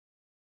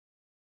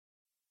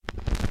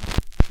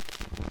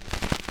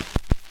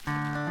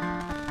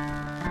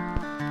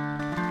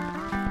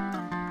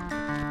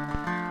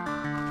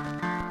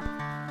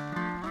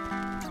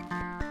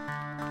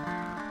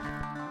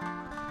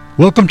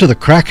Welcome to the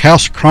Crack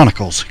House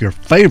Chronicles, your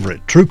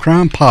favorite true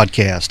crime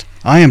podcast.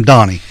 I am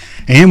Donnie,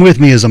 and with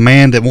me is a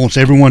man that wants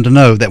everyone to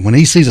know that when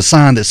he sees a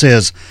sign that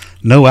says,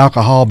 no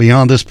alcohol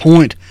beyond this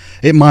point,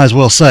 it might as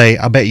well say,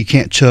 I bet you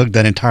can't chug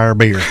that entire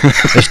beer.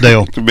 That's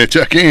Dale. I bet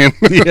you I can.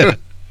 Yeah,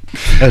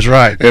 that's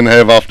right. And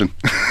have often.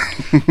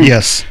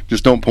 Yes.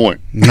 Just don't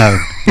point. No,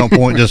 don't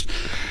point. Just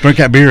drink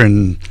that beer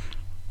and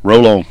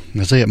roll on.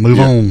 That's it. Move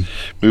on.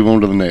 Move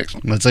on to the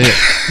next. That's it.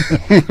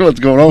 What's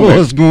going on, man?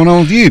 What's going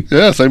on with you?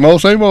 Yeah, same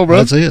old, bro.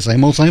 That's it.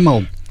 Same old, same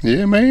old.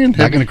 Yeah, man.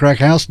 Back in the Crack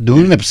House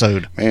doing an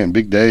episode. Man,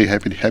 big day.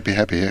 Happy.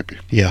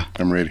 Yeah.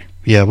 I'm ready.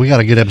 Yeah, we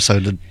got a good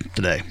episode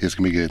today. It's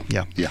going to be good.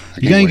 Yeah. Yeah.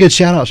 You got any good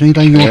shout-outs or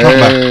anything you want to talk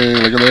about? Hey,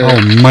 look at that.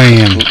 Oh,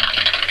 man.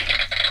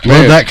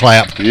 Love that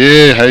clap.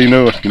 Yeah, how you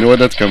know it? You know what?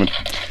 That's coming.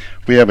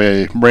 We have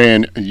a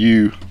brand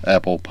new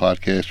Apple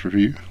podcast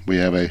review. We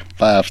have a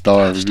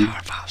 5-star review.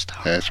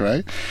 5-star. That's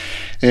right.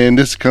 And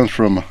this comes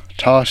from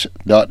Tosh.oc,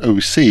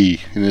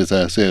 and it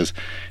says,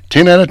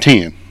 10 out of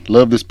 10.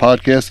 Love this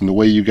podcast and the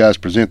way you guys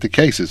present the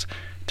cases.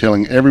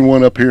 Telling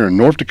everyone up here in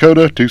North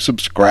Dakota to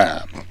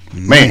subscribe.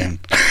 Man.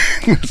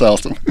 That's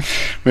awesome.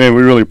 Man,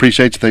 we really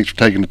appreciate you. Thanks for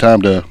taking the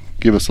time to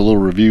give us a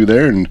little review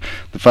there and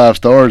the 5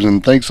 stars,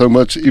 and thanks so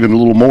much, even a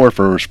little more,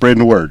 for spreading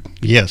the word.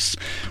 Yes.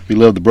 We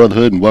love the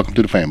brotherhood and welcome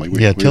to the family.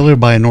 Tell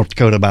everybody in North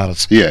Dakota about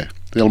us. Yeah,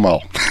 tell them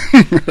all.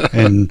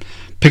 And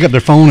pick up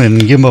their phone and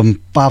give them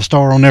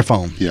 5-star on their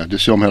phone. Yeah,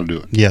 just show them how to do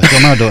it. Yeah, show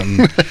them how to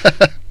do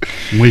it.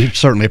 And we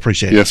certainly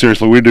appreciate it. Yeah,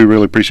 seriously, we do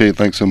really appreciate it.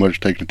 Thanks so much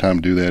for taking the time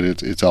to do that.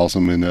 It's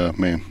awesome, and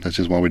man, that's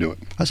just why we do it.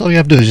 That's all you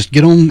have to do is just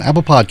get on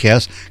Apple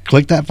Podcasts,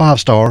 click that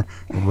 5-star,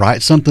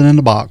 write something in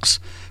the box.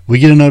 We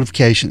get a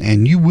notification,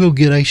 and you will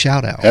get a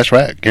shout-out. That's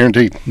right,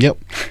 guaranteed. Yep.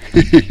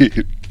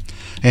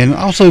 And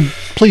also,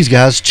 please,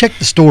 guys, check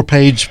the store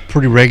page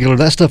pretty regular.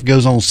 That stuff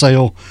goes on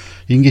sale.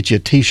 You can get you a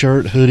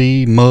T-shirt,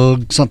 hoodie,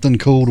 mug, something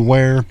cool to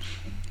wear.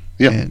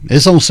 Yeah. And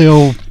it's on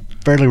sale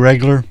fairly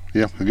regular.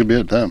 Yeah, a good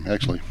bit of time,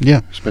 actually.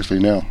 Yeah. Especially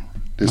now.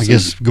 I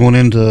guess going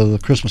into the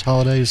Christmas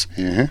holidays.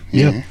 Yeah.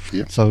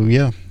 So,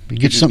 yeah. You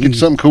get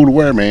something cool to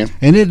wear, man.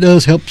 And it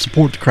does help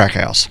support the Crack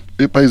House.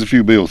 It pays a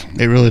few bills.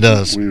 It really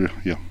does.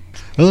 Yeah.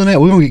 Other than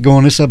that, we're going to get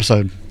going this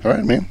episode. All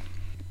right, man.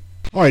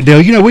 All right,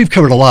 Dale, we've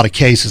covered a lot of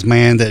cases,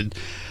 man, that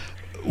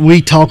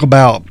we talk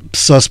about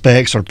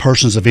suspects or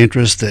persons of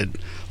interest that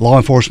law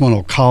enforcement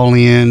will call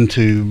in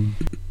to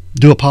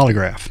do a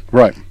polygraph.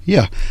 Right.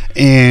 Yeah.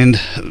 And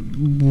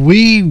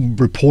we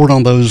report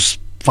on those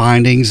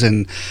findings,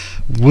 and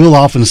we'll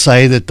often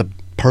say that the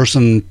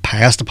person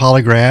passed the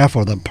polygraph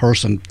or the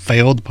person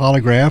failed the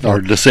polygraph. Or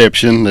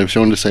deception. They've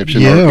shown deception.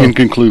 Yeah, or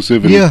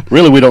inconclusive. And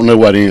really, we don't know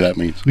what any of that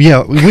means.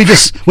 Yeah, we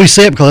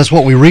say it because that's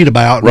what we read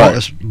about.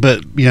 Right.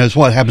 But, it's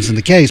what happens in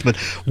the case. But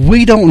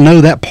we don't know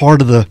that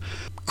part of the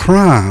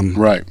crime.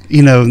 Right.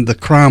 The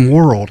crime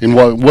world. And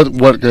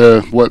what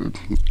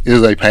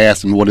is a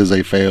pass and what is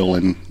a fail,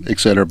 and et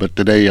cetera. But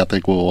today, I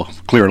think we'll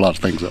clear a lot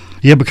of things up.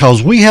 Yeah,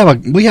 because we have a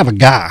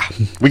guy.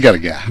 We got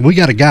a guy. We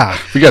got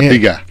the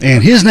guy.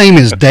 And his name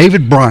is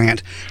David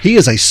Bryant. He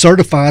is a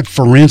certified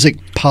forensic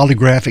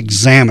polygraph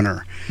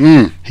examiner.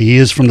 He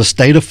is from the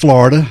state of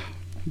Florida,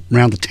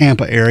 around the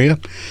Tampa area,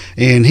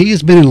 and he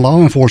has been in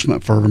law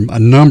enforcement for a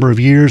number of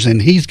years,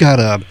 and he's got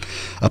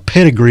a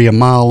pedigree a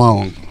mile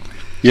long.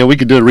 Yeah, we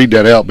could read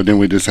that out, but then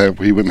we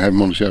wouldn't have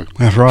him on the show.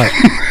 That's right.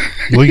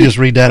 We just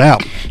read that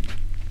out.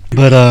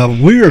 But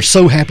we are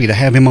so happy to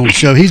have him on the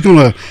show. He's going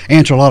to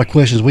answer a lot of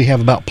questions we have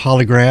about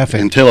polygraph.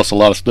 And tell us a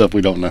lot of stuff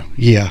we don't know.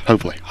 Yeah.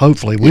 Hopefully.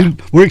 Yeah.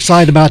 We're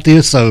excited about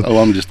this. So. Oh,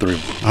 I'm just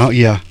thrilled. Oh,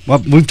 yeah.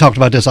 Well, we've talked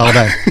about this all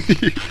day.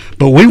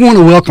 But we want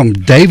to welcome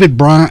David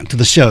Bryant to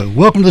the show.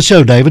 Welcome to the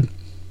show, David.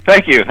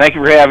 Thank you. Thank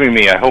you for having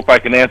me. I hope I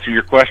can answer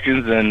your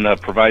questions and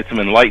provide some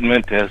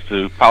enlightenment as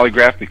to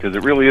polygraph, because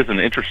it really is an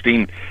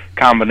interesting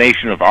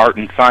combination of art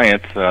and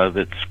science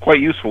that's quite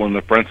useful in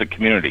the forensic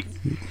community.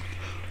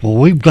 Well,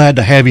 we're glad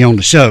to have you on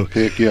the show.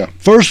 Heck yeah.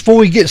 First, before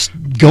we get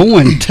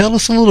going, tell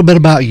us a little bit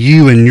about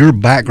you and your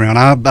background.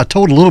 I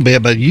told a little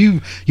bit, but you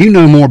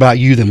know more about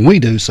you than we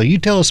do, so you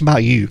tell us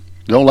about you.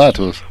 Don't lie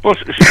to us. Well,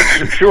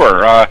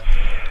 sure.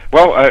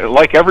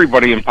 Like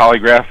everybody in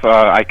polygraph,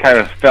 I kind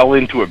of fell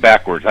into it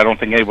backwards. I don't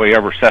think anybody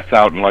ever sets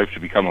out in life to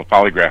become a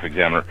polygraph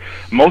examiner.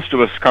 Most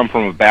of us come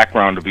from a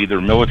background of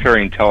either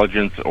military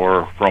intelligence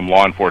or from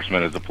law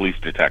enforcement as a police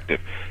detective,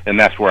 and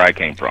that's where I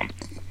came from.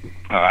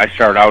 I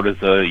started out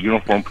as a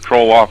uniform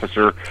patrol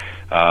officer,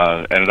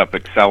 ended up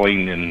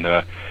excelling in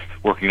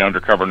working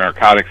undercover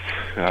narcotics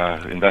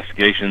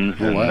investigations,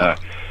 and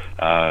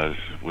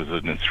was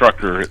an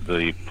instructor at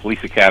the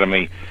police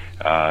academy,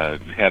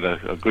 had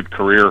a good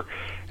career,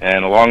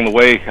 and along the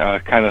way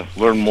kind of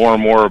learned more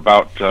and more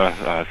about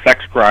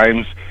sex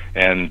crimes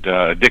and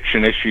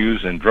addiction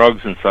issues and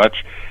drugs and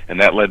such, and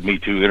that led me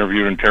to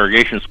interview and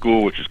interrogation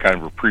school, which is kind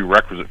of a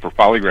prerequisite for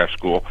polygraph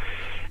school.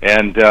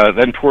 And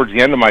then towards the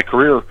end of my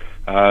career,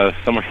 a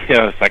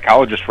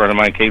psychologist friend of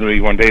mine came to me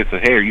one day and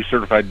said, "Hey, are you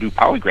certified to do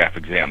polygraph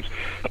exams?"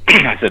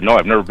 I said, "No,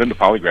 I've never been to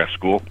polygraph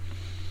school."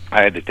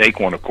 I had to take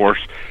one, of course,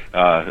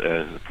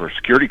 for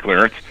security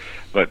clearance,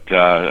 but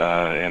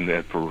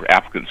and for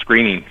applicant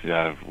screening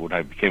when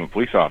I became a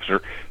police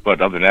officer.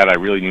 But other than that, I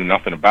really knew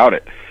nothing about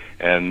it.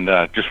 And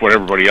just what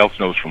everybody else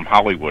knows from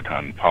Hollywood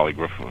on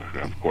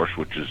Polygraph, of course,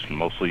 which is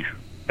mostly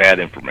bad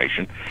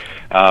information.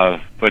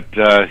 But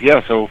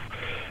so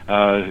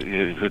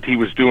he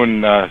was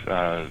doing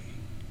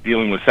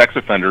dealing with sex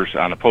offenders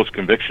on a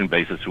post-conviction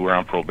basis who were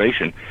on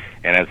probation,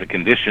 and as a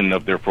condition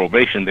of their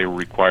probation, they were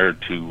required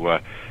to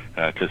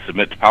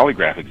submit to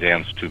polygraph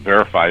exams to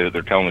verify that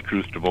they're telling the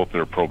truth to both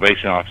their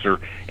probation officer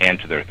and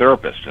to their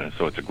therapist. And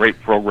so it's a great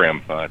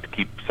program to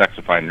keep sex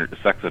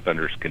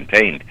offenders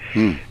contained.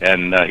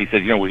 And he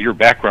said, with your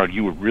background,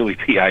 you would really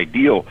be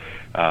ideal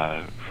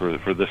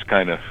for this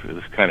kind of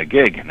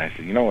gig. And I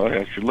said,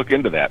 I should look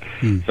into that.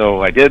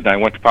 So I did, and I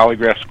went to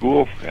polygraph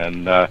school,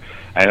 and I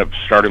ended up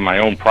starting my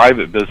own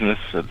private business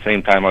at the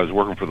same time I was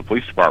working for the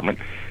police department.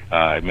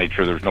 I made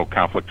sure there was no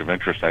conflict of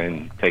interest. I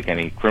didn't take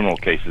any criminal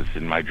cases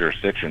in my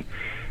jurisdiction.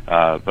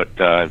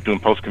 But I was doing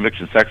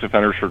post-conviction sex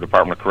offenders for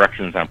Department of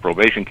Corrections on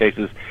probation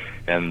cases,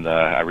 and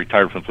I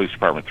retired from the police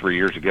department 3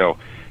 years ago.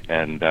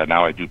 And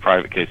now I do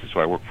private cases, so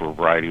I work for a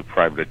variety of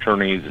private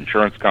attorneys,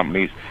 insurance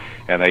companies,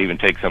 and I even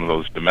take some of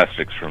those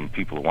domestics from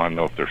people who want to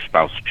know if their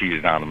spouse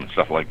cheated on them and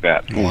stuff like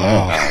that.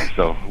 Wow.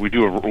 So we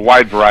do a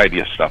wide variety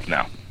of stuff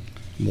now.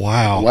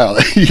 Wow.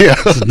 Yeah.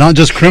 Not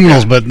just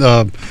criminals, but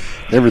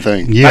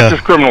everything. Yeah. Not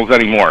just criminals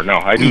anymore. No,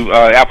 I do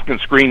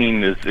applicant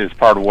screening is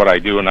part of what I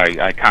do, and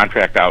I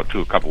contract out to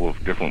a couple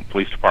of different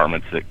police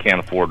departments that can't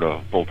afford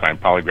a full-time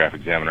polygraph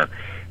examiner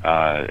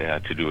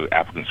to do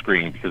applicant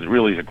screening, because it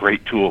really is a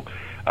great tool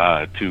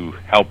to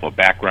help a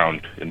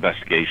background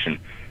investigation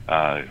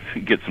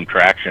get some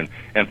traction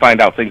and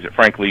find out things that,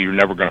 frankly, you're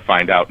never going to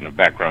find out in a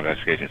background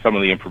investigation. Some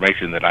of the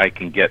information that I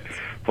can get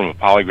from a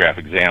polygraph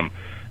exam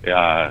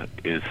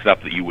is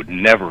stuff that you would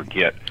never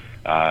get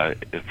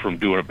from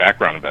doing a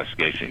background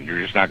investigation. You're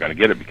just not going to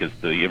get it because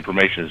the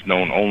information is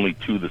known only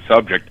to the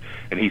subject,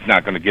 and he's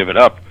not going to give it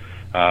up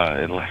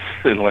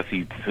unless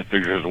he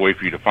figures a way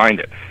for you to find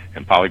it.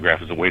 And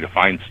polygraph is a way to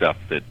find stuff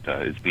that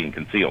is being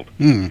concealed.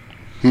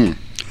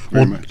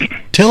 Well,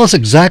 tell us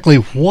exactly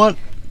what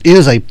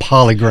is a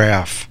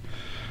polygraph.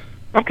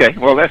 Okay,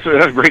 well, that's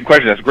a great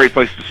question. That's a great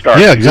place to start.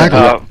 Yeah, exactly.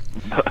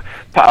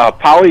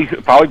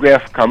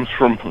 Polygraph comes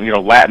from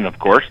Latin, of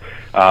course.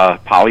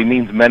 Poly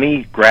means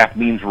many, graph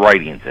means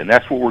writings, and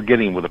that's what we're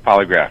getting with a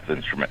polygraph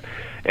instrument.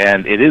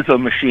 And it is a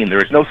machine.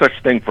 There is no such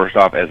thing, first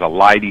off, as a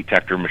lie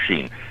detector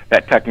machine.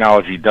 That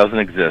technology doesn't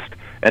exist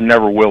and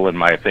never will, in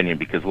my opinion,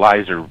 because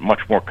lies are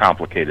much more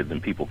complicated than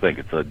people think.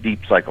 It's a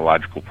deep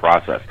psychological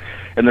process,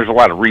 and there's a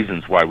lot of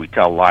reasons why we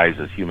tell lies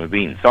as human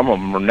beings. Some of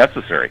them are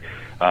necessary.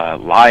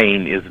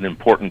 Lying is an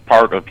important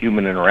part of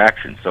human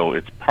interaction, so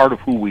it's part of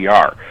who we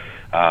are.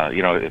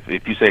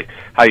 If you say,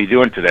 "How you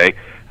doing today?"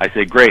 I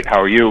say, "Great,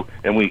 how are you?"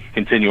 and we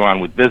continue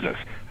on with business.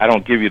 I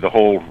don't give you the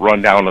whole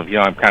rundown of,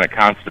 I'm kind of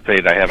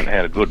constipated, I haven't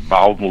had a good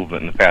bowel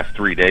movement in the past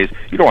 3 days.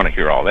 You don't want to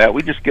hear all that.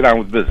 We just get on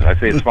with business. I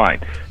say it's fine.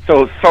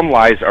 So some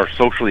lies are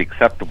socially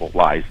acceptable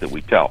lies that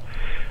we tell.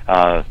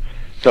 And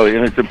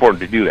it's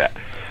important to do that.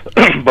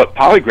 But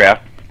polygraph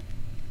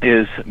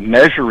is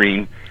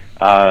measuring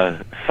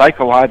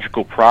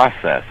psychological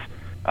process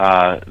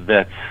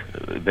what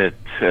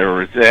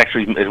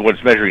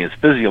it's measuring is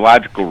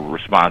physiological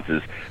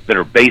responses that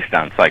are based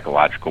on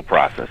psychological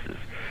processes.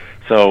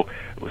 So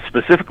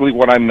specifically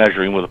what I'm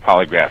measuring with a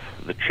polygraph,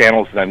 the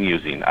channels that I'm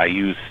using, I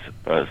use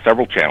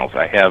several channels.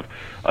 I have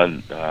a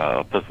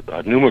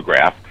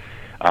pneumograph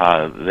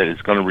that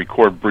is going to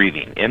record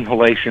breathing,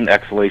 inhalation,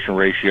 exhalation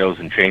ratios,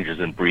 and changes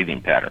in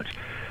breathing patterns.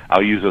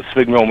 I'll use a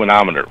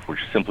sphygmomanometer,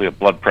 which is simply a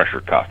blood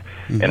pressure cuff.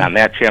 Mm-hmm. And on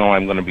that channel,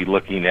 I'm going to be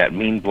looking at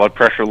mean blood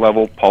pressure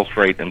level, pulse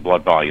rate, and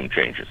blood volume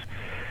changes.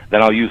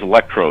 Then I'll use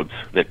electrodes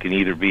that can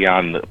either be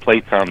on the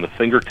plates on the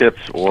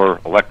fingertips or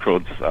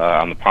electrodes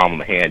on the palm of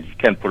the hand. You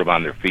can put them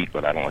on their feet,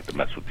 but I don't like to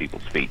mess with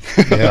people's feet.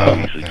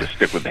 I usually just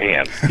stick with the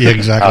hands. Yeah,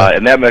 exactly.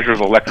 And that measures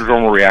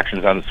electrodermal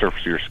reactions on the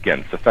surface of your skin.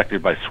 It's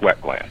affected by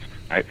sweat glands.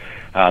 Right?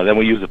 Then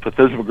we use a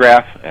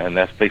plethysmograph, and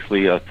that's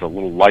basically it's a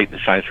little light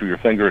that shines through your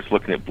finger. It's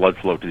looking at blood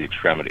flow to the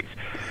extremities.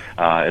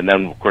 And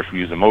then, of course, we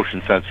use a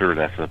motion sensor.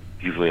 That's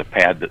usually a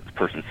pad that the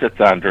person sits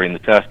on during the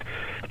test.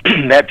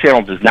 That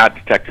channel does not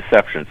detect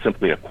deception. It's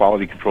simply a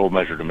quality control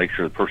measure to make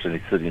sure the person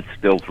is sitting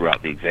still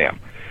throughout the exam.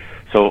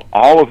 So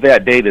all of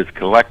that data is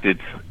collected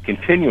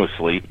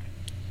continuously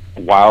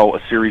while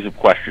a series of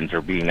questions are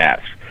being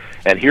asked.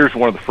 And here's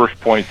one of the first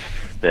points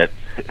that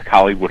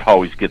Hollywood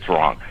always gets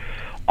wrong.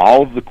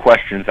 All of the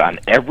questions on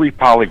every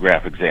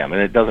polygraph exam,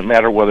 and it doesn't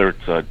matter whether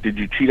it's did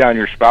you cheat on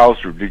your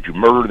spouse, or did you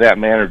murder that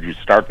man, or did you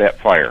start that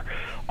fire,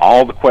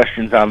 all the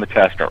questions on the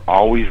test are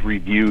always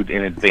reviewed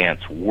in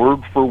advance,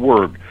 word for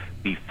word,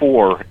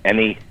 before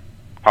any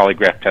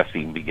polygraph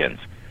testing begins.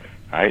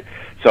 All right?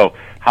 So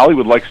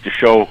Hollywood likes to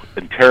show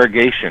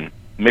interrogation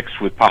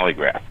mixed with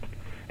polygraph.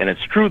 And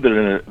it's true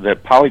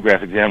that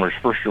polygraph examiners,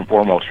 first and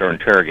foremost, are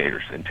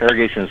interrogators.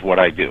 Interrogation is what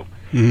I do.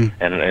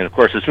 And of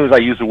course, as soon as I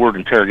use the word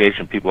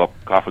interrogation, people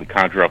often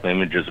conjure up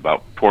images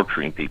about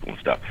torturing people and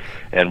stuff.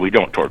 And we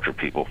don't torture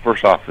people.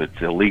 First off,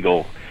 it's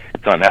illegal,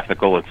 it's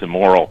unethical, it's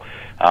immoral.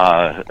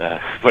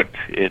 But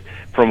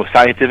from a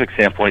scientific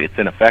standpoint, it's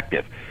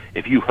ineffective.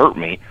 If you hurt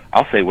me,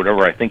 I'll say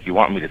whatever I think you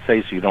want me to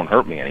say so you don't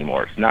hurt me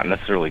anymore. It's not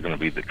necessarily going to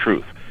be the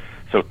truth.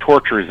 So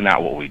torture is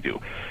not what we do.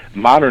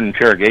 Modern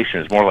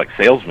interrogation is more like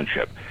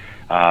salesmanship.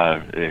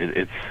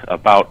 It's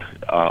about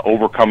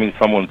overcoming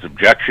someone's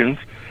objections,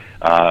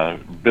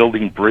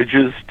 building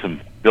bridges to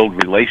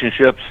build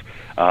relationships,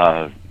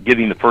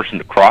 getting the person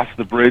to cross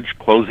the bridge,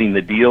 closing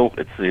the deal.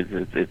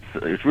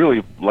 It's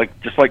really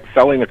just like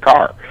selling a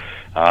car.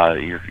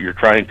 You're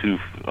trying to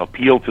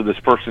appeal to this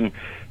person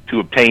to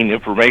obtain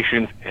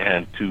information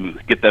and to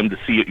get them to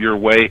see it your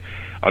way,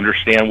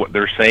 understand what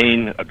they're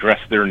saying, address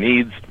their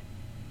needs,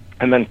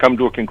 and then come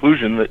to a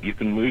conclusion that you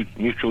can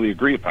mutually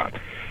agree upon.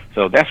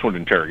 So that's what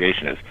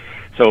interrogation is.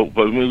 So,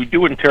 but when we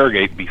do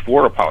interrogate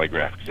before a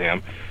polygraph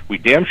exam, we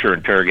damn sure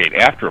interrogate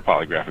after a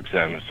polygraph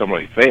exam if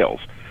somebody fails.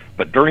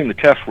 But during the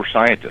test, we're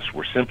scientists.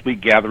 We're simply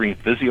gathering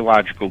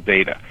physiological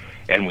data,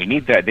 and we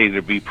need that data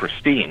to be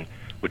pristine,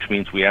 which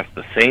means we ask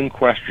the same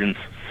questions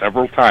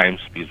several times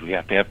because we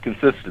have to have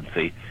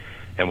consistency,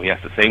 and we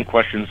ask the same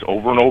questions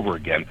over and over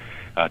again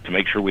to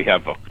make sure we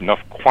have enough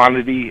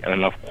quantity and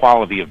enough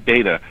quality of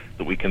data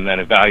that we can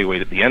then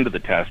evaluate at the end of the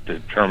test to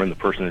determine the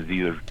person is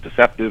either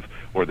deceptive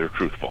or they're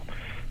truthful.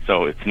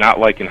 So it's not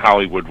like in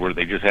Hollywood where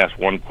they just ask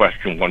one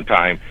question one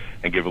time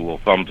and give a little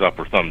thumbs up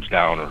or thumbs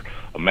down or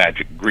a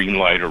magic green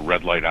light or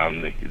red light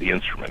on the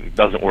instrument. It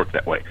doesn't work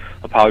that way.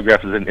 A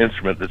polygraph is an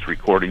instrument that's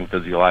recording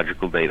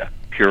physiological data,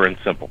 pure and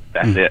simple.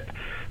 That's it.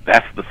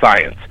 That's the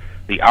science.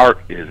 The art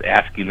is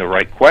asking the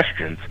right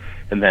questions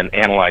and then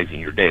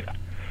analyzing your data.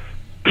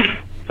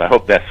 So I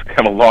hope that's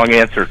kind of a long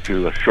answer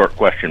to a short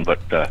question, but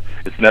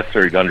it's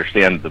necessary to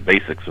understand the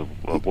basics of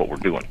what we're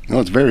doing. No,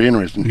 it's very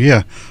interesting.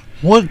 Yeah.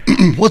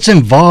 What's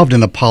involved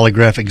in a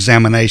polygraph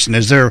examination?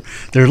 Is there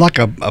like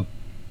a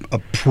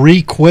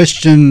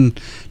pre-question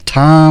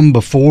time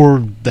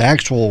before the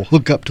actual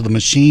hookup to the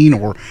machine,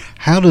 or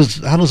how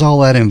does all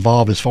that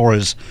involve as far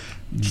as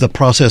the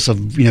process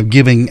of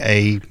giving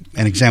an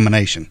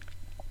examination?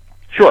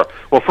 Sure.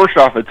 Well, first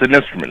off, it's an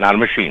instrument, not a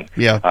machine.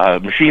 Yeah.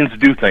 Machines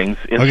do things.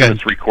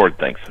 Instruments record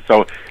things.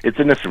 So it's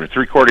an instrument. It's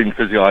recording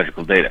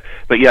physiological data.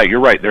 But yeah,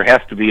 you're right. There has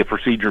to be a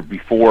procedure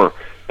before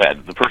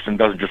that. The person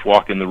doesn't just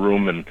walk in the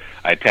room and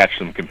I attach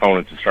some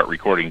components and start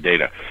recording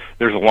data.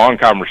 There's a long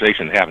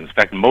conversation that happens. In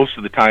fact, most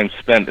of the time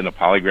spent in a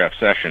polygraph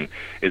session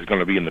is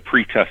going to be in the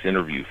pre-test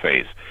interview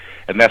phase.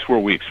 And that's where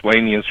we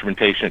explain the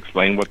instrumentation,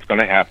 explain what's going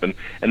to happen,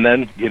 and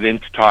then get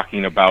into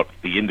talking about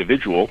the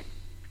individual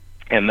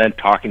and then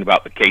talking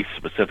about the case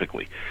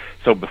specifically.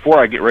 So before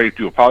I get ready to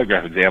do a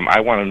polygraph exam, I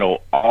want to know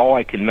all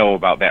I can know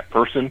about that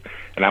person,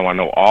 and I want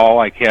to know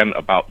all I can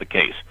about the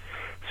case.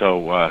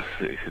 So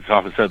it's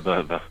often said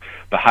the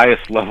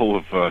highest level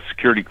of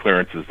security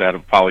clearance is that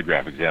of a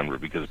polygraph examiner,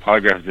 because a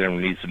polygraph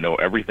examiner needs to know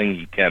everything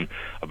he can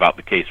about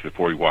the case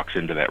before he walks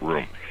into that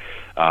room.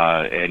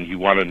 And you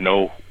want to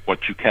know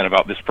what you can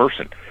about this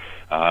person.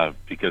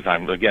 Because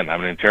I'm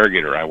an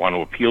interrogator. I want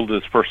to appeal to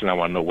this person. I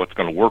want to know what's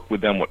going to work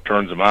with them, what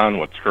turns them on,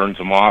 what turns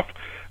them off,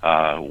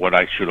 what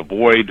I should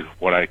avoid,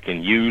 what I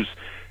can use,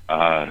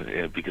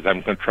 because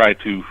I'm going to try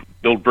to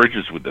build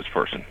bridges with this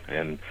person,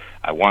 and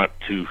I want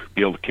to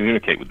be able to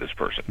communicate with this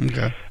person.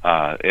 Okay.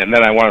 And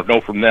then I want to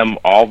know from them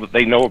all that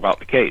they know about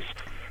the case.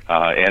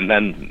 And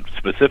then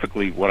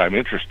specifically what I'm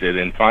interested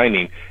in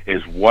finding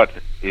is what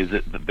is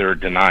it that they're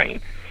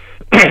denying.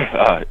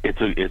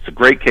 It's a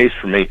great case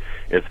for me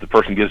if the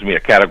person gives me a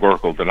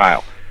categorical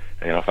denial.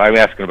 If I'm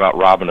asking about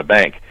robbing a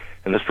bank,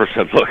 and this person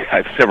says, "Look,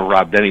 I've never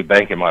robbed any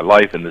bank in my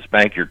life, and this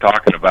bank you're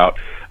talking about,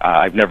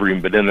 I've never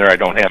even been in there. I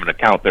don't have an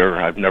account there.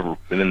 I've never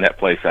been in that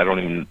place. I don't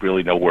even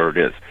really know where it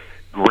is."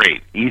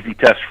 Great, easy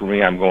test for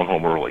me. I'm going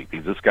home early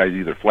because this guy's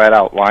either flat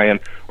out lying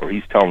or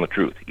he's telling the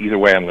truth. Either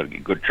way, I'm going to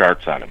get good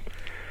charts on him.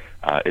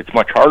 It's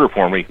much harder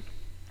for me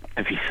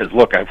if he says,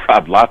 "Look, I've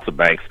robbed lots of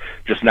banks,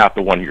 just not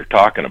the one you're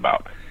talking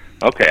about."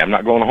 Okay, I'm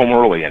not going home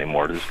early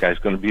anymore. This guy's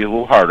going to be a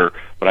little harder,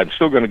 but I'm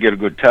still going to get a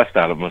good test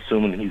out of him,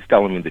 assuming he's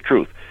telling me the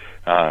truth.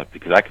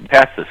 Because I can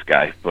pass this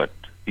guy, but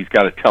he's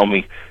got to tell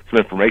me some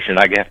information.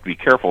 I have to be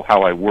careful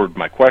how I word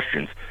my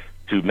questions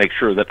to make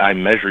sure that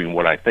I'm measuring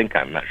what I think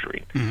I'm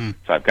measuring. Mm-hmm.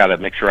 So I've got to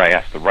make sure I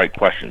ask the right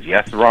questions. You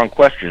ask the wrong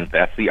questions,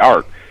 that's the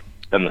art,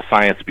 then the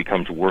science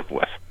becomes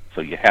worthless.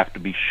 So you have to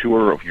be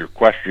sure of your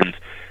questions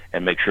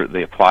and make sure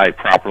they apply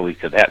properly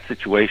to that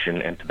situation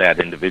and to that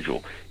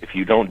individual. If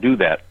you don't do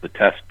that, the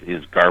test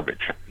is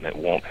garbage, and it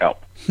won't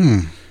help.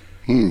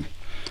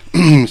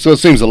 So it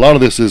seems a lot of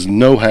this is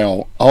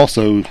know-how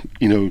also,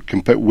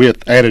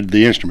 with added to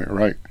the instrument,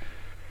 right?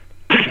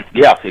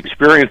 Yeah,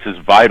 experience is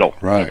vital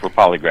right. For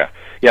polygraph.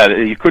 Yeah,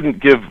 you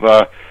couldn't give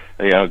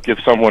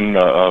someone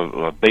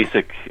a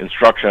basic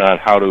instruction on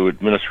how to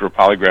administer a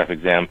polygraph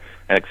exam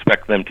and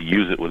expect them to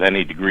use it with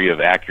any degree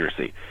of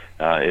accuracy.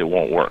 It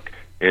won't work.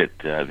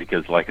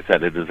 Because, like I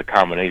said, it is a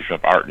combination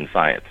of art and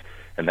science,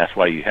 and that's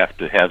why you have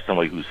to have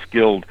somebody who's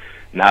skilled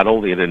not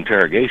only at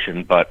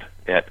interrogation, but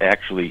at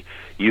actually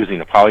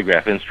using a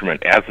polygraph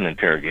instrument as an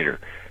interrogator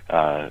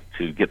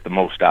to get the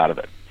most out of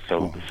it.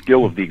 So the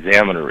skill of the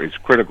examiner is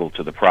critical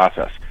to the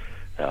process.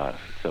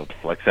 So,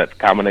 like I said,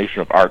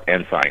 combination of art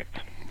and science.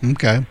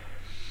 Okay.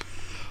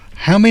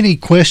 How many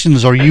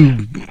questions are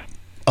you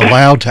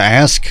allowed to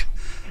ask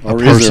a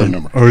person? Is there a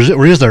number?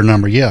 Or is there a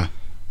number? Yeah.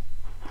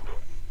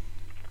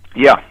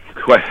 Yeah,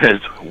 the question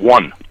is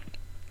one.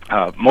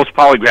 Most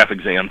polygraph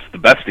exams, the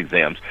best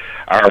exams,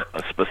 are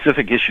a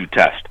specific issue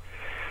test.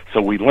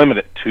 So we limit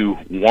it to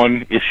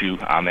one issue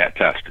on that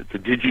test. It's a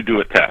did you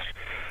do it test.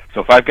 So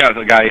if I've got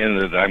a guy in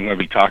that I'm going to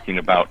be talking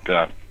about,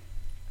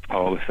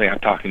 let's say I'm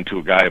talking to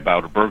a guy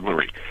about a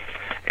burglary,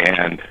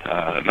 and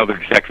another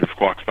detective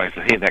walks by and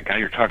says, hey, that guy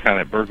you're talking about,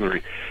 that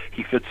burglary,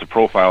 he fits the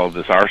profile of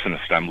this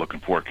arsonist I'm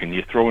looking for. Can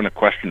you throw in a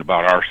question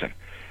about arson?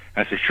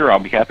 And I said, sure, I'll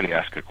be happy to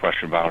ask a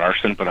question about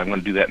arson, but I'm going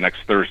to do that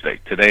next Thursday.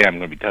 Today I'm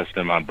going to be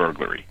testing him on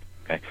burglary.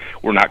 Okay?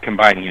 We're not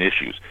combining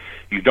issues.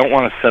 You don't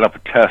want to set up a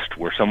test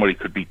where somebody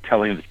could be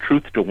telling the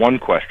truth to one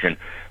question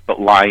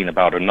but lying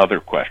about another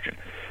question,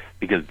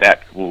 because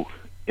that will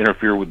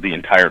interfere with the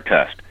entire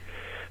test.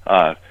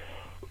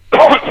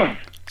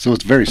 So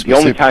it's very specific. The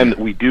only time that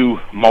we do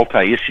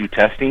multi-issue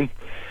testing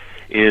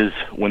is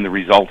when the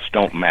results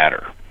don't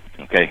matter.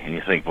 Okay, and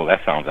you think, well,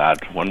 that sounds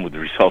odd. When would the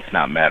results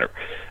not matter?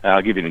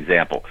 I'll give you an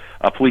example.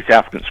 A police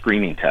applicant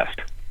screening test.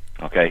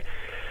 Okay,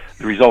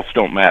 the results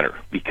don't matter,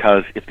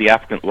 because if the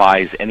applicant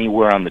lies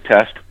anywhere on the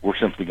test, we're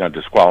simply going to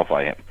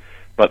disqualify him.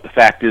 But the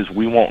fact is,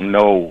 we won't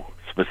know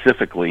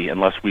specifically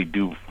unless we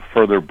do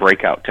further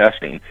breakout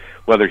testing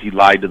whether he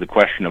lied to the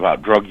question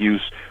about drug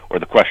use, or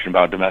the question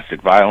about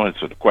domestic violence,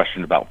 or the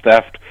question about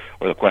theft,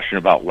 or the question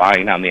about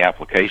lying on the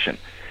application.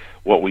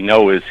 What we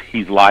know is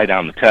he's lied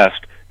on the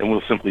test, and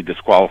we'll simply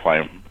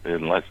disqualify him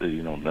unless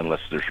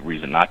there's a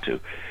reason not to.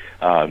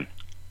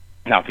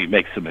 Now, if he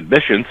makes some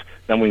admissions,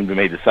 then we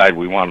may decide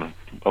we want to,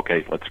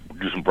 okay, let's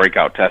do some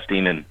breakout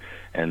testing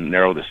and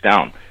narrow this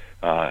down.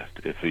 Unless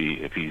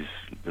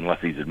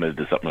he's admitted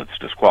to something that's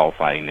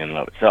disqualifying in and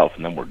of itself,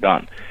 and then we're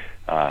done.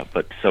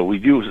 But so we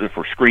use it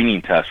for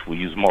screening tests. We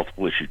use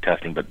multiple issue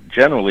testing, but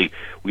generally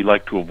we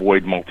like to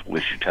avoid multiple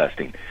issue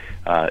testing.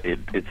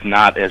 It's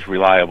not as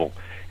reliable.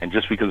 And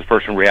just because the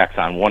person reacts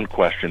on one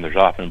question, there's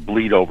often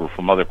bleed over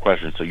from other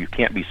questions, so you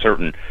can't be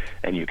certain,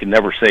 and you can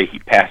never say he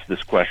passed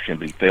this question,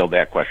 but he failed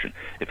that question.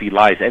 If he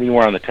lies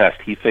anywhere on the test,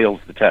 he fails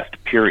the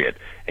test, period.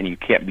 And you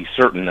can't be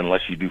certain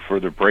unless you do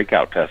further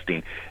breakout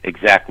testing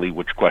exactly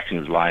which question he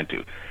was lying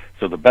to.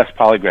 So the best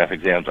polygraph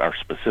exams are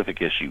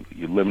specific issue.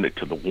 You limit it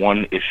to the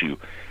one issue,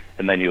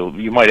 and then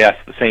you might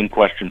ask the same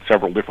question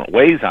several different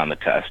ways on the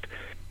test.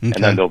 Okay.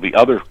 And then there'll be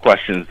other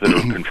questions that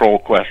are control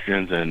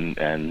questions and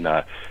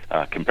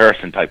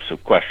comparison types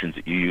of questions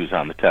that you use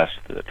on the test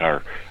that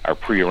are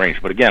prearranged.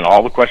 But again,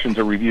 all the questions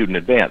are reviewed in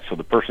advance, so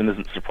the person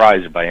isn't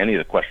surprised by any of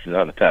the questions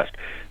on the test.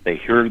 They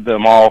hear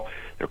them all.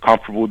 They're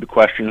comfortable with the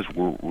questions.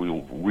 We'll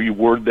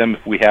reword them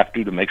if we have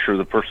to make sure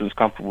the person's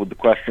comfortable with the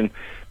question,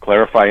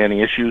 clarify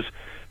any issues,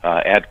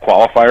 add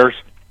qualifiers.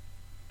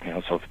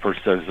 So if the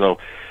person says,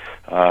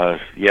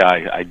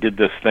 I did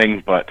this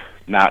thing, but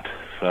not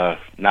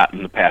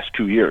in the past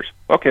 2 years.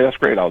 Okay, that's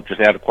great. I'll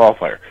just add a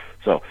qualifier.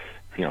 So,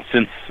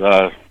 since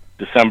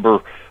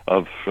December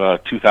of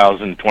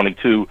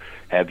 2022,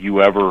 have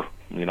you ever,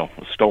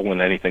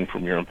 stolen anything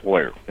from your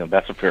employer?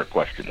 That's a fair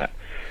question then.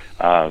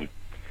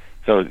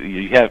 So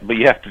you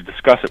have to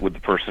discuss it with the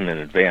person in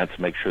advance,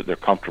 make sure they're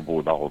comfortable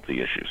with all of the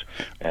issues,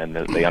 and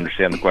that they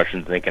understand the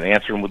questions. They can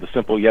answer them with a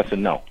simple yes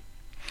and no.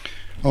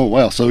 Oh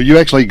wow! So you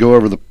actually go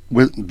over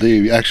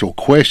the actual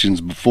questions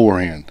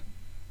beforehand.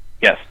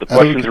 Yes, the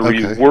questions are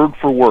reviewed word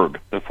for word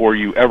before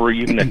you ever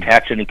even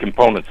attach any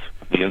components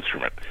of the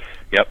instrument.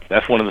 Yep,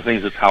 that's one of the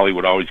things that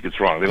Hollywood always gets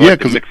wrong. They like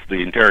to mix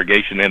the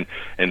interrogation in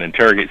and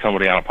interrogate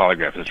somebody on a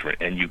polygraph instrument,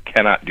 and you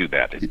cannot do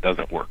that. It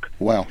doesn't work.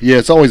 Wow. Yeah,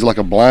 it's always like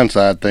a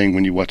blindside thing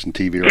when you're watching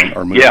TV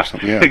or movie or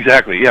something. Yeah,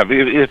 exactly. Yeah,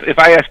 if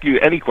I ask you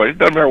any question, it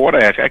doesn't matter what I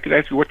ask. I could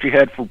ask you what you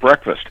had for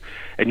breakfast,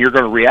 and you're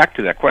going to react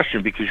to that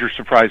question because you're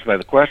surprised by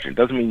the question. It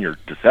doesn't mean you're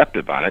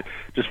deceptive on it.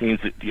 It just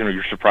means that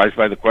you're surprised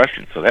by the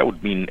question. So that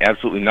would mean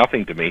absolutely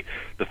nothing to me.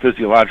 The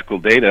physiological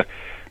data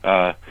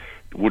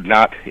would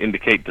not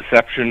indicate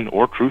deception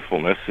or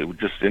truthfulness. It would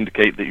just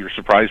indicate that you're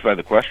surprised by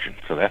the question.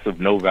 So that's of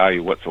no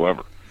value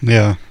whatsoever.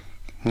 Yeah.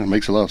 That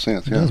makes a lot of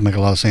sense. It does make a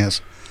lot of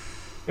sense.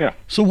 Yeah.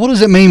 So what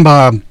does it mean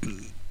by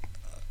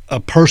a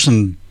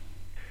person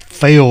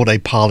failed a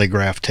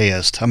polygraph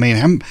test? I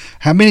mean,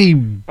 how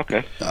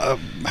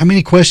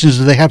many questions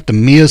do they have to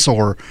miss,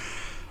 or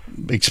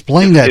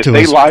explain that to us?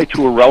 If they lie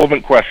to a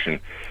relevant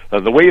question,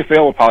 the way you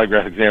fail a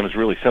polygraph exam is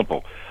really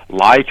simple.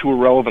 Lie to a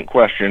relevant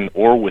question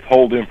or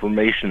withhold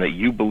information that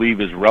you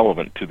believe is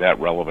relevant to that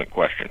relevant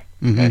question.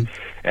 Mm-hmm. Okay?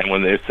 And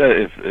when they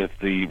say if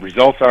the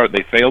results are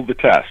they failed the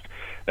test,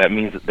 that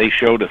means that they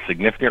showed a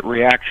significant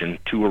reaction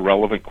to a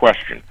relevant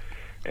question,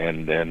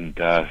 and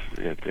that's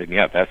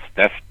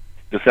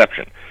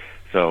deception.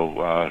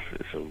 So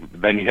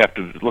then you have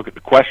to look at the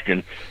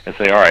question and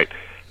say, all right,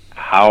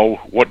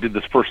 what did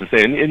this person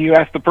say? And you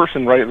ask the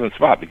person right on the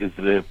spot, because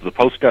the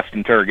post-test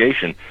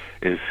interrogation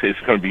is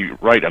going to be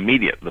right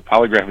immediate. The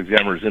polygraph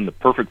examiner is in the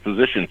perfect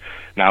position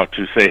now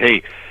to say,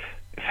 hey,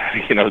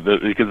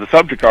 because the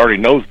subject already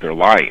knows they're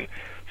lying.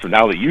 So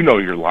now that you know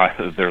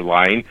they're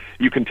lying,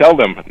 you can tell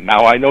them,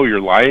 now I know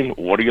you're lying,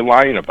 what are you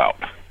lying about?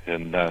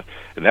 And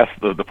that's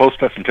the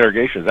post-test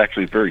interrogation is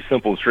actually very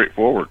simple and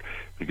straightforward,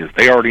 because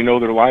they already know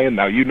they're lying.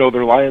 Now you know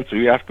they're lying, so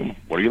you ask them,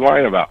 what are you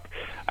lying about?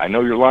 I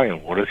know you're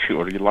lying. What are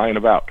you lying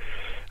about?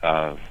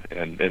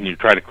 And you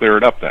try to clear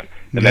it up then.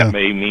 And that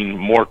may mean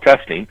more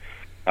testing,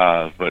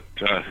 but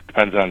it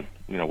depends on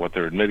what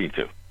they're admitting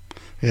to.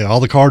 Yeah,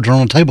 all the cards are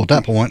on the table at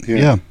that point.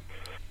 Yeah.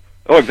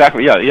 Oh,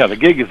 exactly. Yeah. The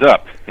gig is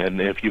up,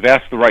 and if you've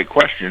asked the right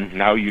question,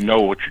 now you know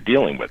what you're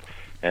dealing with,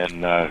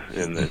 and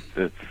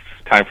it's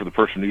time for the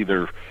person to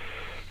either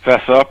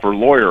fess up or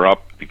lawyer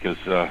up, because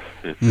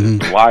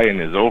the lying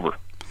is over.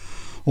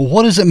 Well,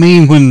 what does it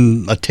mean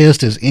when a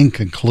test is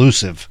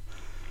inconclusive?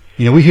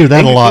 We hear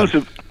that a lot.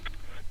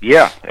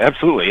 Yeah,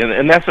 absolutely,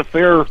 and that's a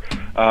fair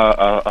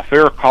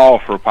call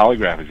for a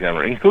polygraph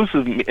examiner.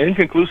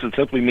 Inconclusive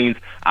simply means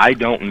I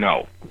don't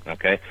know.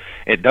 Okay,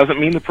 it doesn't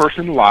mean the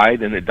person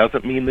lied, and it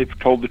doesn't mean they've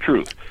told the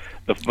truth.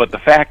 But the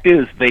fact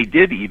is, they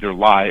did either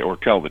lie or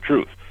tell the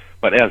truth.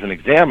 But as an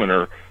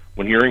examiner,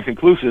 when you're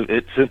inconclusive,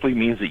 it simply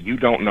means that you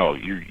don't know.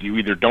 You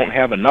either don't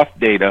have enough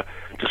data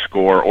to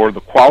score, or the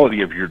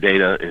quality of your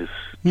data is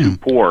too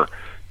poor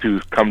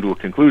to come to a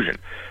conclusion.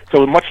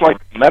 So much like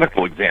a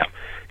medical exam,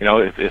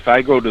 if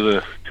I go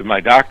to my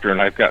doctor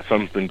and I've got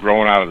something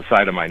growing out of the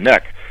side of my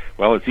neck,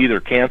 well, it's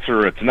either cancer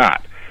or it's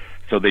not.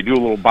 So they do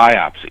a little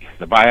biopsy.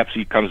 The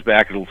biopsy comes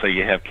back, it'll say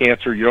you have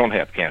cancer, you don't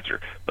have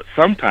cancer. But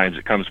sometimes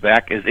it comes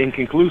back as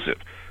inconclusive,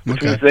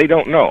 which means they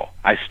don't know.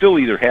 I still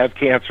either have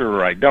cancer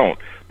or I don't,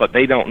 but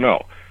they don't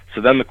know.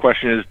 So then the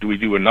question is, do we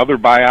do another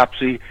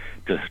biopsy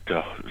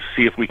to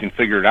see if we can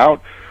figure it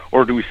out?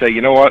 Or do we say,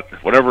 you know what,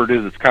 whatever it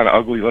is, it's kind of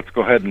ugly, let's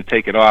go ahead and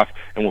take it off,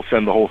 and we'll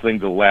send the whole thing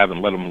to the lab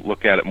and let them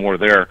look at it more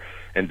there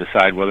and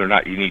decide whether or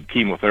not you need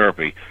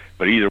chemotherapy.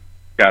 But either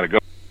got to go,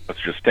 let's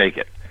just take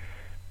it.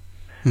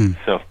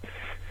 So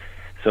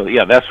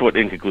yeah, that's what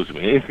inconclusive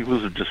means.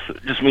 Inconclusive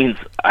just means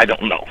I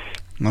don't know.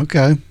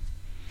 Okay.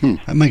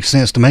 That makes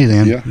sense to me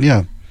then.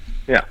 Yeah.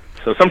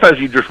 So sometimes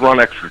you just run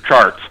extra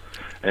charts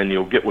and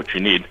you'll get what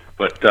you need.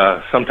 But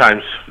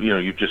sometimes,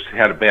 you've just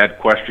had a bad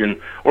question,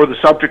 or the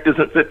subject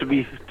isn't fit to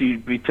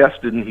be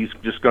tested, and he's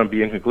just going to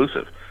be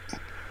inconclusive.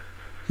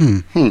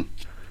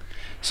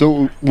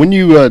 So when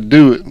you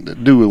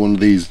do one of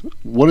these,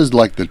 what is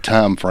like the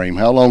time frame?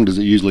 How long does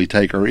it usually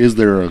take, or is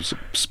there a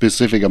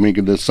specific? I mean,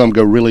 does some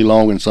go really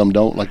long and some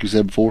don't, like you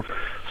said before?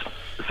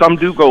 Some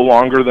do go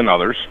longer than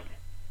others.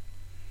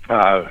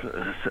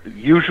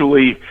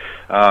 Usually,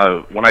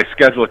 when I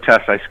schedule a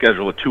test, I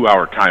schedule a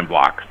 2-hour time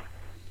block.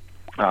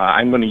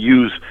 I'm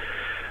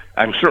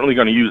certainly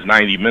going to use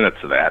 90 minutes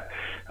of that,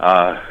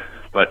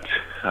 but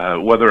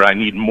whether I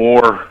need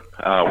more,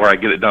 where I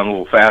get it done a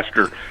little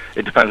faster,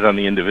 it depends on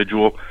the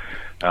individual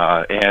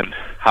and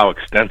how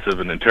extensive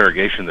an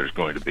interrogation there's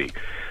going to be.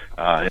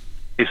 In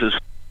cases,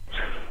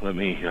 let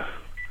me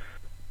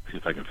see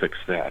if I can fix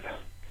that.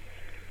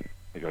 I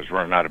think I was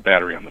running out of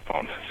battery on the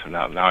phone, so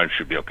now it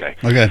should be okay.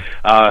 Okay.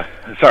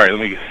 Sorry, let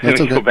me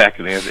go back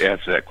and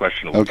answer that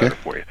question a little better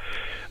for you.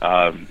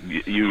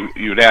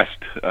 You'd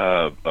asked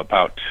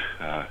about.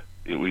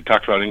 We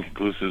talked about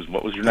inconclusives.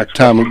 What was your next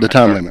question? The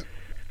time limit,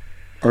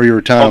 or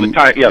your time? The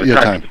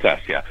time of the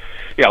test. Yeah.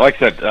 Like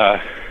I said,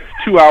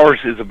 2 hours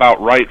is about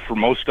right for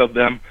most of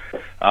them,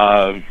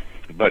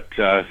 but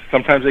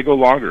sometimes they go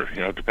longer.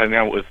 Depending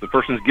on if the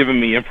person's giving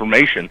me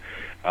information,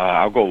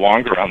 I'll go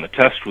longer on the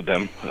test with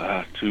them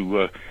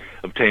to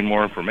obtain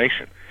more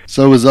information.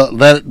 So is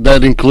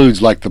that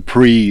includes like the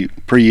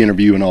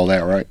pre-interview and all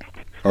that, right?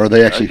 Or are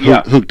they actually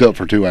hooked up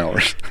for 2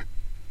 hours?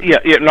 No,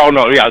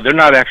 they're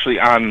not actually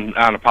on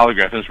a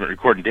polygraph instrument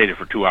recording data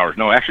for 2 hours.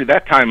 No, actually,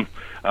 that time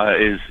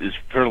is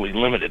fairly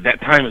limited. That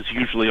time is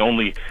usually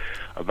only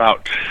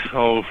about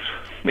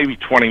maybe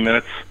 20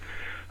 minutes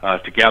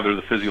to gather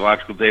the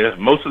physiological data.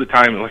 Most of the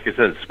time, like I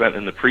said, is spent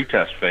in the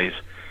pretest phase.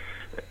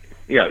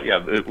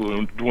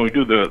 When we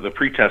do the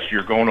pretest,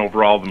 you're going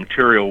over all the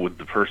material with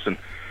the person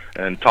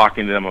and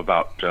talking to them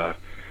about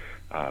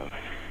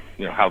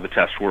how the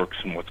test works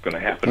and what's going to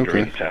happen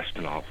during the test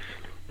and all.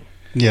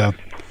 Yeah.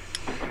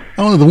 I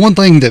don't know, the one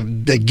thing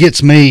that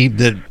gets me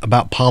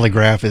about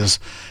polygraph is,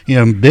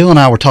 Bill and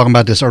I were talking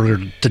about this earlier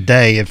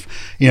today.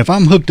 If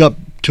I'm hooked up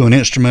to an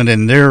instrument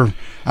and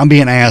I'm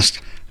being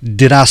asked,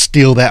 did I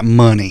steal that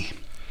money?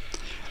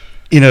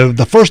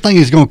 The first thing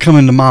that's going to come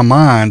into my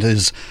mind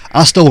is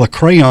I stole a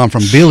crayon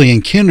from Billy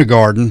in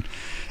kindergarten,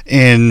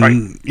 and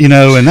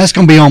and that's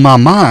going to be on my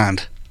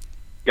mind.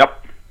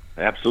 Yep,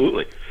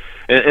 absolutely,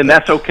 and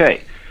that's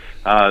okay.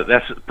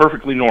 That's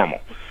perfectly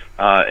normal.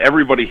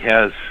 Everybody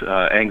has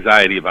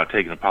anxiety about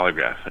taking a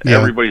polygraph. Yeah.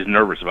 Everybody's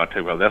nervous about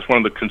taking a polygraph. That's one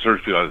of the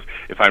concerns people have.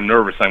 If I'm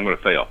nervous, I'm going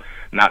to fail.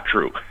 Not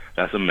true.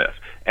 That's a myth.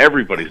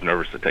 Everybody's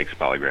nervous that takes a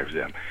polygraph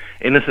exam.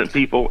 Innocent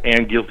people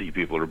and guilty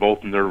people are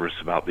both nervous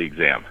about the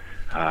exam.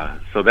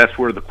 So that's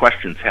where the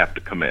questions have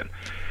to come in.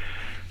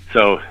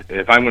 So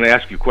if I'm going to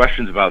ask you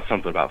questions about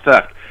something about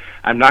theft,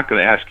 I'm not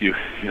going to ask you,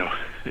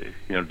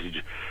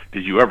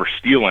 did you ever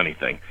steal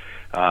anything?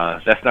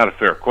 That's not a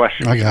fair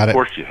question. I got it. Of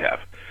course you have.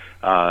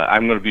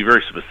 I'm going to be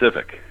very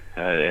specific.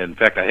 In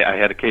fact, I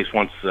had a case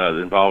once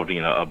involving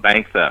a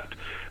bank theft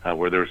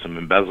where there was some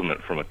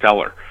embezzlement from a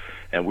teller,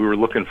 and we were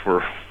looking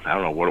for, I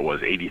don't know what it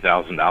was,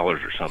 $80,000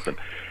 or something,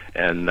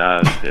 and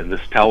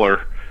this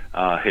teller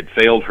had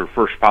failed her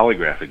first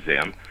polygraph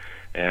exam,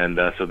 and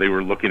so they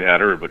were looking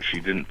at her, but she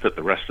didn't fit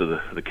the rest of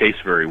the case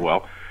very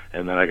well,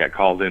 and then I got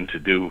called in to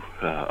do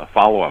a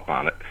follow-up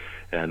on it,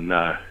 and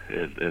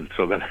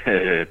so then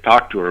I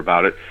talked to her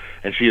about it,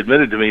 and she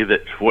admitted to me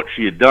that what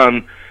she had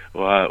done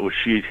was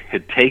she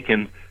had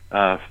taken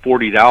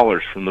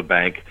 $40 from the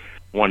bank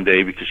one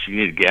day because she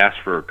needed gas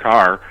for her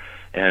car,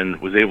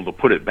 and was able to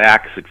put it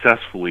back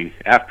successfully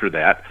after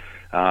that,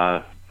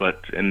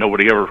 and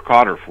nobody ever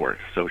caught her for it.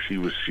 So she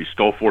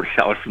stole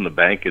 $40 from the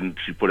bank and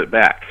she put it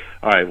back.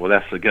 All right, well,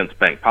 that's against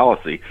bank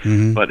policy.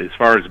 Mm-hmm. But as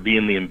far as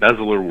being the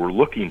embezzler we're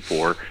looking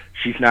for,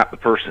 she's not the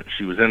person.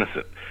 She was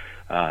innocent.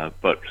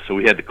 So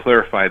we had to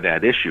clarify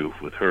that issue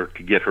with her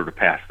to get her to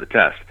pass the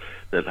test.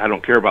 That I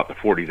don't care about the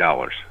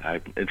 $40.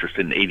 I'm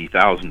interested in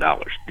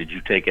 $80,000. Did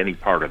you take any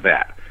part of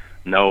that?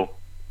 No,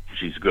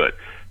 she's good.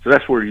 So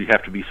that's where you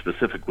have to be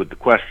specific with the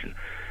question.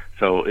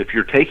 So if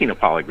you're taking a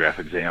polygraph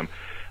exam,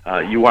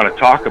 you want to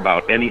talk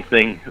about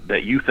anything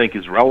that you think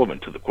is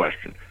relevant to the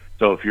question.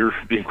 So if you're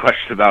being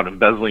questioned about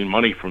embezzling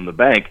money from the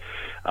bank,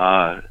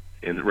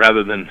 and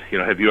rather than,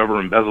 have you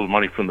ever embezzled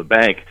money from the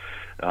bank,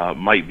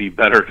 might be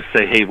better to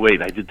say, hey,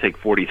 wait, I did take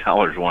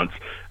 $40 once.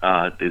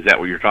 Is that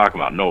what you're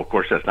talking about? No, of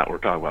course that's not what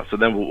we're talking about. So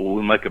then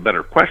we'll make a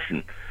better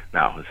question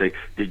now and say,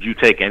 did you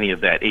take any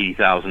of that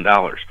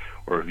 $80,000?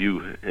 Or have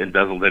you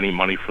embezzled any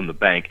money from the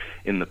bank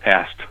in the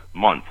past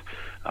month?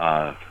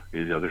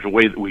 There's a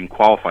way that we can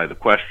qualify the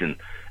question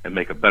and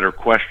make a better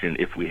question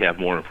if we have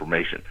more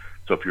information.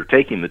 So if you're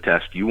taking the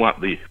test, you want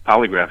the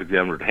polygraph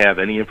examiner to have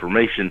any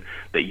information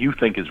that you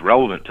think is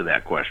relevant to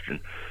that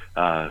question.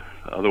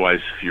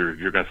 Otherwise, you're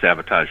going to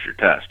sabotage your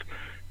test.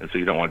 And so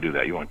you don't want to do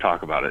that. You want to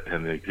talk about it.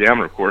 And the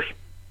examiner, of course,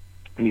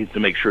 needs to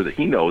make sure that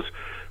he knows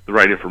the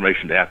right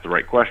information to ask the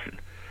right question.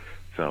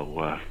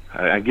 So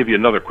I'll give you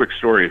another quick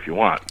story if you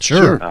want.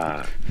 Sure.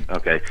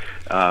 Okay.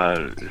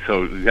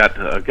 So we got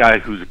a guy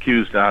who's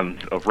accused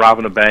of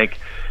robbing a bank.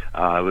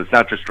 It was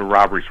not just a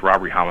robbery, it's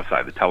robbery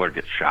homicide. The teller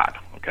gets shot.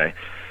 Okay.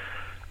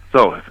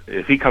 So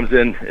if he comes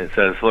in and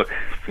says, look,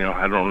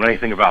 I don't know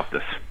anything about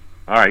this.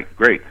 All right,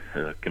 great.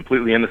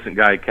 Completely innocent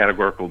guy,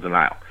 categorical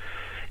denial.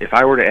 If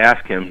I were to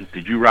ask him,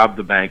 did you rob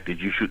the bank? Did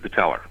you shoot the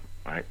teller?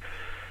 All right.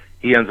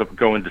 He ends up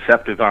going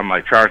deceptive on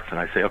my charts, and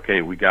I say,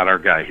 okay, we got our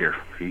guy here.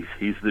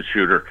 He's the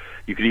shooter.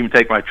 You could even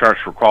take my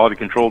charts for quality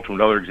control to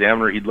another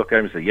examiner. He'd look at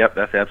him and say, yep,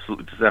 that's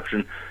absolute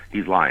deception.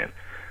 He's lying.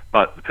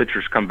 But the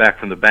pictures come back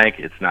from the bank.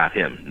 It's not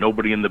him.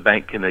 Nobody in the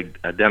bank can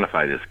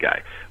identify this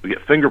guy. We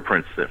get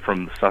fingerprints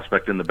from the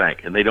suspect in the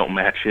bank, and they don't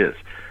match his.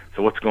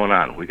 So what's going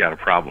on? We got a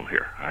problem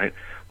here. All right.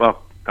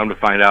 Well, come to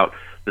find out,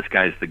 this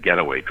guy's the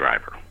getaway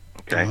driver.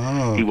 Okay.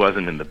 Oh. He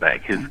wasn't in the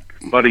bank. His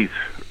buddies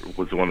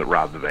was the one that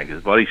robbed the bank.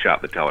 His buddy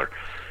shot the teller.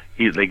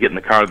 They get in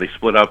the car, they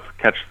split up,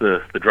 catch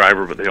the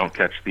driver, but they don't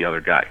catch the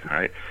other guy. All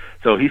right.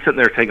 So he's sitting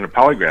there taking a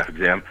polygraph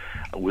exam.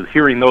 With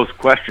hearing those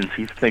questions,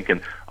 he's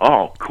thinking,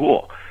 oh,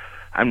 cool.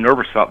 I'm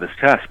nervous about this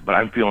test, but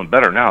I'm feeling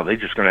better now. They're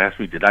just going to ask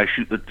me, did I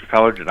shoot the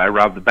teller? Did I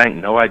rob the bank?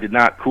 No, I did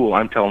not. Cool.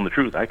 I'm telling the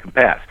truth. I can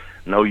pass.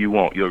 No, you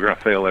won't. You're going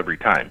to fail every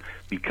time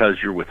because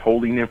you're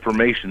withholding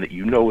information that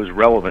you know is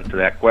relevant to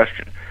that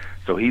question.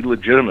 So he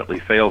legitimately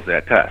fails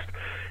that test.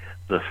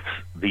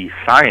 The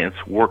science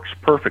works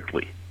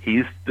perfectly.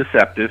 He's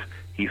deceptive.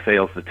 He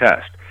fails the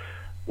test.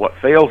 What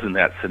fails in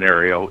that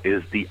scenario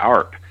is the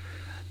art.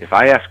 If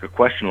I ask a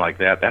question like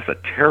that, that's a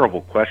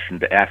terrible question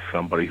to ask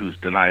somebody who's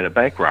denied a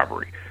bank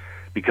robbery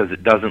because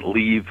it doesn't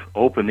leave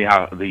open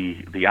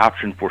the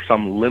option for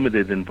some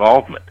limited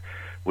involvement,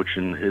 which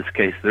in his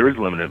case there is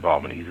limited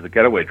involvement. He's the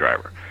getaway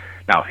driver.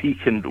 Now,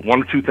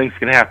 one or two things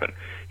can happen.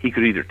 He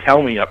could either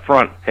tell me up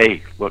front,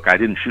 hey, look, I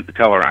didn't shoot the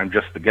teller, I'm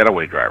just the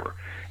getaway driver,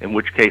 in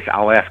which case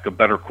I'll ask a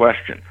better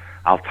question.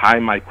 I'll tie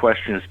my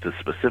questions to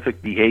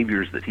specific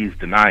behaviors that he's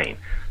denying.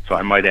 So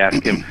I might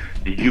ask him,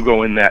 did you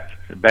go in that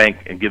bank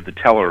and give the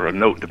teller a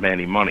note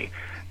demanding money?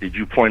 Did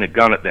you point a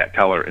gun at that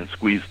teller and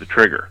squeeze the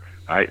trigger?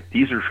 All right?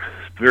 These are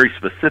very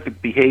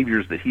specific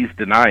behaviors that he's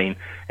denying,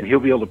 and he'll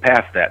be able to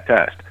pass that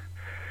test.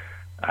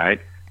 All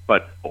right?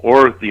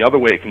 Or the other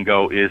way it can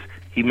go is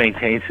he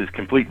maintains his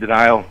complete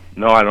denial.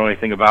 No, I don't know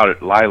anything about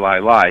it. Lie, lie,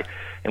 lie.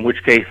 In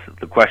which case,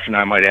 the question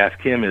I might ask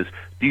him is,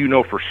 do you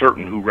know for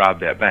certain who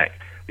robbed that bank?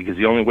 Because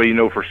the only way you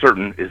know for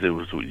certain is it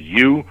was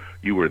you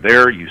were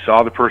there, you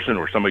saw the person,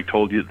 or somebody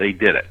told you that they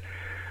did it.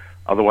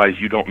 Otherwise,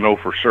 you don't know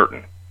for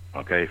certain.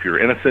 Okay, if you're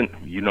innocent,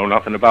 you know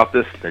nothing about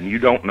this, then you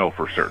don't know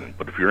for certain.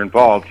 But if you're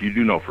involved, you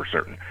do know for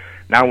certain.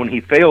 Now, when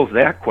he fails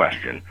that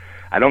question,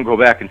 I don't go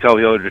back and tell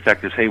the other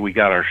detectives, hey, we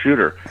got our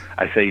shooter.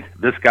 I say,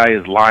 this guy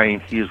is lying.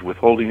 He is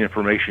withholding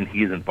information.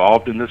 He is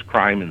involved in this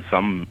crime in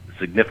some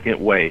significant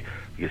way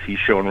because he's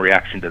showing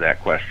reaction to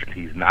that question.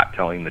 He's not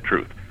telling the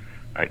truth.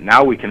 All right,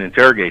 now we can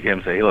interrogate him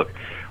and say, hey, look,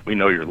 we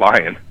know you're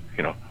lying.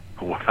 You know,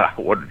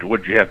 what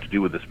did you have to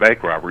do with this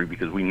bank robbery?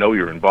 Because we know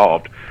you're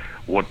involved.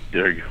 What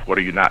are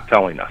you not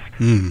telling us?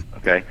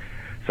 Okay?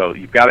 So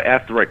you've got to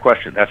ask the right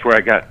question. That's where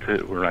I got to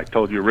where I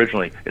told you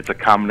originally it's a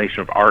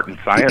combination of art and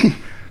science.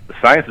 The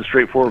science is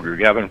straightforward. You're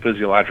gathering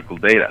physiological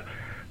data.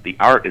 The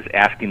art is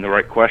asking the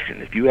right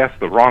question. If you ask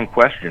the wrong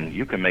question,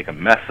 you can make a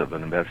mess of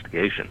an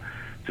investigation.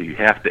 So you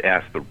have to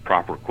ask the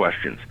proper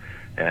questions.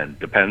 And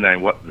depending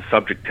on what the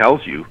subject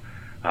tells you,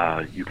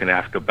 you can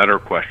ask a better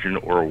question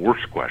or a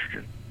worse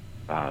question.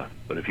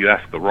 But if you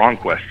ask the wrong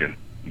question,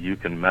 you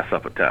can mess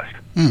up a test.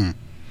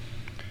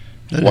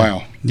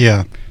 Wow.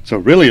 Yeah. So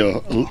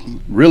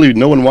really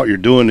knowing what you're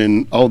doing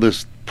in all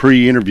this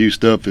pre-interview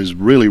stuff is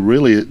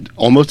really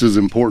almost as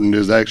important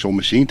as actual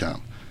machine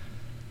time.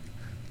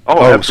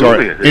 Oh,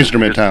 absolutely. Sorry,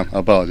 instrument time. I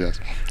apologize.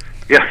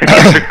 Yeah,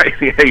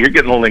 yeah, you're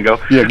getting the lingo.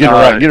 Yeah, get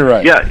it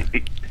right.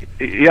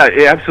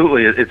 Yeah,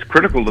 absolutely. It's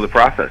critical to the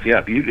process.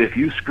 Yeah, if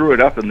you screw it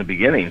up in the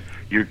beginning,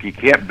 you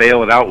can't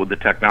bail it out with the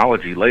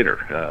technology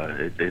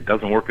later. It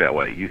doesn't work that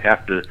way. You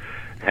have to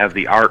have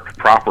the art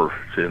proper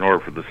in order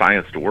for the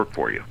science to work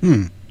for you.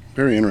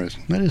 Very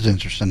interesting. That is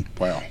interesting.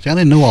 Wow. See, I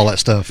didn't know all that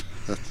stuff.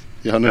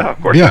 Yeah, I know. No,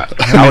 of course Yeah.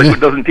 not.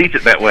 Hollywood doesn't teach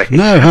it that way.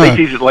 No, huh? They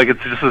teach it like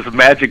it's just this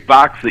magic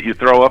box that you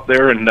throw up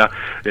there, and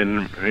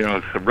you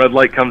know, a red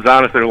light comes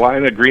on if they're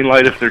lying, a green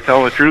light if they're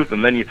telling the truth,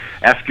 and then you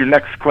ask your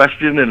next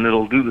question, and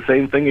it'll do the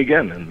same thing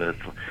again, and it's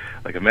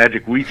like a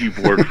magic Ouija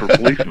board for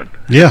policemen.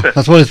 Yeah,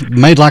 that's what it's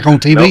made like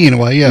on TV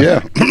anyway.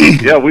 Yeah.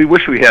 Yeah, we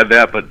wish we had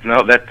that, but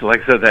no, that,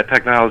 like I said, that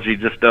technology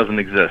just doesn't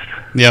exist.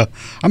 Yeah,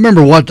 I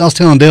remember I was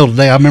telling Dale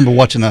today. I remember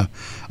watching a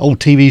old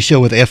TV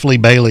show with F. Lee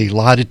Bailey,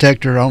 Lie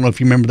Detector. I don't know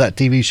if you remember that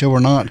TV show or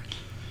not.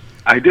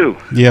 I do.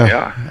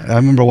 Yeah. I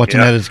remember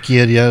watching that as a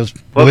kid. Yeah.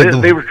 Well,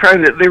 they were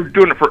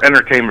doing it for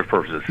entertainment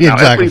purposes. Yeah, now,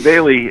 exactly. F. Lee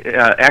Bailey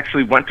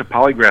actually went to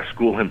polygraph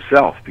school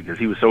himself because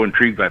he was so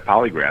intrigued by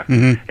polygraph,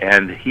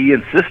 and he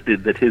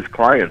insisted that his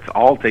clients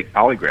all take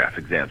polygraph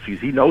exams because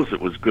he knows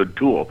it was a good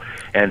tool.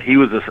 And he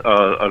was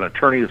an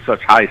attorney of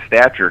such high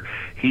stature,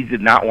 he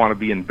did not want to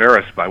be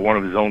embarrassed by one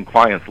of his own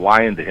clients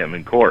lying to him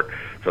in court.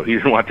 So he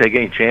didn't want to take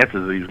any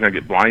chances that he was going to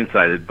get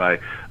blindsided by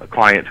a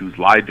client who's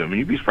lied to him. And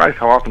you'd be surprised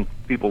how often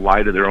people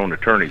lie to their own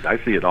attorneys.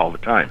 I see it all the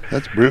time.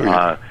 That's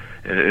brilliant.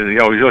 And you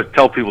know, you always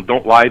tell people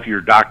don't lie to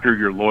your doctor,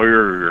 your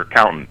lawyer, or your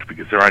accountant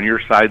because they're on your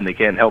side and they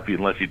can't help you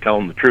unless you tell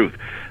them the truth.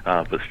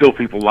 But still,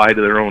 people lie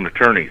to their own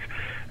attorneys.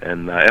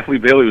 And F. Lee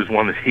Bailey was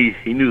one that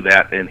he knew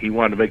that, and he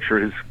wanted to make sure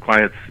his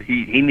clients,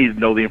 he needed to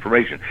know the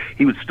information.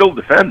 He would still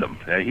defend them.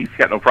 He's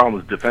got no problem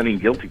with defending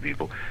guilty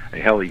people.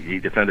 Hell, he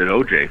defended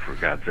O.J., for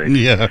God's sake.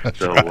 Yeah,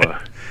 so,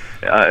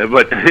 right.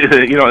 But,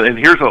 you know, and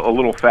here's a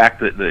little fact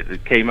that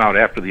came out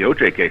after the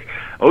O.J. case.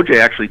 O.J.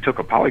 actually took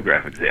a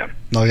polygraph exam.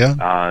 Oh,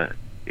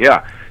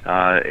 yeah?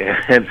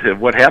 And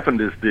what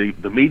happened is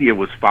the media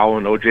was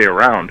following O.J.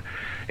 around,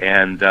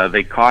 and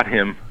they caught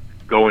him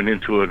going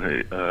into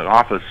an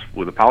office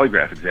with a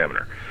polygraph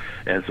examiner.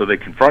 And so they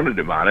confronted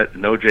him on it,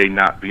 and O.J.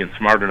 not being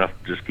smart enough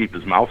to just keep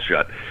his mouth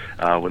shut.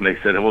 When they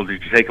said, well,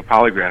 did you take a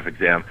polygraph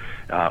exam?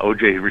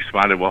 O.J.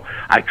 responded, well,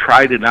 I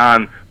tried it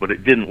on, but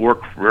it didn't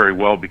work very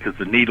well because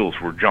the needles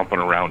were jumping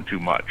around too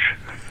much.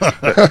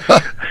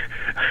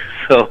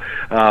 So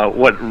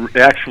what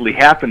actually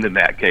happened in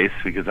that case,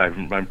 because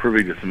I'm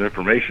privy to some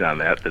information on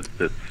that's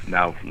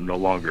now no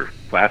longer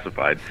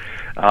classified,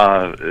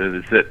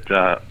 is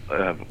that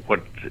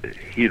what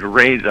he'd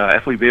arranged,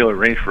 F. Lee Bailey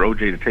arranged for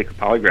O.J. to take a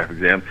polygraph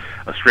exam,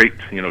 a straight,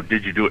 you know,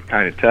 did you do it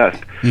kind of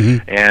test,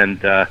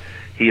 and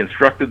he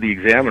instructed the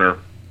examiner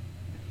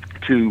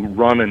to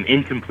run an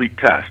incomplete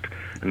test.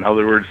 In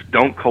other words,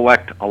 don't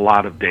collect a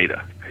lot of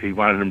data. He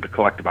wanted him to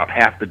collect about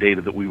half the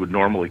data that we would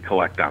normally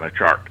collect on a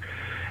chart,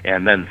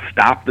 and then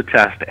stop the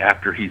test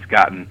after he's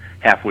gotten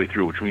halfway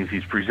through, which means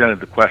he's presented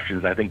the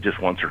questions, I think,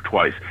 just once or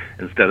twice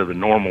instead of the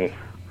normal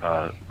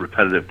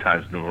repetitive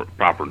times,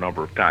 proper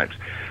number of times.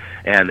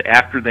 And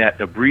after that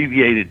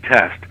abbreviated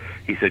test,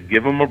 he said,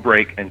 give him a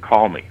break and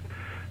call me.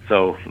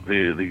 So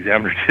the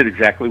examiner did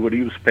exactly what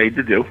he was paid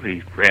to do.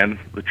 He ran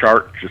the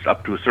chart just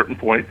up to a certain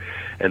point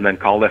and then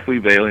called F. Lee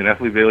Bailey, and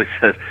F. Lee Bailey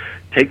said,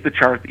 take the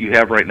chart that you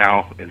have right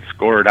now and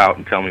score it out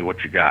and tell me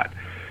what you got.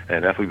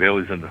 And F. Lee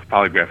Bailey's in the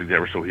polygraph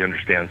examiner, so he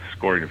understands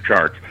scoring of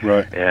charts.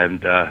 Right. And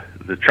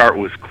the chart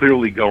was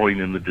clearly going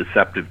in the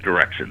deceptive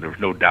direction. There was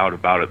no doubt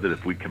about it that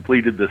if we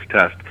completed this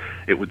test,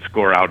 it would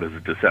score out as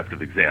a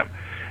deceptive exam.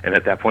 And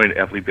at that point,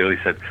 F. Lee Bailey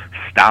said,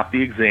 stop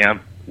the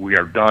exam. We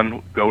are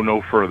done. Go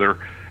no further.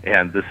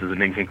 And this is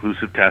an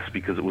inconclusive test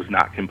because it was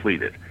not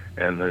completed.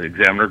 And the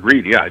examiner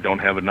agreed. Yeah, I don't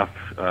have enough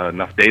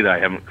data. I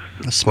haven't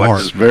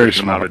collected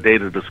a amount of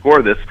data to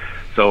score this,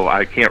 so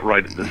I can't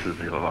write it. This is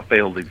a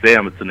failed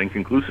exam. It's an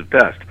inconclusive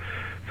test.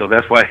 So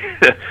that's why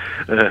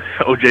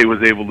O.J.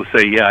 was able to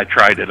say, yeah, I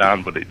tried it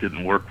on, but it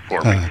didn't work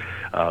for me.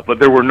 But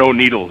there were no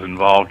needles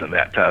involved in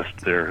that test.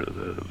 There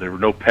were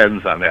no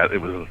pens on that.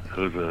 It was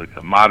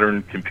a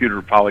modern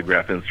computer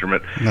polygraph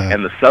instrument,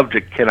 and the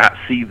subject cannot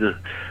see the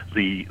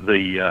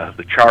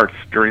the charts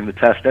during the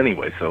test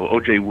anyway. So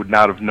O.J. would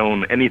not have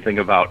known anything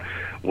about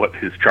what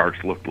his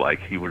charts looked like.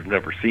 He would have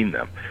never seen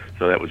them.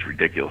 So that was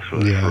ridiculous for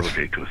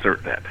O.J. to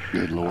assert that.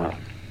 Good Lord.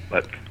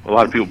 But a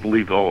lot of people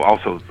believe,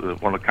 also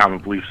one of the common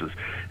beliefs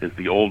is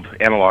the old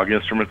analog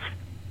instruments.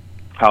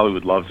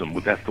 Hollywood loves them.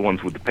 That's the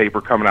ones with the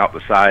paper coming out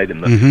the side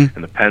and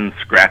the pen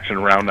scratching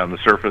around on the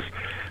surface.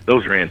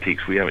 Those are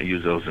antiques. We haven't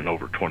used those in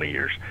over 20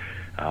 years.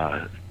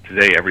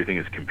 Today, everything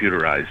is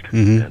computerized,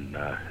 and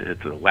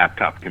it's a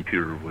laptop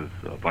computer with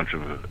a bunch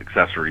of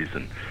accessories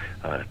and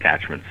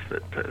attachments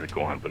that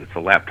go on. But it's a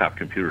laptop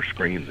computer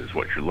screen is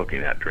what you're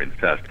looking at during the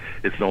test.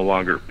 It's no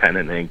longer pen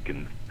and ink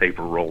and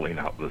paper rolling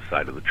out the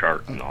side of the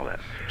chart and all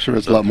that. Sure,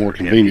 it's a lot more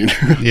convenient.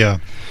 Yeah.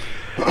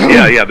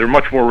 Yeah, they're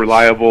much more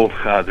reliable.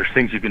 There's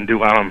things you can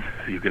do on them.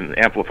 You can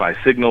amplify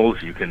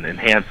signals. You can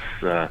enhance,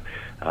 your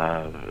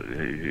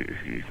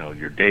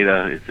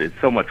data. It's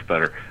so much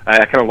better.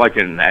 I kind of like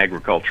it in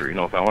agriculture.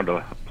 If I wanted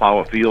to plow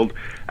a field,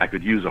 I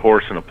could use a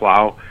horse and a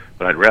plow,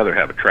 but I'd rather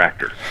have a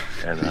tractor.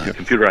 And a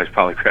computerized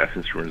polygraph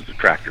instrument is a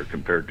tractor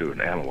compared to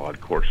an analog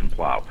horse and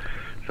plow.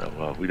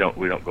 So we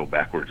don't go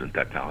backwards in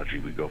technology.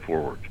 We go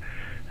forwards.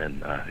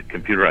 And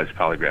computerized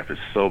polygraph is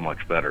so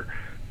much better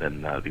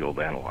than the old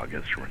analog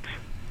instruments.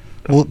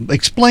 Well,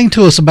 explain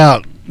to us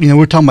about,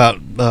 we're talking about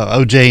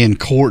O.J. in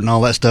court and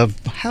all that stuff.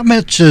 How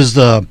much is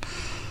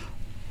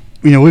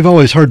we've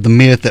always heard the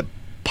myth that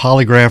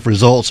polygraph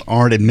results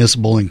aren't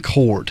admissible in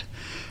court.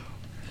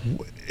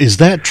 Is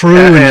that true?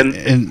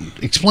 And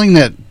explain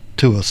that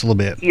to us a little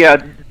bit.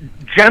 Yeah,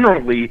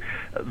 generally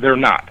they're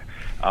not.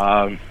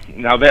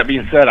 Now, that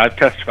being said, I've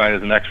testified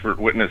as an expert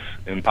witness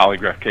in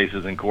polygraph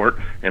cases in court,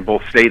 in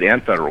both state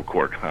and federal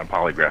court on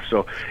polygraph.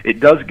 So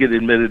it does get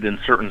admitted in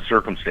certain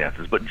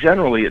circumstances, but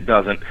generally it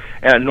doesn't,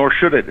 and nor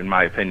should it, in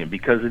my opinion,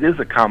 because it is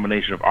a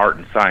combination of art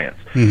and science.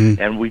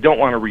 And we don't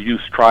want to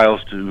reduce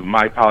trials to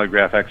my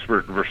polygraph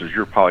expert versus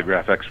your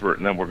polygraph expert,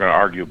 and then we're going to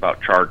argue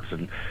about charts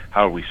and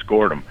how we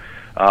scored them.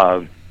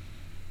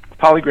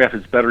 Polygraph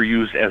is better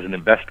used as an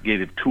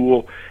investigative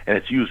tool, and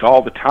it's used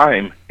all the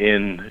time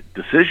in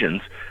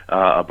decisions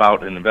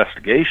about an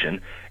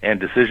investigation and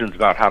decisions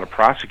about how to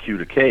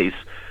prosecute a case.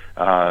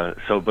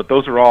 But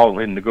those are all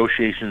in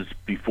negotiations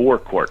before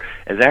court.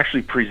 As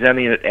actually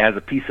presenting it as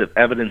a piece of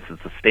evidence,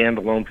 it's a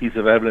standalone piece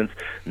of evidence.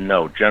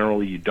 No,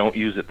 generally you don't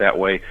use it that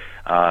way,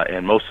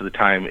 and most of the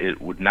time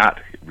it would not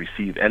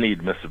receive any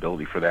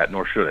admissibility for that,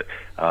 nor should it.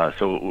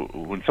 So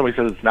when somebody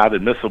says it's not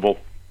admissible,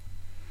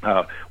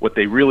 what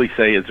they really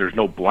say is there's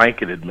no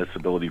blanket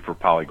admissibility for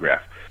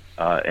polygraph,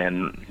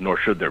 and nor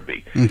should there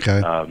be.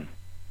 Okay.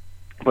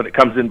 But it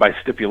comes in by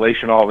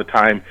stipulation all the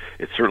time.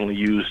 It's certainly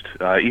used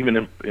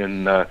even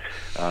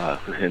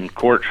in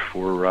court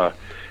for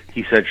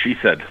he said, she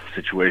said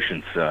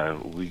situations.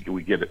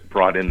 We get it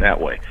brought in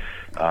that way.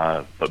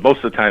 But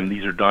most of the time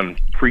these are done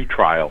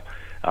pre-trial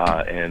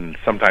and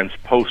sometimes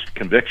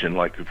post-conviction,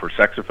 like for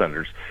sex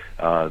offenders.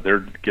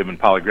 They're given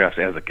polygraphs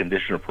as a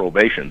condition of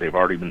probation. They've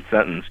already been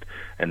sentenced,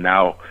 and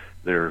now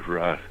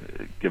they're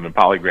given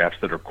polygraphs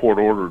that are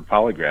court-ordered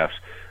polygraphs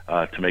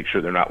to make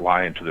sure they're not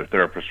lying to their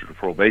therapist or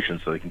probation,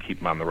 so they can keep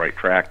them on the right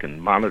track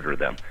and monitor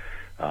them.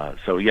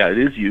 So yeah, it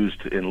is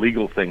used in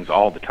legal things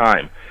all the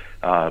time,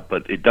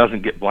 but it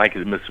doesn't get blanket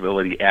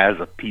admissibility as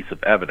a piece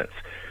of evidence.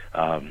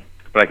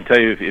 But I can tell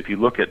you, if you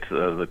look at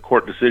the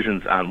court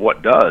decisions on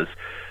what does,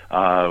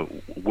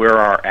 where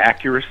our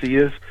accuracy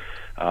is,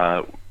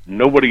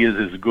 nobody is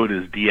as good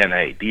as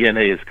DNA.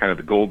 DNA is kind of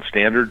the gold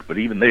standard, but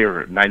even they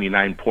are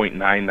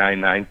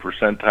 99.999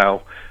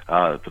 percentile,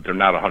 but they're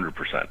not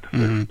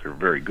 100%. They're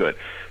very good.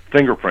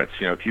 Fingerprints,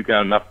 if you've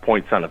got enough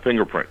points on a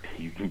fingerprint,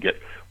 you can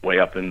get way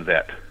up into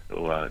that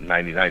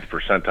 99th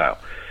percentile.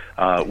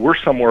 We're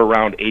somewhere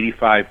around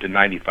 85 to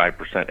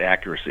 95%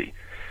 accuracy,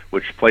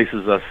 which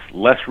places us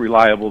less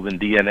reliable than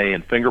DNA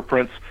and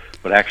fingerprints,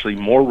 but actually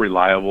more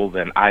reliable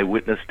than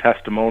eyewitness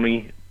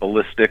testimony,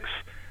 ballistics,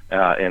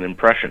 and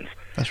impressions.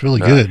 That's really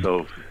good.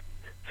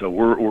 So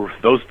we're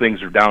those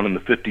things are down in the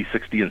 50,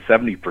 60, and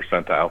 70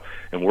 percentile,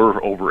 and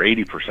we're over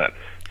 80%.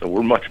 So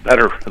we're much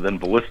better than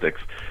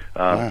ballistics.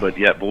 Wow. But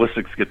yet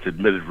ballistics gets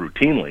admitted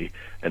routinely,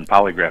 and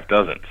polygraph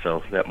doesn't.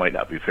 So that might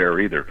not be fair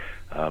either.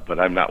 But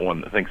I'm not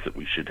one that thinks that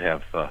we should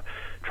have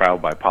trial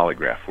by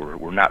polygraph.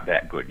 We're not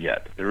that good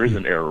yet. There is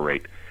an error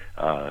rate,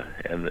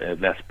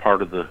 and that's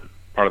part of the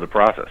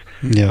process.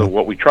 Yeah. So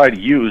what we try to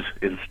use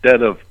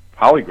instead of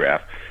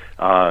polygraph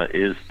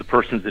is the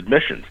person's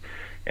admissions.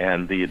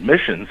 And the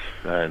admissions,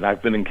 and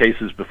I've been in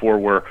cases before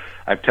where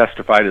I've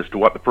testified as to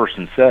what the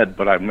person said,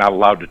 but I'm not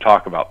allowed to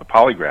talk about the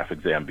polygraph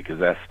exam because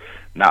that's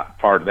not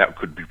part of that,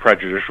 could be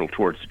prejudicial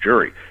towards the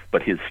jury.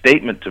 But his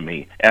statement to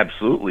me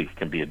absolutely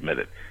can be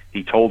admitted.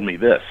 He told me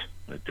this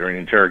during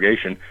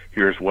interrogation.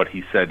 Here's what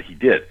he said he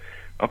did.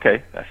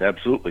 Okay, that's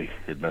absolutely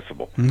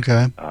admissible.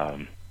 Okay.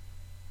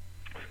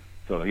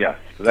 So yeah,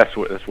 that's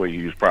why you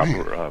use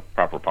proper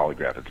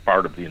polygraph. It's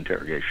part of the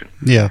interrogation.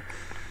 Yeah.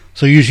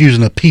 So you're just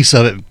using a piece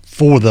of it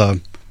for the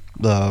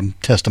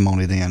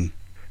testimony then.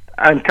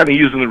 I'm kind of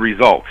using the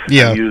results.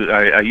 Yeah.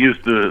 I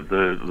used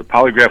the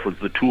polygraph was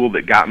the tool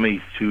that got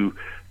me to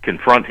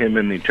confront him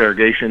in the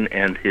interrogation,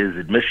 and his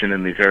admission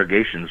in the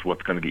interrogation is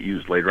what's going to get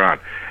used later on.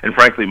 And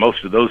frankly,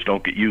 most of those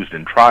don't get used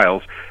in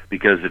trials,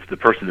 because if the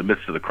person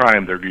admits to the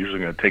crime, they're usually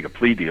going to take a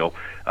plea deal,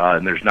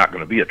 and there's not going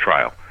to be a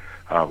trial.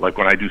 Like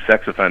when I do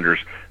sex offenders,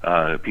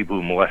 people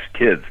who molest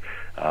kids,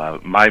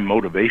 my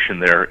motivation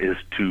there is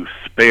to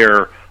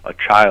spare a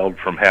child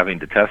from having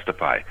to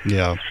testify.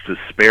 Yeah. To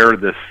spare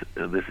this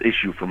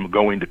issue from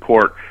going to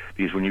court,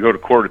 because when you go to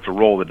court, it's a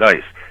roll of the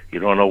dice. You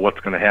don't know what's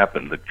going to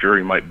happen. The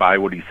jury might buy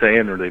what he's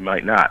saying, or they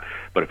might not.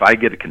 But if I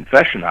get a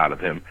confession out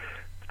of him,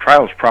 the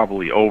trial's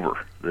probably over.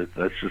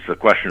 That's just a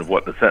question of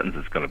what the sentence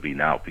is going to be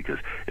now, because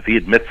if he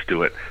admits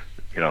to it,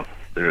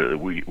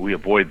 we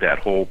avoid that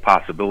whole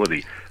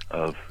possibility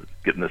of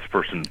getting this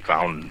person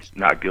found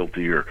not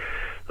guilty, or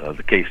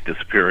the case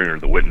disappearing, or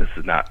the witness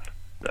is not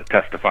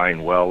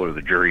testifying well, or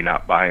the jury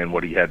not buying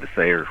what he had to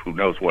say, or who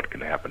knows what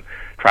can happen.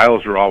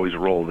 Trials are always a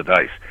roll of the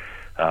dice.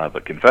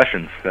 But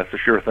confessions, that's a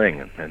sure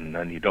thing, and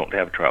then you don't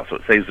have a trial. So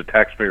it saves the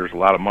taxpayers a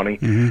lot of money,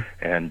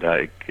 and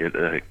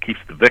it keeps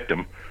the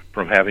victim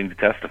from having to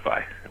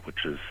testify,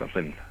 which is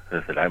something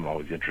that I'm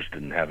always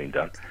interested in having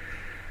done.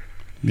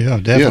 Yeah,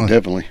 definitely. Yeah,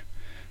 definitely.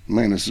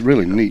 Man, it's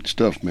really neat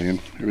stuff,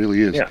 man. It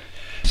really is. Yeah.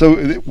 So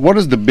what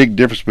is the big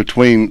difference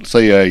between,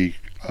 say,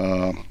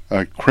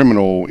 a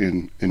criminal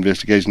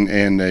investigation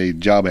and a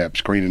job app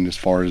screening as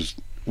far as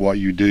what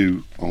you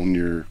do on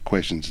your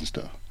questions and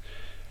stuff?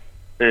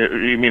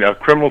 You mean a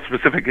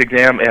criminal-specific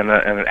exam and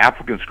an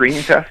applicant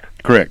screening test?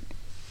 Correct.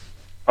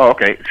 Oh,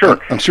 okay, sure.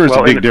 I'm sure it's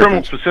a big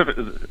difference.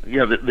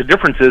 The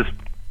difference is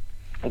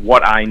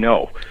what I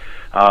know.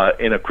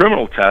 In a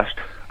criminal test,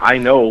 I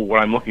know what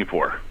I'm looking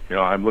for.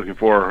 I'm looking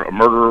for a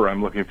murderer,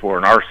 I'm looking for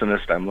an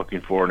arsonist, I'm looking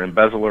for an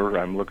embezzler,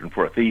 I'm looking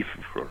for a thief,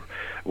 or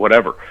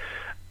whatever.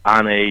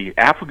 On a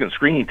applicant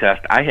screening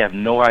test, I have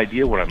no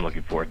idea what I'm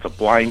looking for. It's a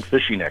blind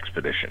fishing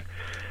expedition.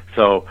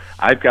 So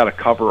I've got to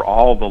cover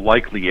all the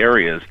likely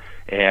areas,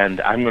 and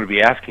I'm going to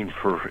be asking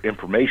for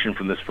information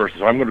from this person.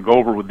 So I'm going to go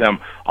over with them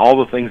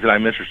all the things that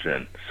I'm interested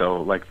in.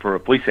 So like for a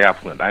police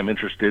applicant, I'm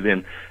interested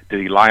in, did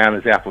he lie on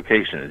his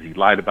application? Has he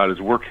lied about his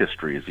work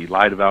history? Has he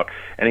lied about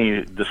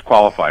any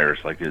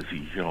disqualifiers? Like, is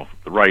he, the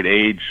right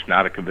age,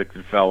 not a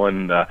convicted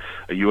felon, a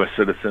U.S.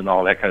 citizen,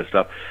 all that kind of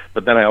stuff.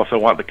 But then I also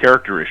want the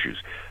character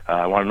issues.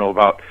 I want to know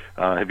about,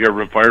 have you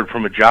ever been fired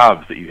from a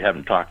job that you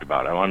haven't talked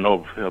about? I want to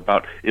know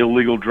about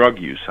illegal drug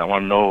use. I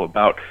want to know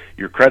about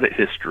your credit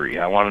history.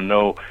 I want to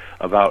know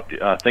about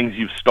things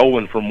you've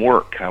stolen from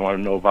work. I want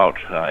to know about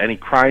any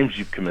crimes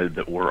you've committed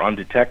that were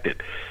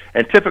undetected.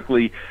 And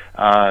typically,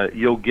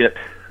 you'll get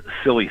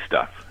silly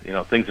stuff,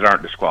 things that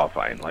aren't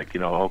disqualifying. Like,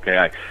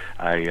 okay,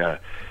 I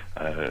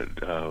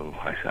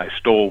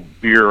stole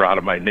beer out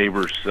of my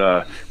neighbor's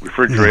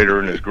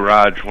refrigerator in his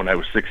garage when I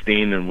was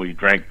 16, and we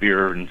drank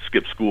beer and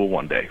skipped school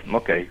one day.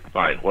 Okay,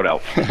 fine. What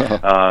else?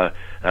 I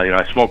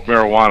smoked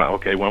marijuana.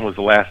 Okay, when was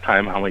the last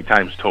time? How many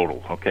times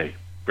total? Okay,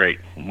 great.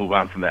 We'll move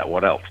on from that.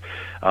 What else?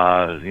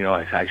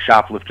 I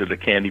shoplifted a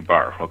candy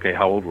bar. Okay,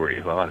 how old were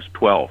you? Well, I was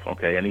 12.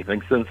 Okay,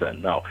 anything since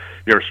then? No.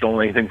 You ever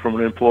stolen anything from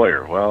an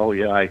employer? Well,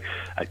 yeah,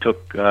 I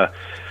took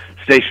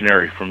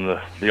stationery from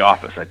the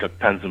office. I took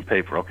pens and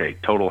paper. Okay,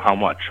 total how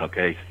much?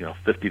 Okay,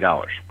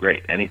 $50.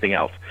 Great. Anything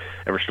else?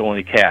 Ever stolen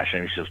any cash?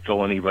 Ever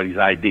stolen anybody's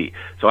ID?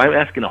 So I'm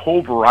asking a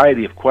whole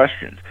variety of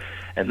questions,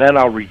 and then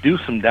I'll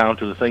reduce them down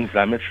to the things that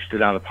I'm interested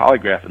in on the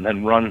polygraph, and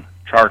then run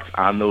charts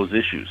on those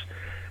issues.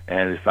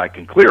 And if I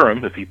can clear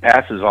him, if he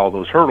passes all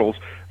those hurdles,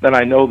 then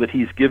I know that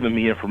he's given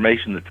me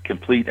information that's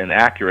complete and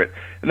accurate,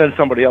 and then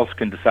somebody else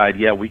can decide,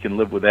 yeah, we can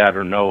live with that,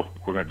 or no,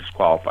 we're going to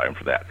disqualify him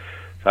for that.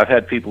 So I've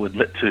had people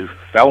admit to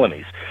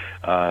felonies.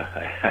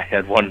 I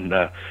had one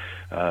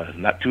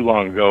not too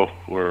long ago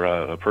where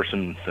a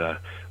person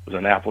was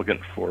an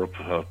applicant for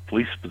a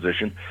police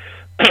position,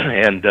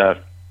 and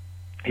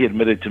he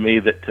admitted to me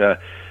that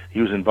he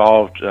was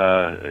involved,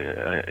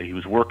 he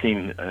was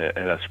working at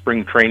a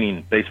spring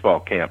training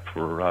baseball camp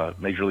for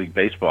Major League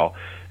Baseball,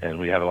 and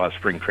we have a lot of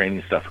spring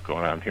training stuff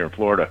going on here in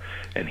Florida,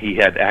 and he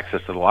had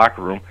access to the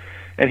locker room,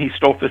 and he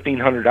stole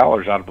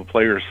 $1,500 out of a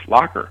player's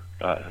locker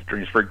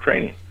during spring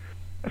training.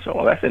 I said,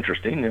 well, that's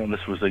interesting.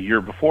 This was a year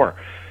before.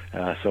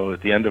 So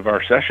at the end of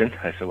our session,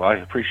 I said, well, I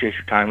appreciate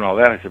your time and all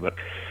that. I said, but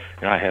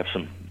I have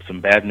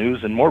some bad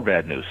news and more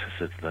bad news. I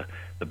said,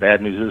 the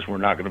bad news is we're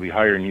not going to be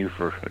hiring you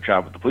for a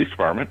job with the police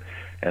department.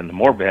 And the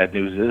more bad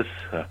news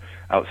is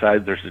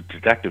outside there's a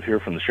detective here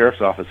from the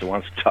sheriff's office that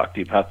wants to talk to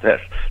you about that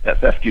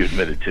theft you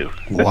admitted to.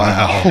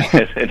 Wow.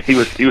 and he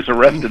was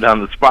arrested on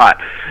the spot.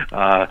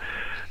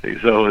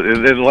 So,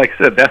 and then, like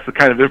I said, that's the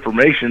kind of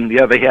information.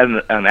 Yeah, they had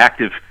an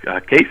active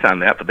case on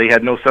that, but they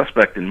had no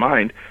suspect in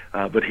mind.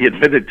 But he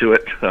admitted to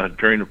it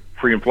during a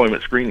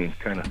pre-employment screening.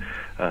 Kind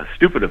of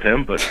stupid of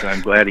him, but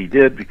I'm glad he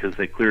did, because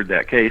they cleared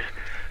that case.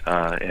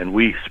 And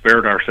we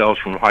spared ourselves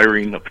from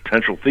hiring a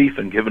potential thief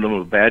and giving him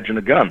a badge and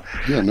a gun.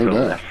 Yeah, no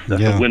doubt.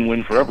 That's a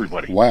win-win for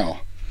everybody. Wow.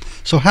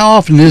 So how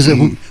often is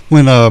it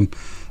when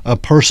a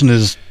person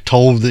is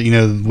told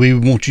that, we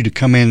want you to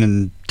come in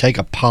and take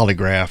a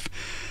polygraph,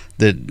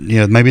 that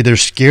maybe they're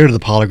scared of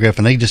the polygraph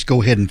and they just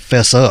go ahead and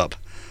fess up?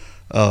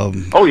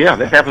 Oh yeah,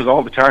 that happens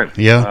all the time.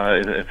 Yeah.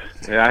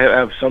 I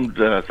have some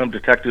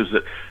detectives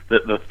that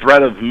the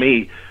threat of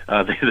me,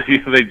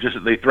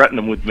 they threaten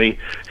them with me,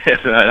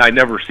 and I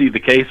never see the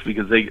case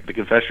because they get the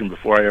confession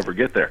before I ever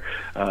get there,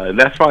 and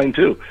that's fine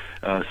too.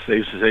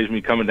 Saves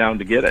me coming down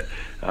to get it.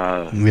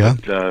 Yeah.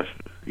 But,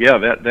 yeah,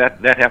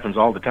 that happens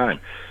all the time.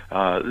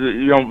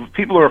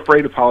 People are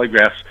afraid of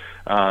polygraphs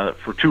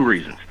for two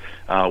reasons.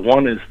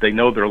 One is they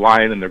know they're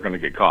lying and they're going to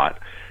get caught,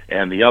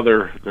 and the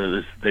other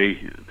is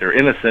they're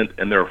innocent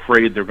and they're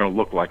afraid they're going to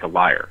look like a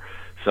liar.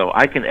 So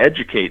I can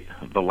educate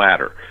the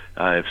latter.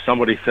 If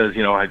somebody says,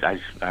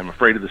 I'm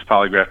afraid of this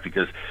polygraph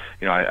because,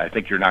 I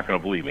think you're not going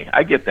to believe me.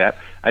 I get that.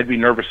 I'd be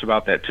nervous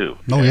about that too.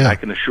 Oh, yeah. And I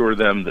can assure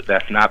them that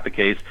that's not the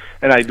case,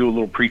 and I do a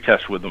little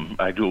pre-test with them.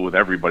 I do it with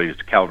everybody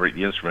to calibrate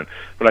the instrument,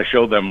 but I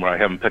show them where I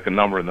have them pick a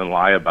number and then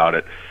lie about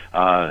it,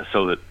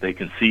 so that they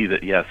can see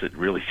that yes, it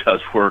really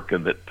does work,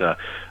 and that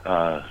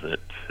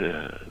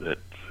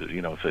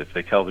if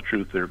they tell the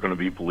truth, they're going to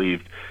be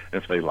believed,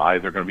 and if they lie,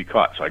 they're going to be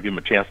caught. So I give them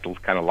a chance to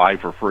kind of lie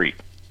for free.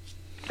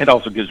 It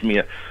also gives me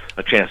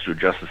a chance to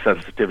adjust the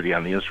sensitivity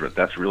on the instrument.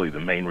 That's really the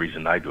main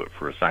reason I do it,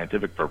 for a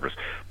scientific purpose.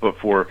 But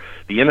for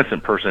the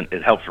innocent person,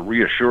 it helps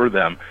reassure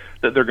them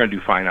that they're going to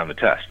do fine on the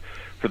test.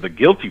 For the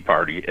guilty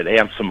party, it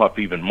amps them up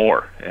even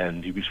more.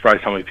 And you'd be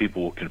surprised how many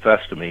people will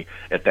confess to me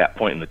at that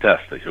point in the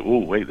test. They say, "Oh,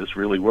 wait, this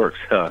really works.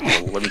 Well,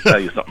 let me tell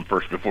you something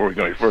first before we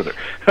go any further."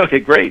 Okay,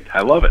 great.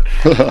 I love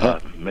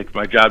it. Makes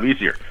my job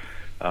easier.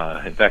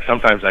 In fact,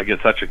 sometimes I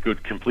get such a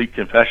good complete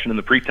confession in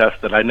the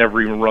pretest that I never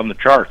even run the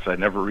charts. I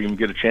never even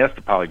get a chance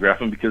to polygraph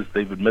them because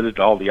they've admitted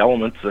to all the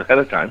elements ahead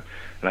of time,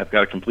 and I've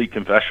got a complete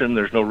confession.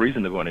 There's no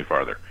reason to go any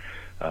farther,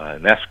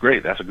 and that's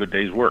great. That's a good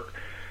day's work.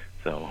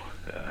 So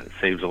it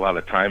saves a lot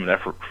of time and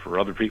effort for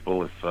other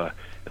people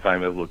if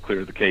I'm able to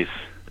clear the case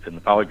in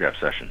the polygraph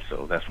session.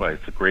 So that's why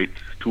it's a great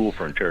tool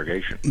for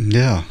interrogation.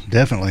 Yeah,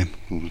 definitely.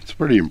 It's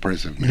pretty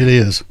impressive, man. It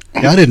is.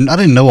 Yeah, I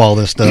didn't know all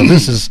this stuff.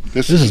 This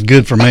is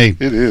good for me.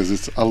 It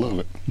is. I love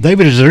it.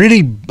 David, is there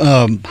any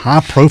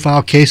high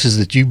profile cases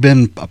that you've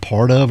been a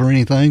part of or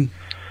anything?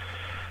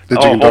 A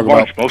whole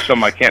bunch. Most of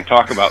them I can't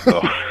talk about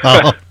though.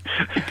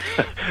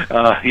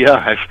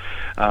 Yeah,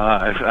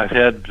 I've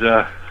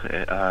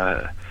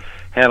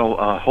had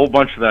a whole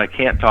bunch that I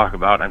can't talk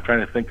about. I'm trying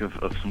to think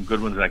of some good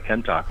ones that I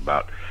can talk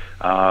about.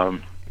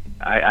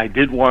 I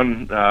did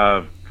one.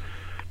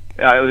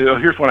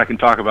 Here's one I can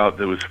talk about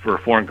that was for a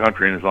foreign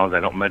country, and as long as I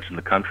don't mention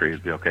the country,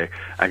 it'd be okay.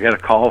 I got a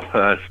call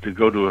to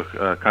go to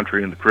a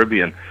country in the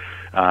Caribbean.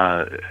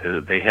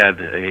 They had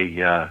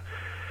a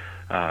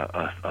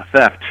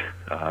theft.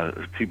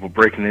 People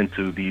breaking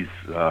into these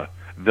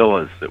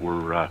villas that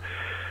were.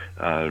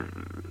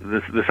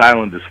 This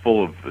island is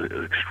full of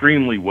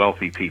extremely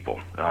wealthy people.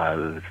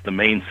 It's the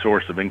main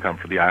source of income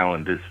for the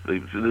island. This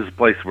is a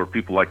place where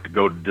people like to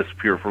go to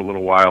disappear for a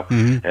little while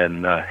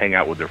and hang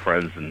out with their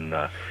friends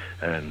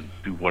and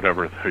do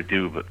whatever they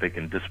do, but they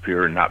can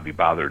disappear and not be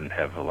bothered and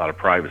have a lot of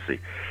privacy.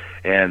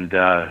 And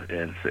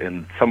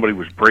somebody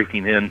was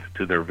breaking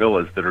into their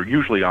villas that are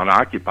usually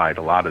unoccupied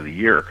a lot of the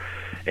year,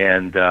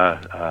 and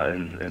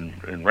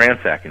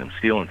ransacking them,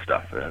 stealing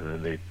stuff.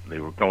 They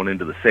were going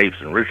into the safes,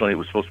 and originally it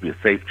was supposed to be a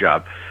safe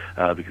job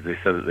because they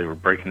said that they were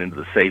breaking into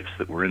the safes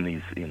that were in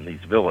these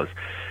villas,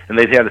 and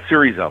they'd had a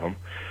series of them.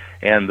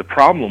 And the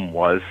problem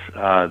was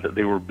that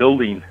they were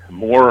building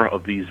more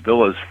of these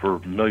villas for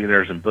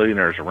millionaires and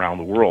billionaires around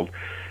the world.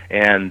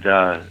 And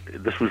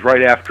this was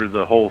right after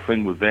the whole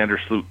thing with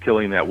Vandersloot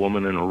killing that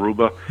woman in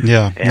Aruba.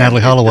 Yeah, and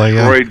Natalie Holloway.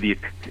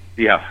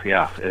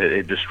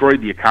 It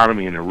destroyed the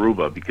economy in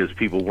Aruba because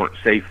people weren't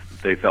safe.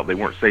 They felt they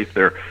weren't safe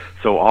there.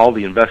 So all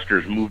the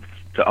investors moved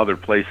to other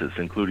places,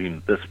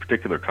 including this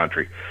particular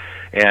country.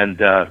 And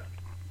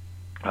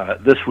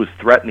this was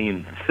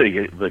threatening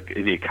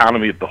the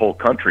economy of the whole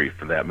country,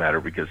 for that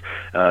matter, because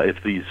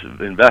if these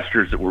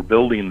investors that were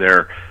building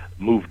there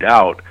moved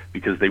out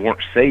because they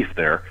weren't safe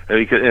there,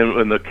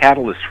 and the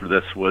catalyst for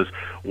this was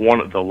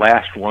the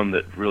last one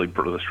that really,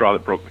 the straw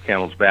that broke the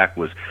camel's back,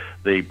 was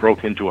they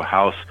broke into a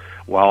house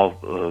while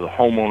the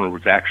homeowner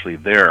was actually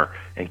there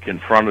and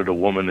confronted a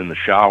woman in the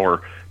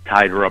shower,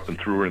 tied her up and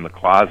threw her in the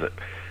closet.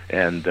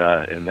 And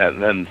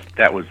then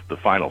that was the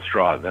final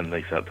straw. Then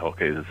they said,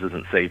 okay, this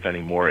isn't safe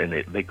anymore,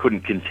 and they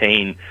couldn't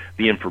contain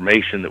the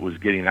information that was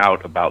getting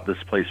out about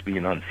this place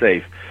being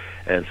unsafe.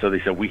 And so they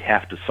said, we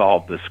have to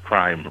solve this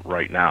crime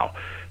right now.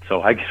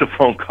 So I get a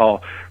phone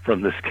call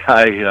from this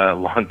guy,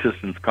 long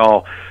distance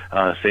call,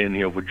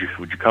 saying, would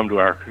you come to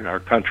our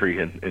country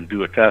and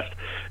do a test?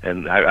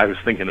 And I was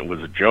thinking it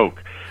was a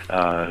joke.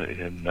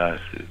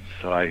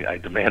 So I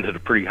demanded a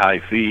pretty high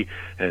fee,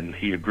 and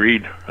he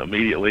agreed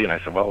immediately. And I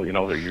said, well, you're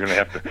going to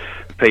have to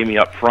pay me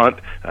up front.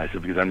 And I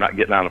said, because I'm not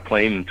getting on a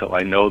plane until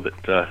I know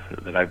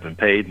that I've been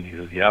paid. And he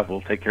says, yeah,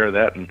 we'll take care of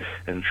that.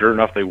 And sure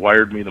enough, they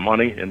wired me the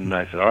money. And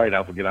I said, all right,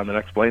 I'll get on the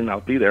next plane and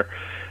I'll be there.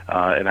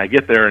 And I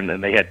get there,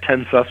 and they had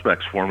 10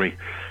 suspects for me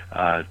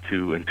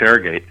to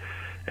interrogate.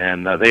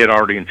 And they had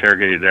already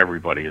interrogated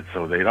everybody, and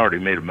so they'd already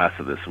made a mess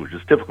of this, which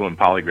is typical in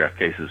polygraph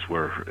cases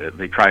where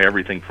they try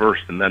everything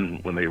first, and then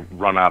when they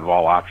run out of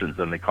all options,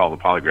 then they call the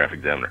polygraph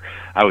examiner.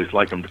 I always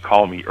like them to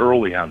call me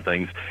early on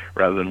things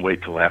rather than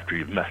wait till after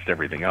you've messed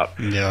everything up.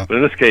 Yeah. But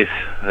in this case,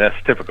 that's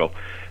typical.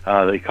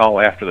 They call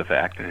after the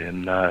fact,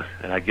 and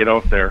I get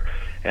out there,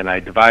 and I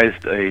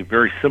devised a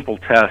very simple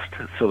test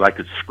so that I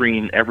could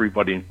screen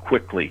everybody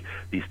quickly,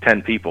 these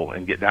 10 people,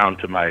 and get down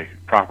to my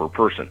proper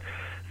person.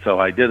 So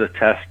I did a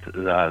test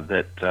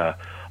that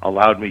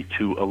allowed me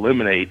to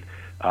eliminate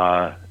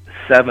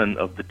 7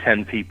 of the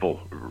 10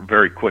 people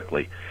very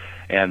quickly.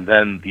 And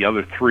then the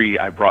other 3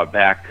 I brought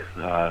back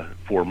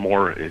for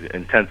more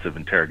intensive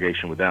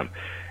interrogation with them.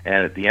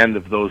 And at the end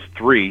of those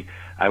 3,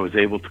 I was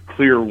able to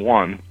clear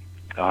one.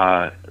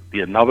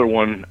 Another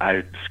one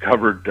I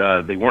discovered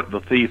they weren't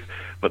the thief,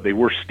 but they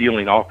were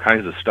stealing all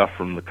kinds of stuff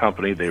from the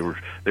company. They were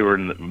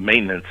in the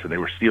maintenance, and they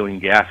were stealing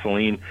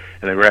gasoline,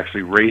 and they were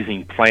actually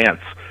raising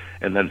plants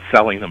and then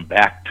selling them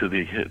back to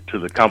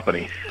the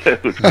company.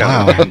 It was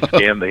kind of a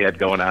scam they had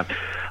going on.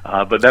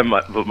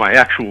 But my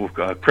actual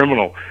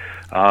criminal,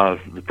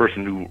 the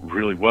person who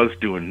really was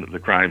doing the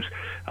crimes,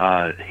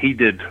 he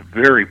did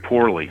very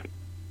poorly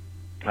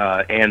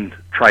and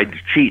tried to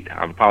cheat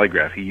on the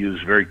polygraph. He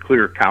used very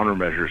clear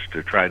countermeasures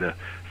to try to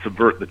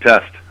subvert the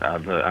test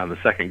on the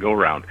second go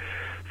round.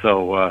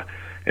 So.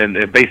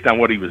 And based on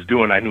what he was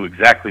doing, I knew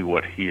exactly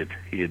what he had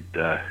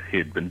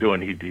been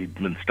doing. He'd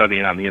been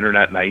studying on the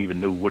internet, and I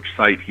even knew which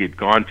site he had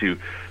gone to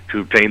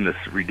obtain this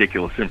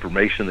ridiculous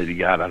information that he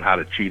got on how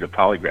to cheat a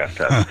polygraph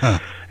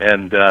test.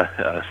 And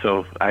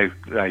so I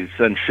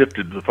then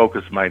shifted the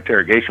focus of my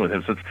interrogation with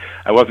him. Since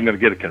I wasn't going to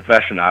get a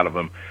confession out of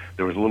him,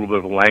 there was a little bit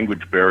of a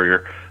language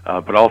barrier,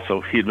 but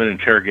also he had been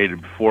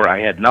interrogated before. I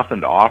had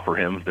nothing to offer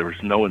him. There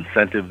was no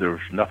incentive. There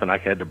was nothing I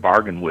had to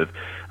bargain with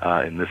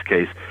in this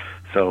case.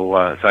 So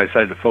I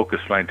decided to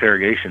focus my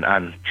interrogation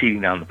on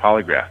cheating on the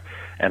polygraph,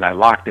 and I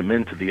locked him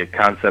into the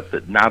concept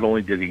that not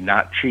only did he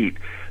not cheat,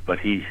 but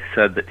he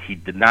said that he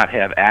did not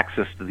have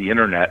access to the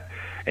internet,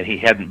 and he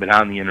hadn't been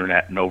on the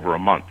internet in over a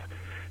month.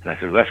 And I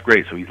said, well, that's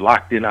great. So he's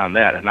locked in on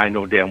that, and I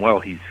know damn well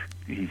he's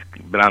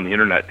been on the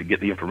internet to get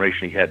the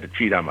information he had to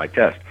cheat on my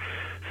test.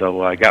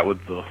 So I got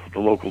with the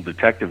local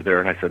detective there,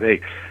 and I said,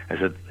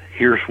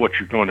 here's what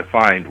you're going to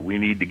find. We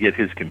need to get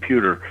his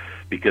computer,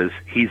 because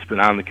he's been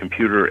on the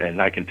computer,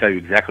 and I can tell you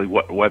exactly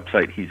what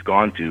website he's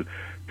gone to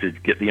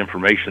get the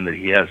information that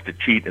he has to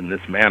cheat in this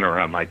manner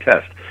on my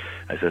test.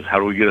 I said, how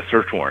do we get a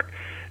search warrant?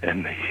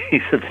 And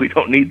he said, we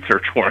don't need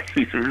search warrants.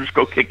 He said, just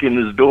go kick in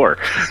his door.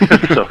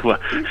 So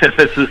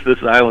this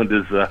island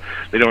is,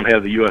 they don't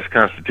have the U.S.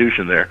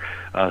 Constitution there.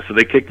 So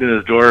they kicked in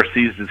his door,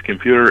 seized his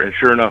computer, and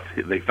sure enough,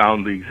 they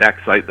found the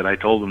exact site that I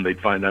told them they'd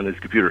find on his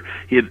computer.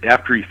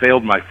 After he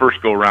failed my first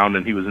go-round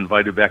and he was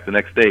invited back the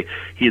next day,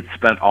 he had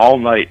spent all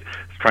night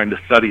trying to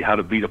study how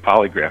to beat a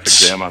polygraph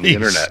exam on the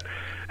internet.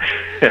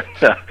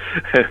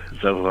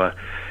 So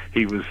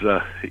he was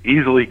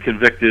easily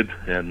convicted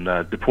and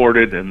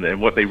deported,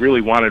 and what they really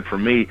wanted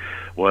from me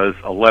was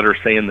a letter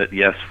saying that,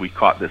 yes, we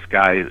caught this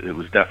guy, it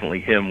was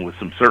definitely him with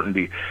some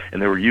certainty,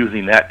 and they were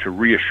using that to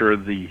reassure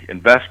the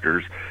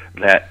investors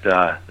that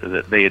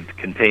they had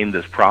contained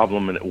this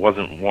problem, and it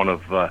wasn't one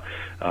of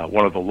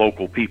the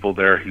local people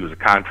there. He was a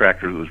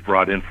contractor who was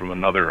brought in from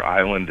another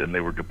island, and they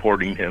were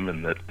deporting him,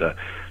 and that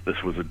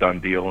this was a done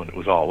deal, and it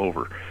was all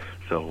over.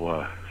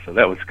 So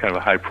that was kind of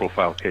a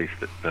high-profile case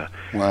that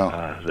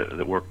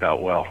worked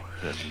out well.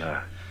 And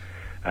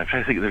I'm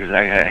trying to think.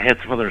 I had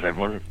some others. I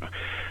wondered.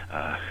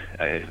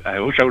 I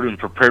wish I would have been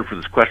prepared for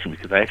this question,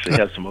 because I actually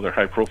have some other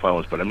high-profile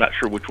ones, but I'm not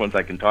sure which ones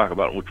I can talk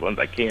about and which ones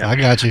I can't. I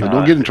got you.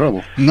 Don't get in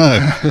trouble. No.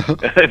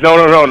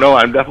 No.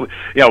 I'm definitely.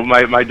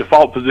 My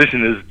default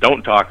position is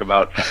don't talk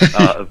about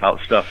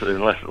stuff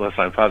unless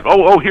I'm positive.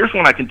 Oh, here's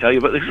one I can tell you,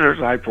 but here's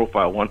a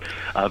high-profile one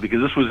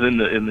because this was in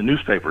the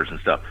newspapers and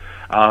stuff.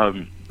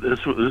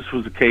 This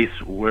was a case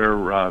where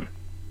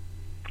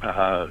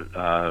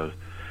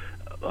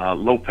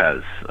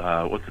Lopez,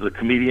 what's the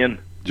comedian?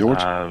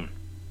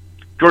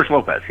 George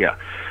Lopez, yeah.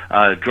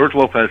 George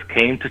Lopez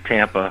came to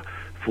Tampa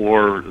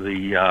for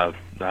the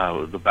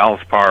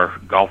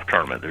Valspar golf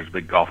tournament. There's a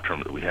big golf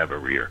tournament that we have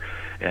every year,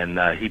 and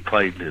he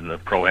played in the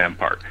Pro-Am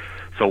part.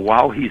 So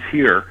while he's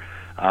here,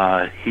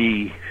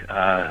 he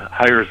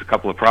hires a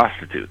couple of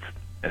prostitutes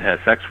and has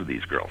sex with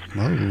these girls.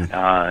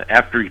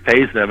 After he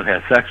pays them and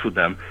has sex with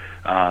them,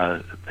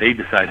 they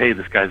decide, hey,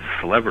 this guy's a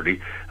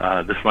celebrity.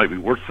 This might be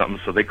worth something.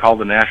 So they call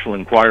the National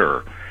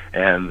Enquirer.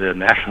 And the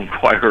National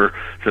Enquirer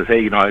says,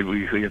 hey,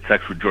 we had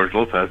sex with George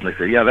Lopez. And they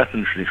say, yeah, that's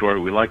an interesting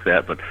story. We like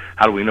that. But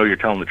how do we know you're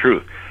telling the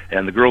truth?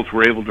 And the girls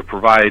were able to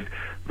provide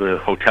the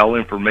hotel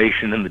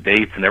information and the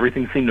dates, and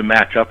everything seemed to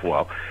match up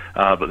well.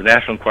 But the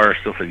National Enquirer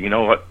still said, you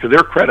know what, to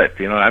their credit,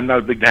 I'm not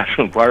a big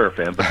National Enquirer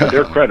fan, but to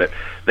their credit,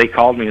 they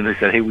called me and they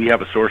said, hey, we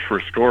have a source for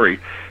a story.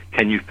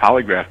 Can you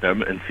polygraph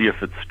them and see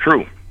if it's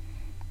true?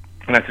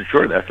 And I said,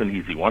 sure, that's an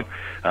easy one.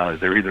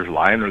 They're either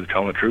lying or they're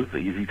telling the truth, the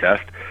easy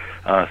test.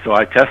 So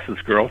I test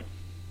this girl,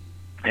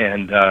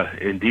 And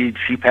indeed,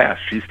 she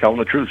passed. She's telling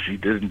the truth. She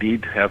did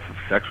indeed have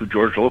sex with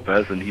George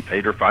Lopez, and he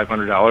paid her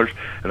 $500.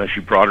 And then she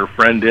brought her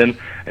friend in,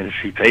 and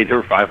she paid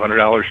her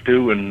 $500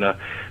 too. And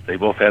they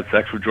both had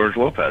sex with George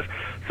Lopez.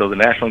 So the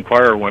National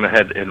Enquirer went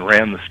ahead and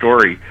ran the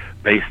story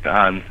based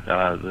on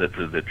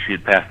that she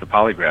had passed the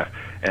polygraph.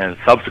 And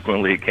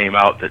subsequently, it came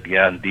out that,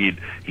 yeah, indeed,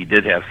 he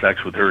did have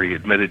sex with her. He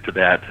admitted to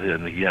that,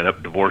 and he ended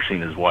up divorcing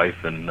his wife.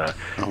 And it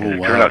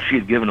turned out she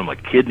had given him a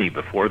kidney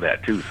before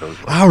that, too. So it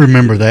was like, I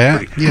remember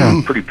that.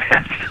 Pretty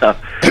bad stuff.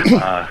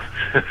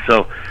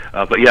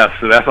 But yeah,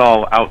 so that's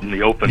all out in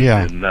the open.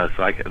 Yeah. And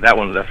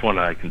that's one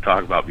I can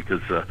talk about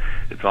because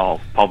it's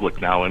all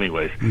public now,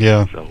 anyways.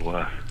 Yeah.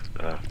 So,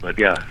 but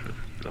yeah,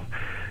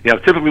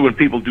 typically when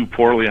people do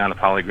poorly on a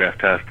polygraph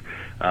test,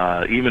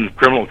 even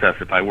criminal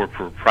tests, if I work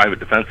for a private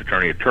defense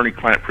attorney,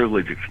 attorney-client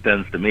privilege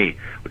extends to me,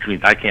 which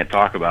means I can't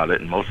talk about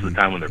it. And most of the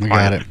time when their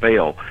clients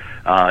fail,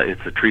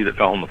 it's a tree that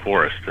fell in the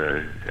forest.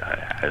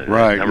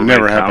 Right,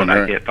 never happened.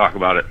 I can't talk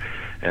about it,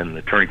 and the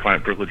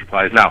attorney-client privilege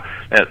applies. Now,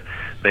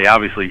 they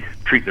obviously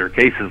treat their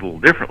cases a little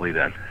differently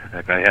then. In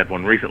fact, I had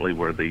one recently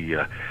where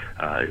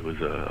it was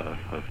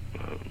a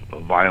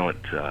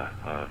violent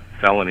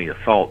felony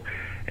assault,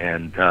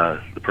 and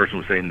the person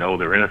was saying, no,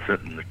 they're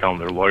innocent, and they're telling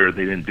their lawyer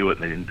they didn't do it,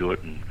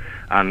 and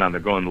on they're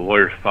going. The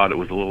lawyer thought it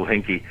was a little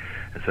hinky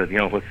and said,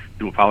 let's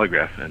do a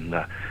polygraph. And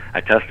I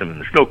tested him,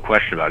 and there's no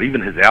question about it.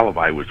 Even his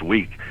alibi was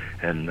weak,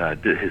 and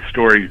his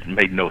story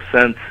made no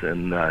sense.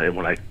 And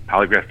when I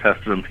polygraph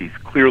tested him, he's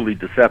clearly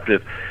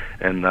deceptive.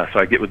 And so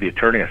I get with the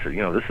attorney. I said,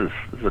 this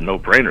is a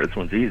no-brainer. This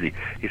one's easy.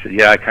 He said,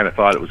 yeah, I kind of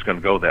thought it was going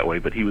to go that way,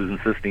 but he was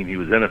insisting he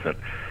was innocent.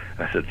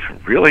 And I said,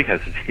 really?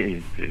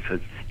 He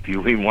said, do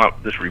you even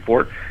want this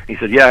report? He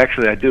said, yeah,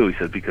 actually I do. He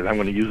said, because I'm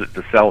going to use it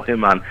to sell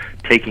him on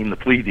taking the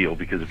plea deal,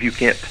 because if you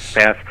can't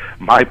pass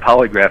my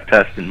polygraph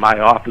test in my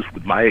office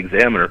with my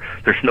examiner,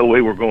 there's no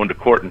way we're going to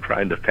court and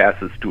trying to pass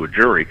this to a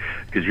jury,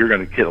 because you're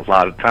going to get a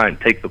lot of time.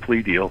 Take the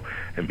plea deal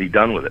and be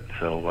done with it.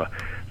 So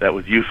that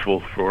was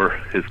useful for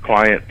his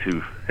client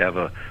to have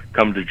a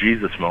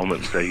come-to-Jesus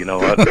moment and say, you know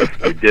what,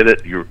 you did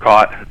it, you were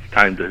caught, it's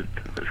time to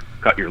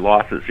cut your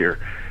losses here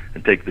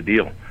and take the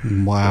deal.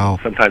 Wow.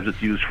 So sometimes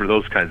it's used for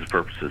those kinds of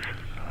purposes.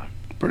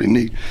 Pretty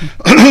neat.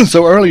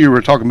 So earlier you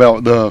were talking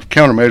about the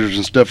countermeasures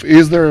and stuff.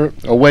 Is there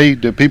a way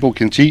that people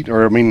can cheat?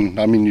 Or I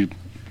mean, you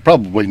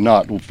probably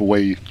not with the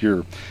way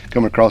you're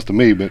coming across to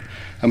me, but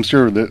I'm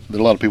sure that a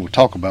lot of people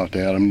talk about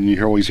that. I mean,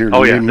 you always hear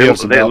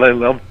myths about.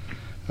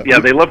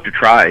 They love to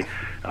try.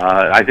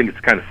 I think it's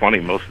kind of funny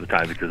most of the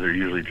time because they're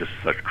usually just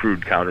such crude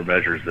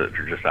countermeasures that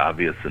are just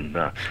obvious. And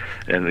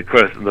of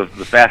course,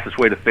 the fastest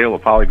way to fail a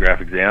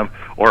polygraph exam,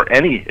 or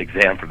any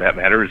exam for that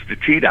matter, is to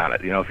cheat on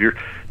it. If you're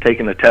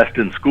taking a test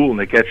in school and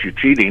they catch you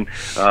cheating,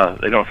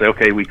 they don't say,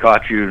 okay, we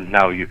caught you,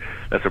 now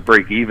that's a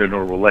break even,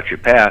 or we'll let you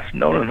pass.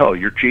 No,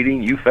 you're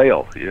cheating, you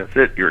fail. That's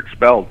it, you're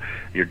expelled,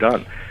 you're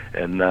done.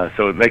 And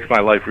so it makes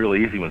my life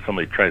really easy when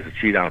somebody tries to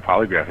cheat on a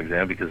polygraph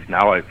exam, because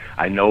now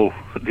I know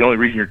the only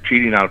reason you're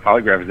cheating on a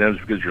polygraph exam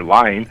is because you're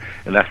lying,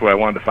 and that's what I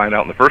wanted to find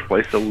out in the first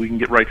place, so we can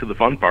get right to the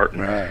fun part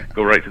and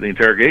go right to the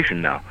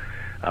interrogation now.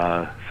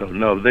 So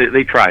no,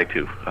 they try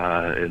to,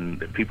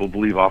 and people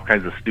believe all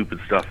kinds of stupid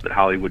stuff that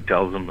Hollywood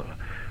tells them,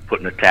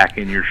 putting a tack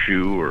in your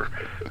shoe, or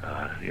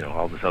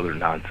all this other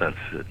nonsense.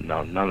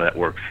 No, none of that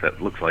works.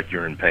 That looks like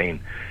you're in pain.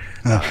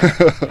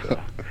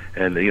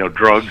 And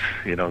drugs,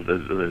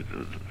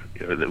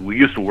 we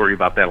used to worry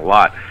about that a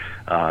lot.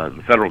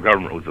 The federal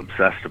government was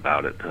obsessed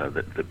about it,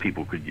 that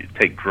people could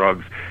take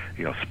drugs.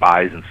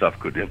 Spies and stuff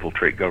could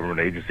infiltrate government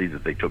agencies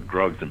if they took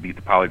drugs and beat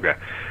the polygraph.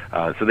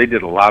 So they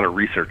did a lot of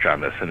research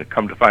on this, and it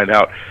come to find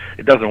out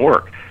it doesn't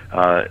work.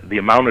 The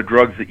amount of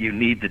drugs that you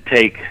need to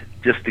take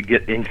just to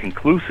get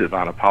inconclusive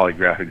on a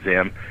polygraph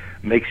exam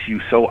makes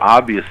you so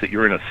obvious that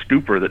you're in a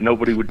stupor that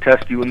nobody would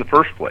test you in the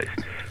first place.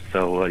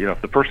 So,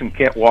 if the person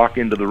can't walk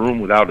into the room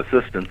without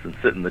assistance and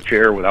sit in the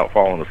chair without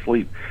falling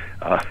asleep,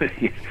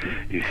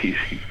 you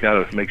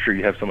got to make sure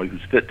you have somebody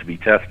who's fit to be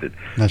tested.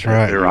 That's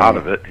right. If they're out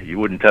of it, you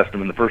wouldn't test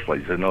them in the first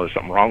place. You said, no, there's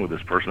something wrong with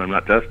this person, I'm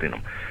not testing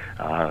them.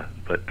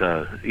 But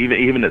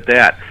even at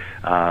that,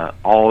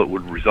 all it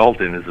would result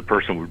in is the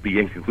person would be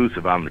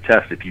inconclusive on the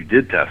test. If you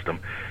did test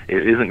them,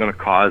 it isn't going to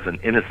cause an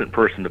innocent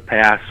person to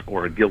pass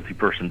or a guilty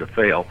person to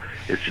fail.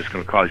 It's just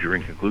going to cause your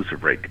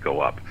inconclusive rate to go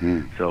up.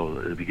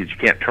 So because you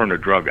can't turn a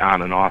drug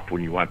on and off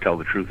when you want to tell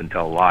the truth and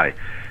tell a lie.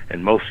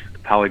 And most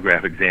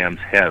polygraph exams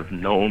have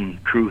known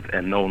truth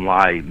and known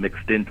lie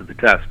mixed into the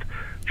test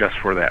just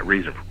for that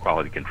reason, for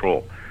quality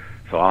control.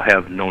 So I'll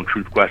have known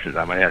truth questions.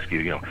 I might ask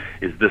you,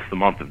 is this the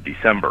month of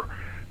December?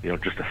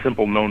 Just a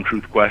simple known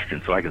truth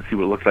question so I can see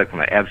what it looks like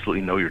when I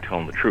absolutely know you're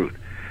telling the truth.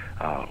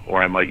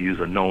 Or I might use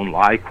a known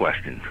lie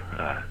question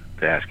to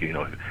ask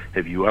you,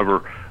 have you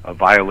ever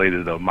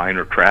violated a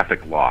minor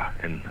traffic law?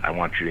 And I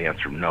want you to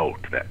answer no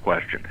to that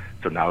question.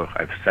 So now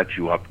I've set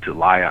you up to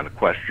lie on a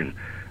question,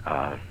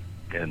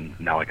 and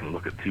now I can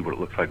see what it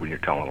looks like when you're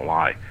telling a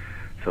lie.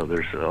 So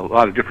there's a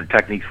lot of different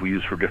techniques we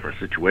use for different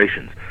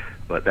situations,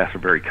 but that's a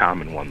very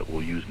common one that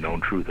we'll use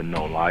known truth and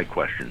known lie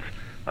questions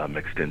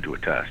mixed into a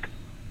test.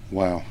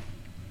 Wow.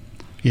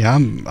 Yeah,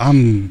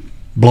 I'm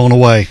blown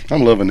away.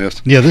 I'm loving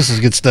this. Yeah, this is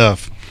good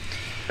stuff.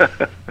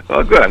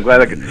 Well, good. I'm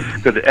glad I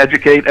could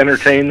educate,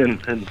 entertain,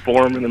 and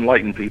inform and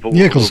enlighten people a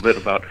little bit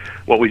about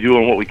what we do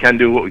and what we can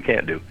do, what we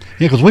can't do.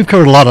 Yeah, because we've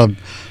covered a lot of.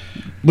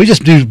 We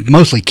just do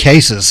mostly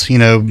cases,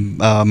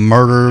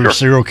 murder, Sure.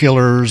 serial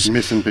killers,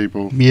 Missing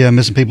people. Yeah,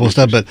 missing people and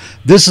stuff. But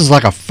this is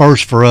like a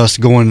first for us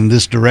going in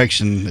this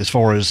direction as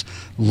far as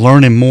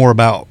learning more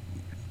about,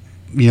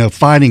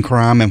 fighting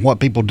crime and what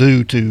people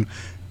do to,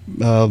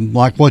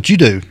 like what you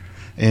do.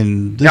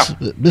 And this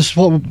is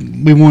what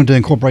we wanted to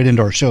incorporate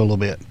into our show a little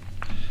bit.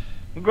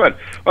 Good.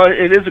 Well,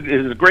 it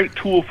is a great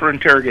tool for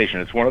interrogation.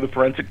 It's one of the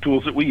forensic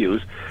tools that we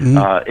use.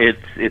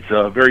 Mm-hmm. It's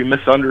a very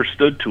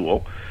misunderstood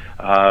tool.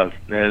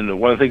 And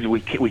one of the things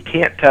we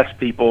can't test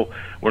people.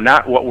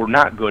 What we're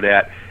not good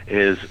at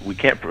is we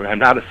can't. I'm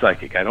not a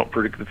psychic. I don't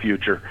predict the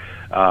future.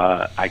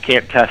 I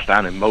can't test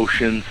on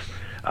emotions.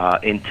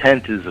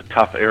 Intent is a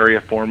tough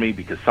area for me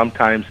because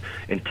sometimes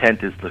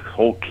intent is the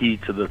whole key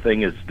to the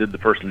thing. Is did the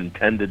person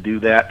intend to do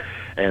that?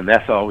 And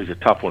that's always a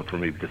tough one for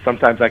me because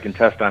sometimes I can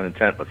test on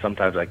intent, but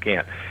sometimes I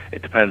can't.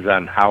 It depends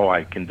on how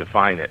I can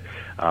define it.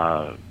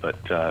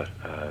 Because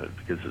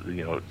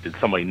did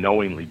somebody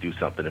knowingly do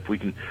something? If we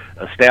can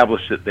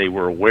establish that they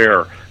were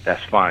aware,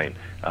 that's fine.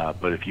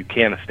 But if you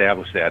can't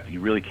establish that,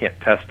 you really can't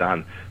test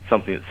on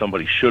something that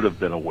somebody should have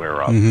been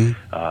aware of.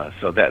 Mm-hmm.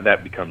 So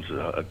that becomes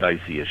a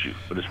dicey issue.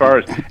 But as far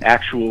as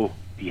actual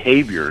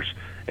behaviors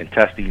and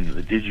testing,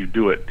 did you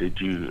do it?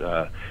 Did you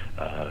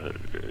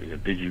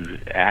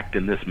act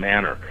in this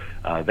manner?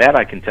 That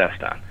I can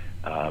test on.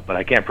 But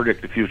I can't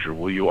predict the future.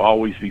 Will you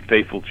always be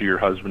faithful to your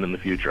husband in the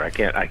future? I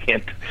can't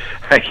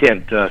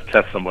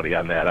test somebody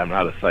on that. I'm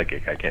not a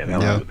psychic. I can't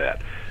help you with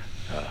that.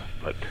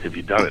 But if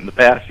you've done it in the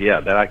past,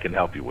 that I can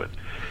help you with.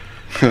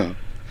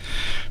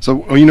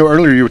 So,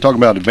 earlier you were talking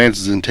about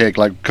advances in tech,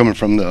 like coming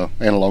from the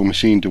analog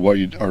machine to what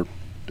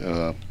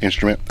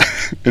instrument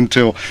and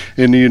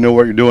you know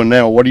what you're doing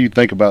now. What do you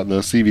think about the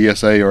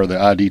CVSA or the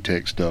ID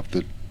tech stuff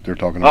that they're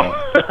talking about?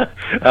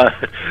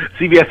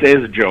 CVSA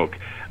is a joke.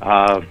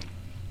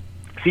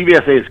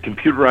 CVSA is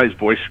computerized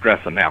voice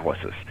stress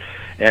analysis.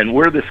 And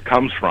where this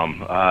comes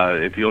from,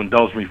 if you'll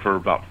indulge me for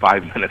about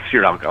 5 minutes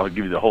here, I'll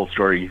give you the whole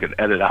story. You can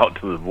edit out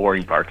to the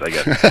boring parts, I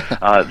guess.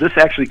 This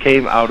actually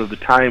came out of the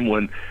time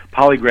when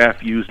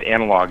Polygraph used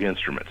analog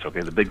instruments,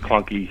 the big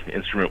clunky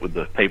instrument with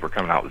the paper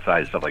coming out the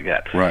side, stuff like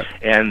that. Right.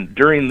 And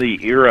during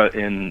the era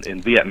in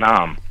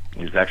Vietnam,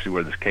 is actually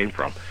where this came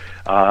from,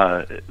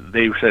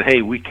 they said,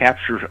 hey, we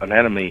capture an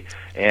enemy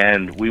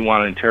and we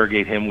want to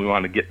interrogate him, we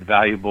want to get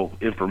valuable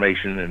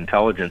information and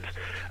intelligence,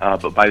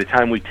 but by the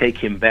time we take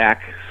him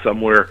back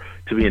somewhere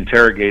to be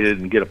interrogated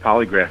and get a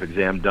polygraph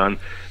exam done,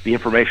 the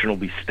information will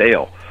be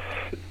stale.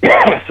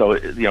 So,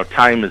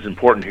 time is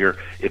important here.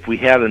 If we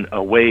had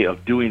a way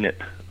of doing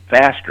it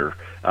faster,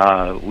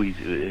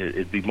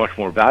 it'd be much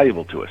more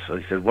valuable to us. So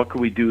he said, what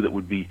could we do that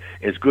would be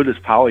as good as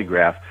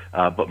polygraph,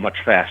 but much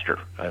faster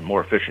and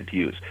more efficient to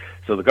use?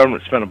 So the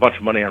government spent a bunch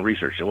of money on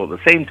research. Well,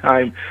 at the same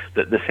time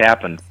that this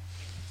happened,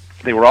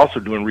 they were also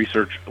doing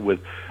research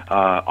with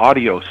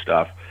audio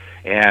stuff,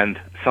 and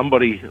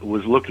somebody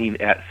was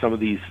looking at some of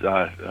these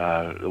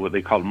what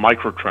they call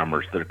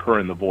microtremors that occur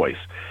in the voice.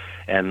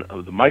 And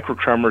the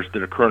microtremors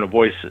that occur in a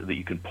voice that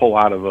you can pull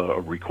out of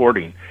a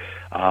recording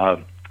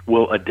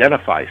will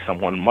identify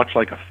someone, much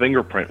like a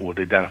fingerprint would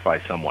identify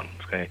someone.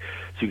 Okay,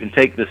 so you can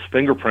take this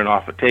fingerprint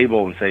off a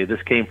table and say,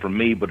 this came from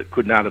me, but it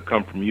could not have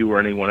come from you or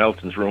anyone else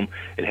in this room.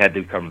 It had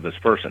to come from this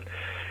person.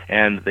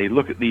 And they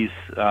look at these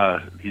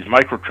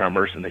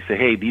microtremors and they say,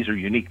 hey, these are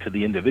unique to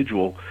the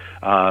individual,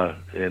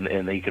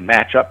 and they can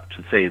match up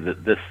to say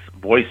that this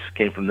voice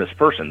came from this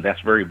person.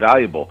 That's very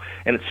valuable,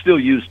 and it's still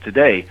used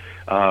today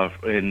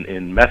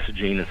in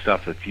messaging and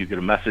stuff. If you get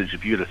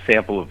a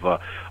sample of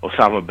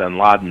Osama bin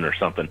Laden or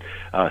something,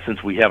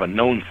 since we have a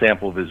known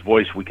sample of his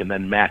voice, we can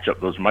then match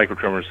up those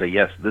microtremors and say,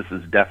 yes, this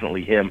is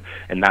definitely him,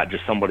 and not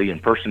just somebody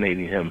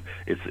impersonating him.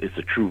 It's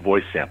a true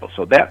voice sample.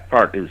 So that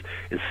part is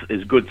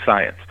good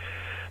science.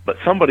 But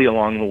somebody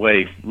along the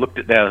way looked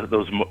at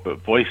those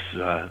microtremors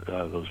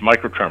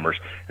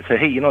and said,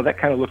 hey, that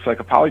kind of looks like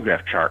a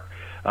polygraph chart.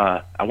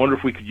 I wonder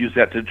if we could use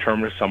that to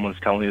determine if someone's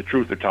telling the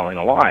truth or telling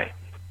a lie.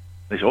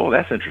 They said, oh,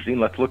 that's interesting.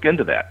 Let's look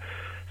into that.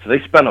 So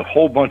they spent a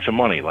whole bunch of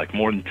money, like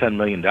more than $10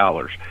 million,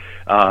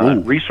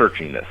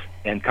 researching this.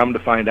 And come to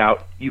find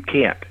out, you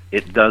can't.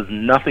 It does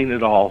nothing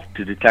at all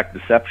to detect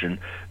deception,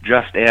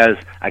 just as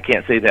I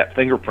can't say that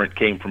fingerprint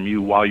came from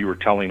you while you were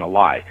telling a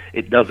lie.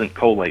 It doesn't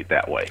collate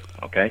that way,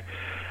 okay?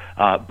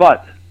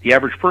 But the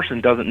average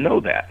person doesn't know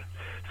that.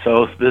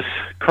 So this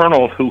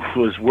colonel who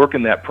was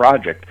working that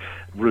project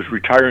was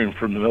retiring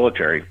from the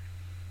military,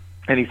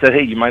 and he said,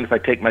 hey, you mind if I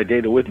take my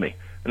data with me?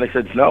 And they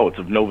said, no, it's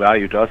of no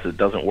value to us. It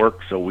doesn't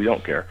work, so we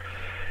don't care.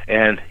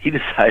 And he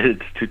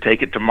decided to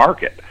take it to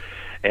market.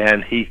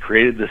 And he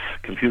created this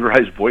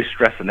computerized voice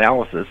stress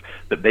analysis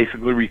that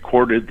basically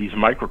recorded these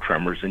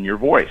microtremors in your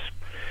voice.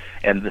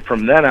 And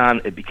from then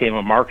on, it became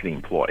a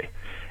marketing ploy.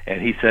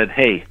 And he said,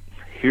 hey,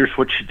 here's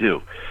what you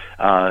do.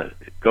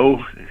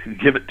 go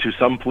give it to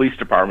some police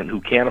department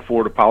who can't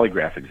afford a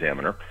polygraph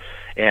examiner,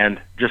 and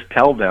just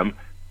tell them,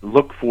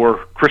 look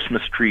for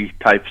Christmas tree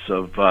types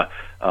of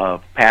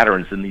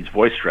patterns in these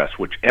voice stress,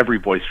 which every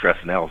voice stress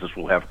analysis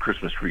will have a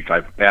Christmas tree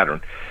type of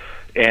pattern.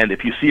 And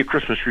if you see a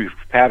Christmas tree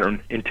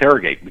pattern,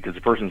 interrogate, because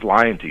the person's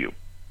lying to you.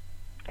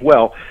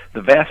 Well,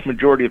 the vast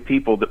majority of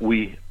people that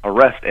we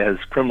arrest as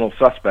criminal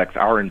suspects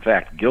are in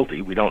fact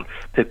guilty. We don't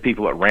pick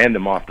people at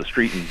random off the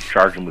street and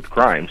charge them with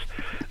crimes.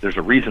 There's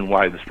a reason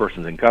why this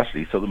person's in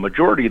custody. So the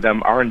majority of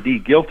them are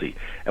indeed guilty.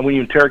 And when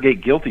you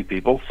interrogate guilty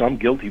people, some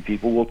guilty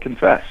people will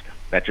confess.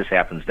 That just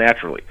happens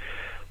naturally.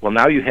 Well,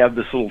 now you have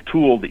this little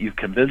tool that you've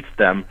convinced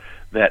them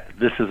that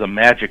this is a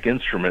magic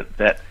instrument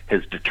that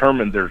has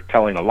determined they're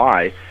telling a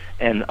lie.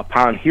 And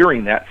upon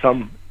hearing that,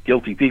 some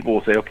guilty people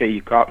will say, okay,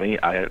 you caught me,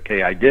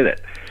 I did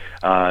it.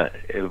 But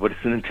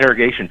it's an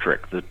interrogation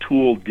trick. The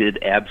tool did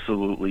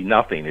absolutely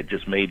nothing. It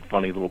just made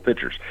funny little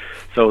pictures.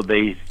 So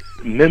they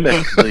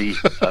mimic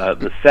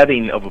the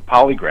setting of a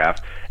polygraph,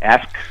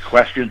 ask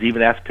questions,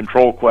 even ask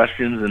control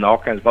questions and all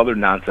kinds of other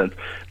nonsense,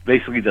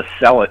 basically to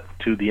sell it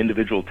to the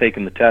individual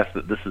taking the test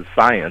that this is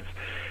science,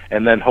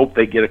 and then hope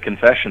they get a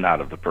confession out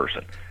of the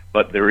person.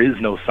 But there is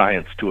no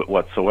science to it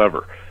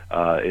whatsoever.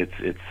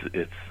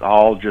 It's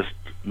all just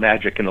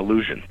magic and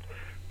illusion.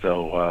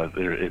 So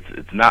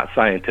it's not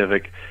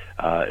scientific.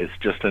 It's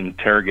just an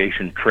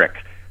interrogation trick,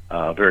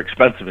 a very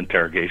expensive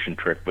interrogation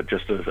trick, but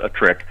just a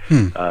trick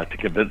to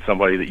convince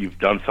somebody that you've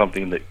done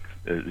something that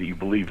you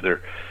believe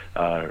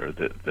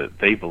that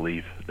they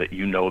believe that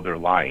you know they're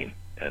lying,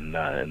 and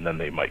then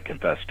they might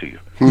confess to you.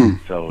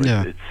 So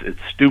it's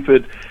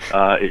stupid.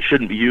 It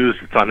shouldn't be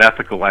used. It's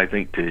unethical, I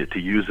think, to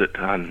use it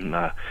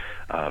on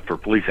for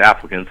police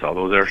applicants.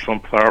 Although there are some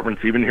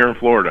departments, even here in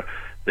Florida,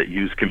 that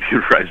use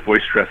computerized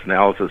voice stress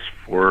analysis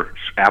for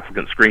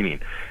applicant screening.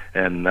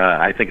 And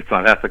I think it's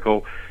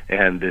unethical,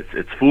 and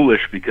it's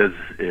foolish, because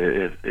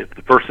if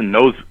the person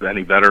knows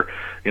any better,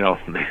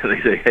 they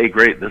say, hey,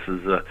 great, this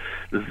is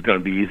going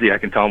to be easy. I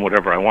can tell them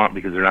whatever I want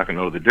because they're not going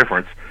to know the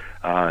difference.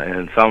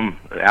 And some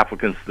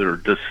applicants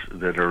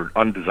that are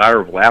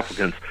undesirable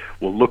applicants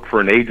will look for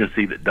an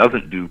agency that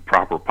doesn't do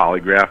proper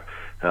polygraph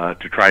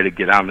to try to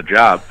get on the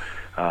job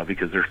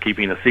because they're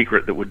keeping a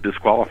secret that would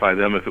disqualify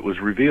them if it was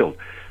revealed.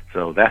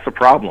 So that's a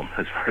problem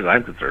as far as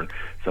I'm concerned.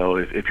 So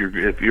if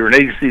you're an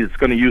agency that's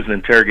going to use an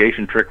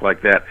interrogation trick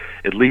like that,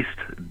 at least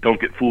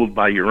don't get fooled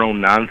by your own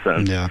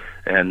nonsense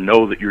and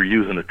know that you're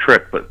using a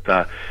trick. But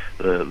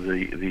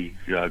the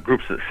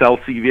groups that sell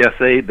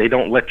CVSA, they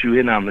don't let you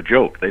in on the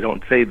joke. They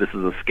don't say this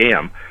is a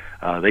scam.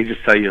 They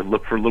just tell you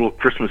look for little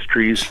Christmas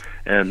trees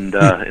and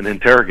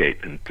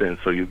interrogate, and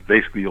so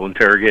you'll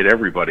interrogate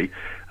everybody,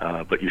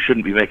 but you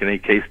shouldn't be making any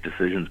case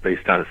decisions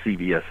based on a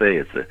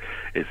CVSA.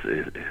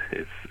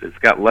 It's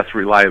got less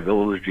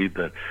reliability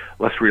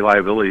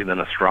than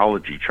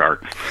astrology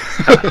charts.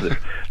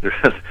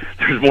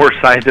 There's more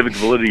scientific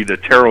validity to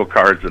tarot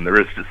cards than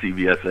there is to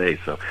CVSA.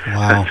 So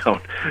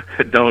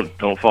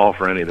don't fall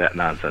for any of that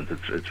nonsense.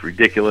 It's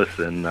ridiculous,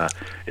 and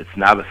it's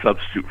not a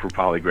substitute for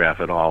polygraph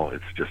at all.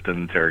 It's just an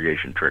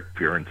interrogation trick,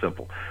 pure and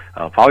simple.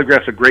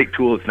 Polygraph's a great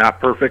tool. It's not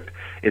perfect.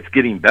 It's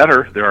getting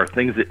better. There are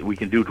things that we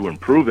can do to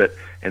improve it,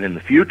 and in the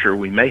future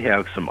we may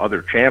have some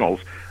other channels.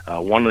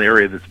 One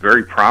area that's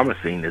very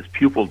promising is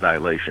pupil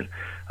dilation.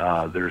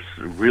 There's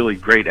really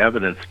great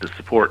evidence to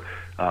support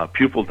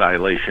pupil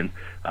dilation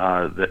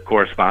that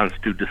corresponds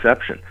to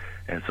deception,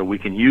 and so we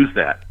can use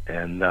that.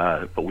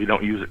 But we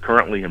don't use it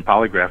currently in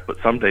polygraph, but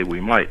someday we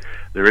might.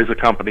 There is a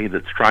company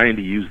that's trying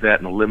to use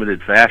that in a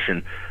limited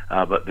fashion,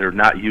 but they're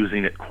not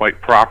using it quite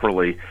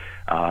properly.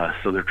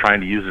 So they're trying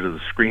to use it as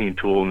a screening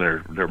tool,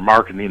 and they're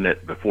marketing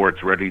it before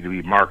it's ready to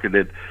be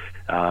marketed.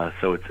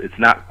 So it's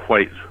not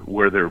quite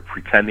where they're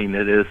pretending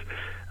it is,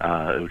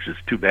 which is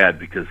too bad,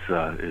 because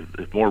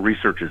if more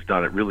research is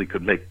done, it really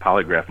could make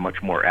polygraph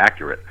much more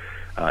accurate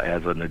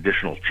as an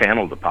additional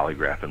channel to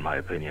polygraph, in my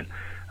opinion.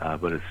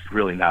 But it's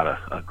really not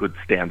a good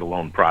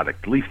standalone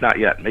product, at least not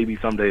yet. Maybe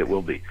someday it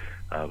will be.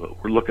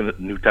 But we're looking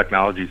at new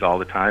technologies all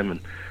the time,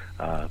 and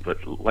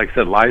but like I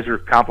said, lies are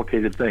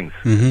complicated things.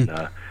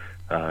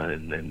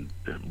 And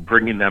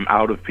bringing them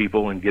out of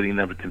people and getting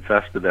them to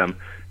confess to them,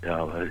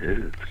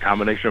 it's a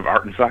combination of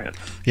art and science.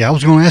 Yeah, I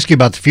was going to ask you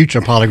about the future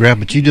of polygraph,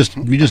 but you just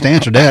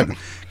answered that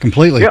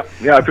completely.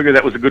 Yeah, I figured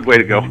that was a good way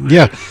to go.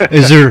 Yeah,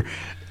 is there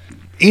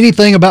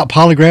anything about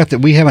polygraph that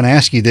we haven't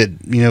asked you that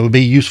would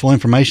be useful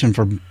information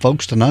for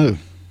folks to know?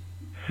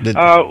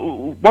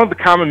 One of the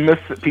common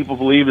myths that people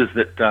believe is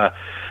that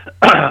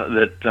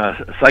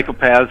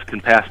psychopaths can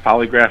pass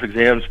polygraph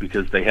exams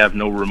because they have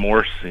no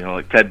remorse.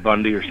 Like Ted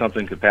Bundy or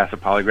something could pass a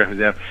polygraph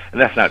exam,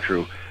 and that's not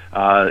true.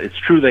 It's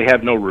true they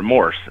have no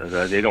remorse.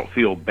 They don't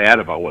feel bad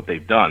about what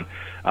they've done,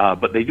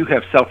 but they do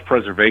have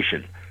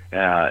self-preservation,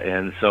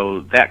 and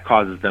so that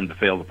causes them to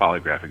fail the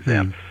polygraph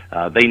exam.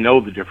 They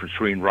know the difference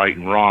between right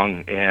and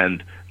wrong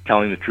and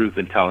telling the truth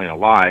and telling a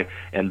lie,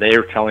 and they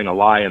are telling a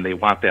lie, and they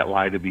want that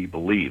lie to be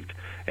believed.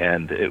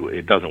 and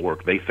it doesn't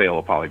work. They fail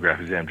a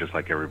polygraph exam just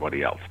like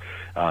everybody else.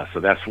 So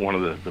that's one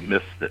of the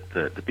myths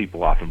that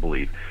people often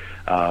believe.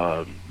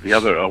 The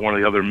other one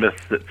of the other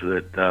myths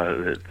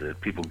that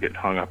people get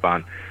hung up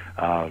on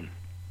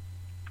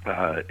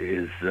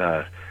is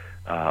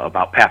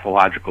about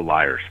pathological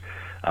liars.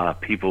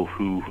 People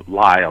who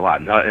lie a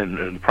lot.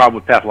 And the problem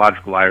with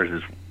pathological liars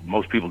is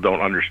most people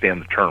don't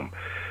understand the term.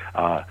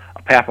 A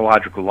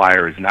pathological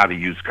liar is not a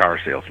used car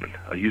salesman.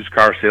 A used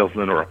car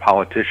salesman or a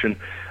politician,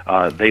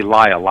 they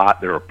lie a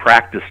lot. They're a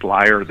practiced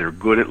liar. They're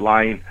good at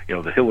lying. You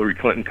know, the Hillary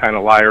Clinton kind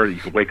of liar. You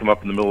can wake them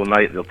up in the middle of the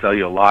night and they'll tell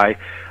you a lie.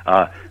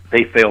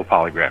 They fail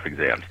polygraph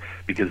exams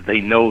because they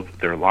know that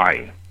they're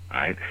lying.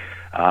 Right?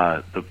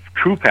 The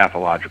true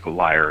pathological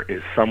liar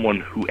is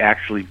someone who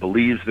actually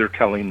believes they're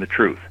telling the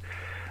truth.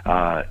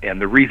 And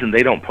the reason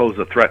they don't pose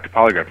a threat to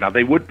polygraph. Now,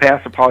 they would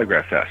pass a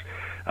polygraph test.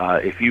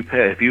 If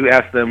you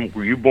ask them,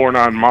 were you born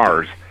on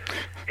Mars,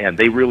 and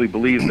they really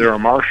believe they're a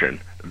Martian,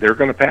 they're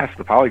going to pass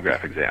the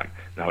polygraph exam.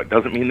 Now, it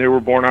doesn't mean they were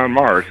born on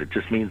Mars. It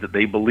just means that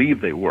they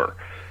believe they were.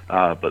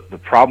 But the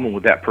problem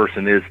with that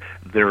person is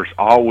there's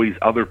always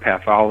other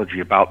pathology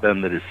about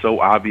them that is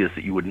so obvious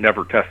that you would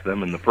never test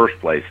them in the first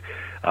place,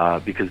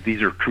 because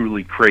these are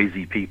truly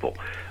crazy people.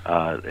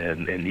 But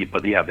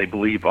they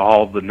believe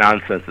all the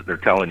nonsense that they're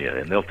telling you,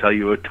 and they'll tell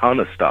you a ton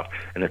of stuff,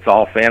 and it's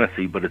all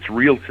fantasy, but it's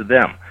real to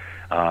them.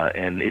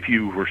 And if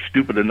you were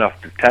stupid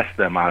enough to test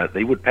them on it,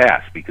 they would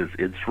pass because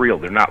it's real.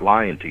 They're not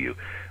lying to you.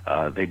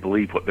 They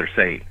believe what they're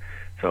saying.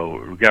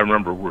 So we got to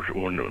remember,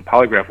 when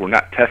polygraph, we're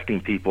not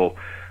testing people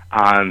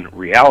on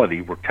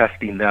reality. We're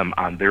testing them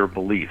on their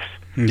beliefs.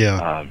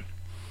 Yeah.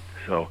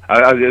 So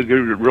I'll give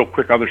you a real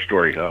quick other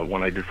story.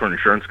 One I did for an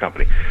insurance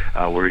company,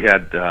 where we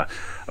had a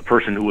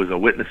person who was a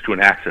witness to an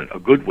accident, a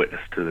good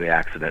witness to the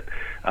accident,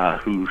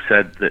 who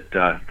said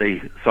that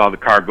they saw the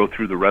car go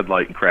through the red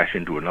light and crash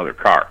into another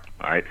car.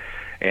 All right,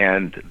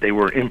 and they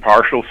were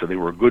impartial, so they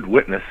were a good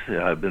witness.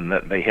 In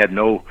that they had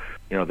no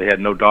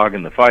dog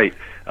in the fight.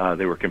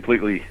 They were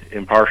completely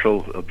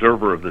impartial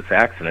observer of this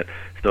accident,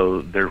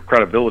 so their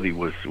credibility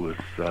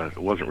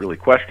wasn't really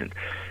questioned.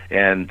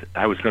 And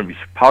I was going to be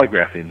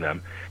polygraphing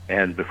them.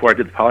 And before I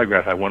did the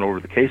polygraph, I went over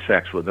the case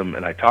facts with them,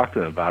 and I talked to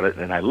them about it,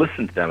 and I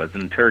listened to them. As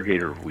an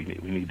interrogator, we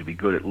need to be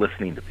good at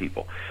listening to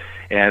people.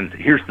 And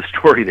here's the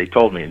story they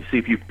told me, and see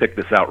if you pick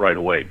this out right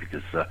away,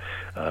 because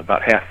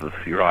about half of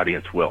your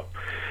audience will.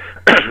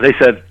 They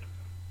said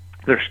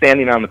they're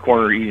standing on the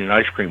corner eating an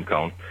ice cream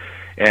cone,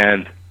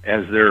 and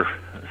as they're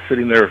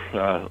sitting there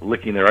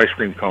licking their ice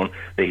cream cone,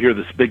 they hear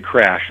this big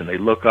crash, and they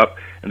look up,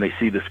 and they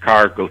see this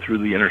car go through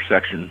the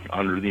intersection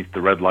underneath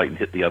the red light and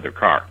hit the other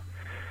car.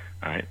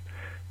 All right.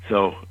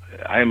 So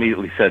I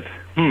immediately said,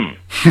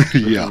 this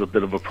is a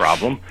bit of a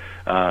problem.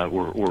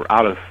 We're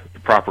out of the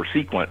proper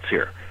sequence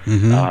here.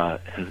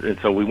 Mm-hmm. And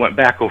so we went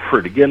back over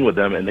it again with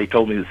them, and they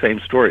told me the same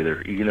story.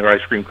 They're eating their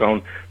ice cream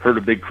cone, heard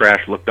a big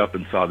crash, looked up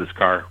and saw this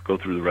car go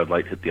through the red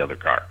light, hit the other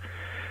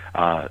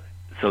car.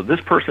 So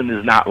this person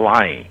is not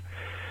lying.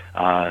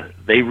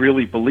 They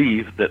really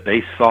believe that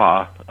they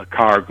saw a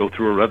car go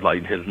through a red light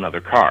and hit another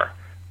car.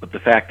 But the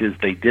fact is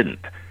they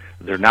didn't.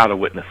 They're not a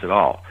witness at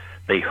all.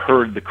 They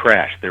heard the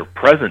crash. They're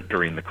present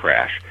during the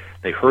crash.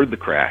 They heard the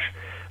crash.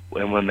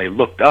 And when they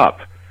looked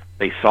up,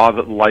 they saw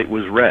that the light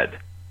was red.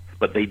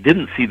 But they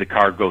didn't see the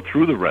car go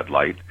through the red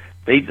light.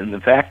 And the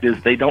fact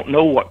is they don't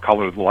know what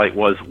color the light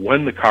was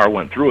when the car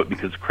went through it,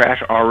 because the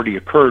crash already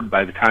occurred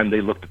by the time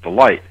they looked at the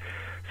light.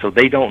 So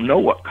they don't know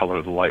what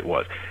color the light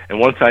was. And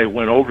once I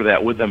went over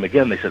that with them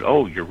again, they said,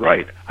 oh, you're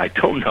right, I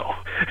don't know.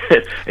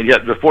 And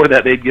yet before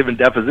that, they'd given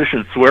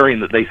depositions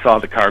swearing that they saw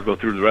the car go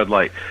through the red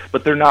light.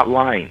 But they're not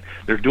lying.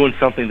 They're doing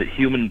something that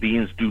human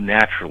beings do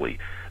naturally.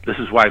 This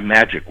is why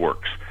magic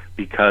works,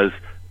 because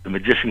the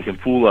magician can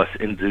fool us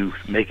into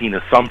making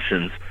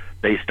assumptions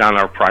based on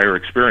our prior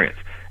experience.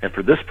 And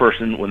for this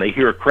person, when they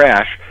hear a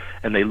crash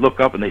and they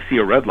look up and they see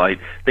a red light,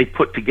 they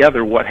put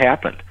together what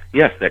happened.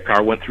 Yes, that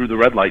car went through the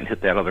red light and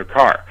hit that other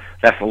car.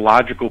 That's a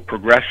logical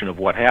progression of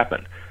what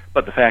happened.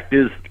 But the fact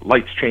is,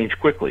 lights change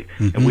quickly,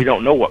 and we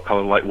don't know what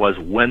color the light was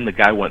when the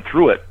guy went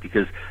through it,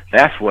 because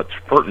that's what's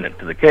pertinent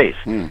to the case,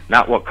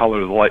 not what color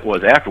the light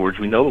was afterwards.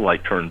 We know the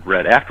light turned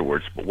red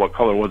afterwards, but what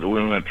color was it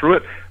when we went through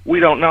it? We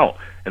don't know.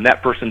 And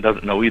that person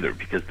doesn't know either,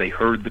 because they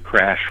heard the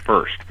crash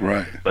first.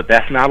 Right. But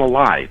that's not a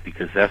lie,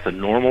 because that's a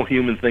normal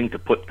human thing to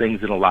put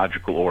things in a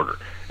logical order.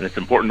 And it's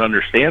important to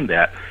understand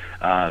that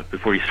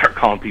before you start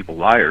calling people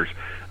liars,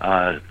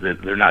 that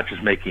they're not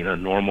just making a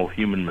normal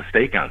human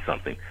mistake on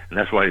something. And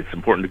that's why it's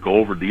important to go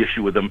over the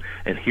issue with them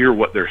and hear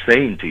what they're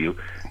saying to you,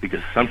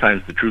 because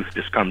sometimes the truth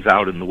just comes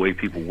out in the way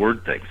people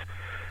word things.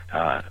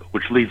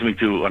 Which leads me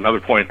to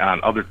another point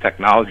on other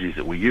technologies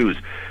that we use,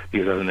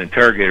 because as an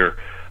interrogator,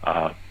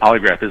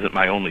 polygraph isn't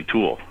my only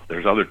tool.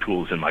 There's other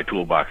tools in my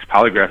toolbox.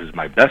 Polygraph is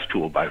my best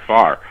tool by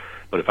far,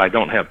 but if I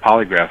don't have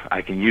polygraph,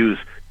 I can use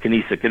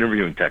kinesic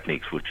interviewing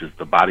techniques, which is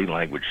the body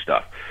language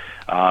stuff.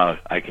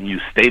 I can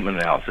use statement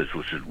analysis,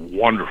 which is a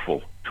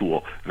wonderful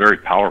tool, very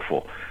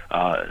powerful.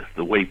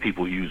 The way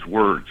people use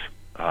words.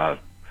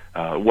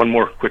 One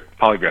more quick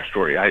polygraph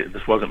story.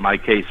 This wasn't my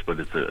case, but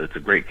it's a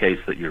great case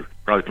that you're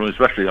probably familiar,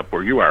 especially up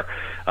where you are.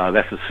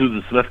 That's the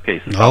Susan Smith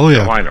case in South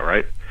Carolina,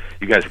 right?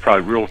 You guys are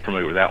probably real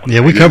familiar with that one.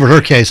 Yeah, we covered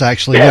her case,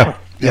 actually. Yeah.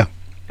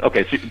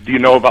 Okay, so do you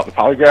know about the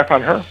polygraph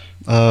on her?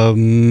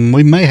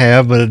 We may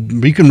have, but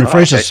we can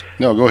refresh us.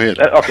 No, go ahead.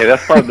 Okay,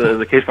 that's part of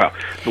the case file.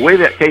 The way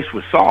that case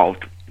was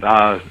solved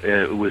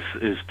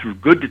is through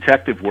good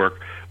detective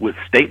work with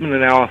statement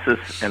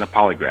analysis and a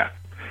polygraph.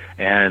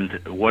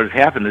 And what had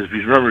happened is,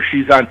 because remember,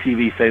 she's on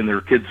TV saying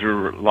their kids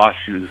are lost.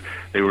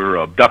 They were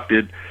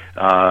abducted,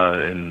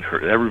 and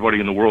everybody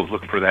in the world is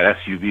looking for that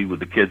SUV with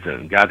the kids in it.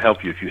 And God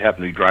help you if you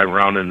happen to be driving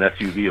around in an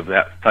SUV of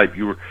that type.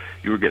 You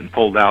were getting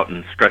pulled out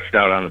and stretched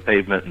out on the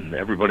pavement, and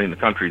everybody in the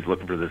country is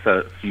looking for this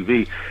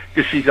SUV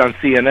because she's on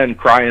CNN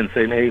crying,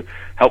 saying, "Hey,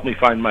 help me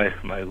find my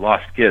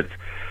lost kids."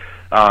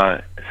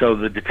 So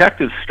the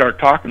detectives start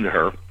talking to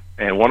her,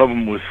 and one of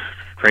them was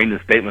trained in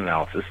statement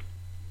analysis.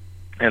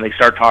 And they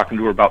start talking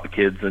to her about the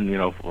kids and,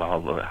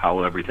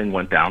 how everything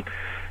went down.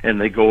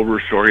 And they go over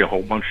her story a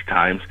whole bunch of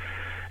times.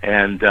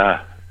 And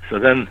so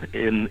then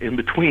in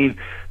between,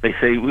 they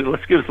say,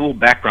 let's give us a little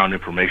background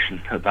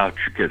information about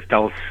your kids.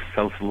 Tell us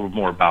a little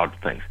more about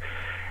things.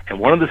 And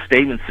one of the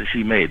statements that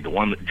she made, the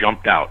one that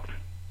jumped out,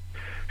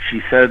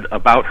 she said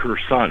about her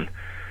son,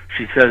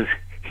 she says,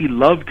 he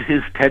loved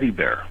his teddy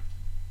bear.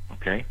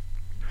 Okay?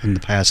 In the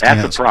past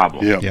tense. That's a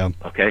problem. Yeah.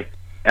 Okay?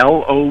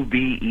 Loved.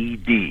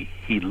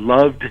 He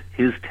loved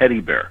his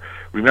teddy bear.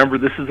 Remember,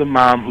 this is a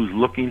mom who's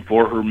looking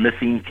for her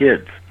missing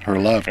kids. Her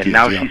love kids. And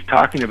now she's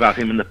talking about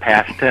him in the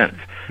past tense.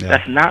 Yeah.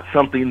 That's not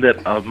something that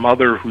a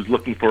mother who's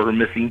looking for her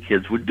missing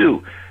kids would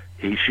do.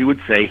 She would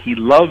say he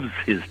loves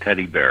his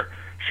teddy bear.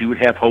 She would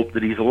have hope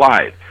that he's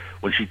alive.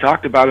 When she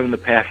talked about him in the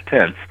past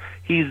tense,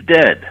 he's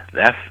dead.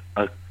 That's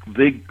a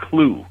big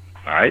clue.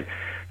 All right?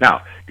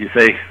 Now, do you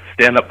say,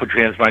 stand up, put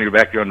your hands behind your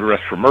back, you're under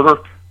arrest for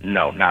murder?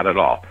 No, not at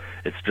all.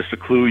 It's just a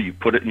clue. You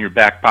put it in your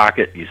back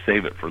pocket. You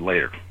save it for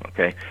later,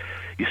 okay?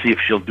 You see if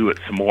she'll do it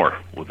some more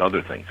with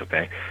other things,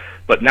 okay?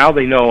 But now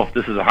they know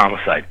this is a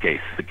homicide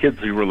case. The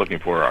kids you were looking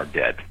for are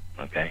dead,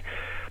 okay?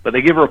 But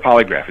they give her a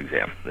polygraph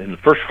exam. And the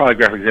first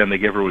polygraph exam they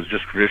give her was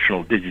just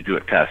traditional, did you do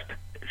a test?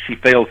 She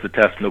fails the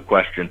test, no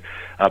question,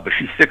 but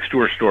she sticks to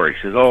her story.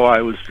 She says,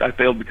 I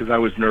failed because I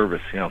was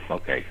nervous.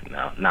 Okay,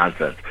 no,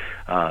 nonsense.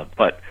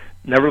 But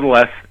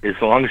nevertheless, as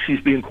long as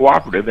she's being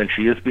cooperative, and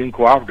she is being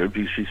cooperative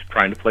because she's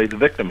trying to play the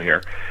victim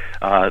here,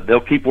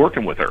 they'll keep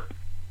working with her.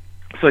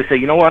 So they say,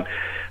 you know what,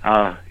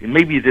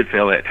 maybe you did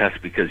fail that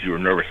test because you were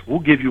nervous. We'll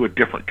give you a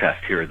different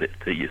test here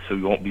so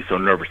you won't be so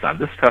nervous on.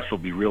 This test will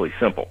be really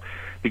simple.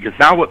 Because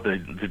now what the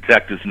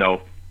detectives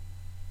know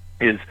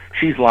is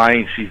she's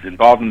lying, she's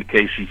involved in the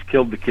case, she's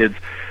killed the kids.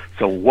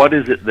 So what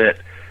is it that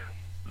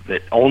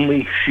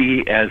only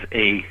she as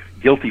a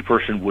guilty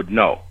person would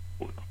know?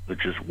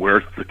 Which is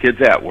where the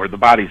kids at, where the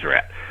bodies are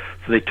at.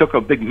 So they took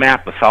a big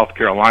map of South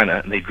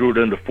Carolina and they drew it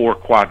into 4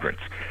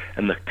 quadrants.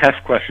 And the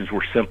test questions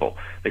were simple.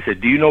 They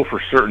said, do you know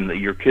for certain that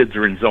your kids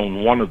are in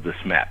zone 1 of this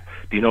map?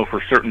 Do you know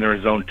for certain they're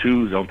in zone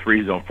 2, zone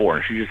 3, zone 4?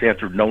 And she just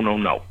answered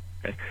no.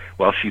 Okay?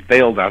 Well, she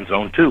failed on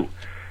zone 2.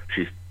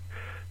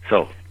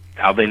 So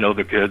now they know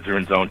their kids are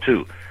in zone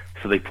 2.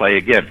 So they play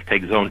again.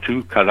 Take zone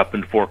 2, cut up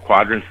into 4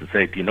 quadrants and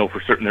say, do you know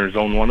for certain they're in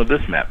zone 1 of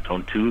this map?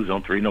 Zone 2,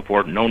 zone 3, no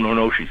 4.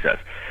 No, she says.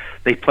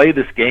 They play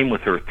this game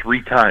with her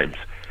 3 times,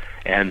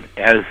 and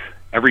as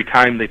every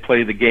time they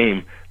play the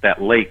game,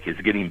 that lake is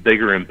getting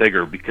bigger and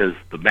bigger because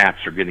the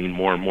maps are getting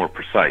more and more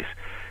precise.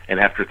 And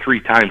after 3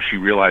 times, she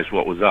realized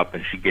what was up,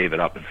 and she gave it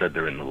up and said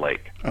they're in the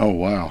lake. Oh,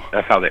 wow.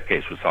 That's how that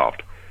case was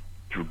solved.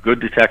 Through good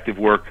detective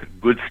work,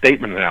 good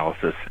statement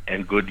analysis,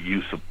 and good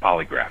use of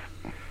polygraph.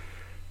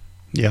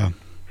 Yeah.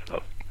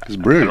 So, it's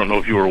brilliant. I don't know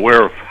if you were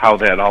aware of how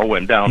that all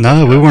went down.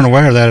 No, we weren't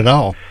aware of that at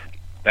all.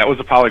 That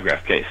was a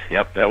polygraph case.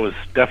 Yep, that was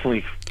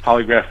definitely...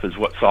 Polygraph is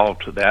what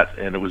solved that,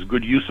 and it was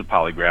good use of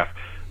polygraph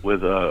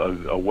with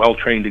a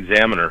well-trained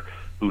examiner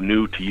who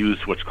knew to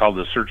use what's called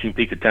the searching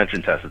peak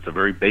attention test. It's a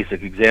very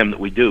basic exam that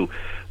we do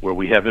where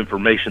we have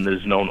information that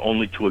is known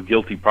only to a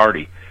guilty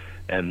party.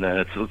 And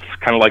it's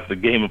kind of like the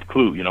game of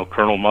Clue,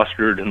 Colonel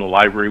Mustard in the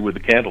library with the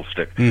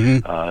candlestick.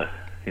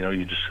 Mm-hmm.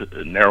 You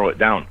just narrow it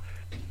down.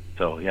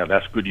 So, yeah,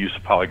 that's good use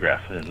of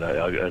polygraph. And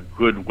a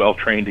good,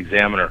 well-trained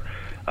examiner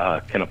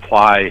can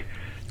apply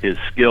his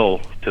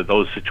skill to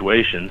those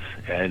situations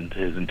and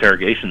his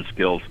interrogation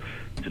skills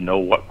to know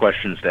what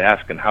questions to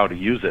ask and how to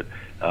use it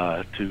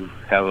to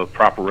have a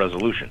proper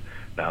resolution.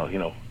 Now,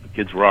 the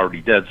kids were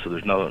already dead, so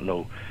there's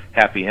no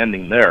happy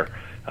ending there.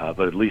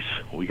 But at least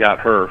we got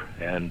her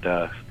and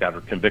got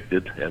her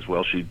convicted as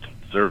well. She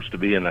deserves to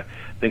be, and I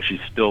think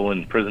she's still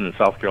in prison in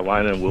South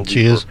Carolina and will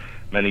be for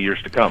many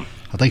years to come.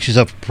 I think she's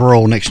up for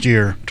parole next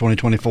year,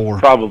 2024.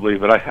 Probably,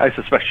 but I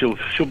suspect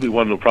she'll be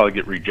one that'll probably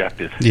get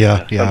rejected.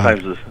 Yeah.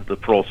 Sometimes the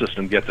parole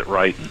system gets it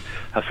right, and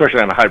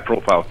especially on a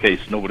high-profile case,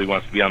 nobody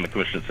wants to be on the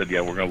commission and said,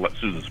 "Yeah, we're going to let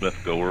Susan Smith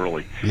go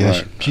early." Yeah,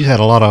 right. She's had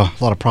a lot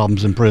of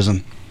problems in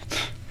prison.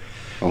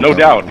 No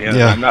doubt.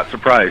 Yeah, I'm not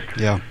surprised.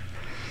 Yeah.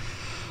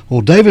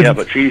 Well, David. Yeah,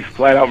 but she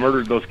flat out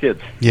murdered those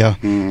kids. Yeah.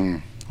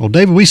 Mm. Well,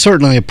 David, we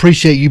certainly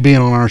appreciate you being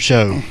on our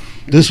show.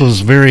 This was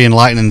very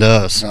enlightening to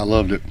us. I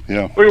loved it.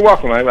 Yeah. Well, you're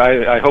welcome.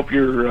 I hope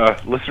your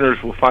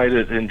listeners will find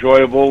it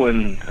enjoyable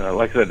and,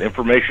 like I said,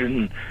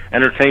 information,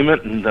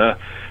 entertainment, and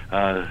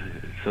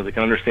so they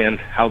can understand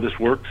how this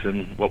works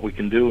and what we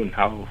can do and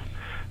how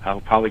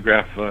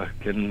Polygraph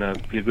can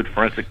be a good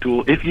forensic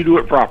tool if you do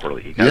it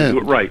properly. You got to do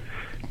it right.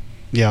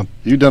 Yeah.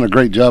 You've done a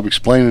great job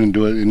explaining and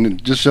doing it,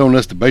 and just showing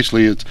us that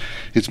basically it's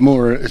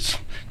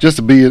just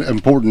to be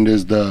important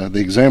as the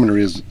examiner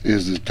is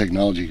the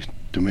technology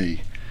to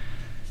me.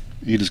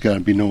 You just got to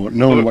be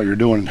knowing what you're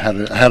doing, how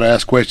to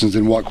ask questions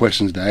and what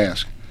questions to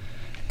ask.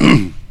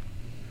 Well,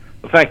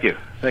 thank you.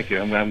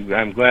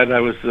 I'm glad I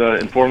was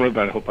informative.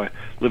 I hope I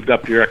lived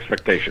up to your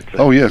expectations.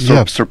 Oh yeah,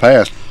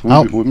 surpassed.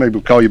 We'll maybe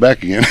call you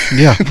back again.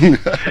 Yeah.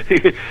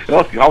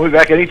 Well, call me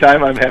back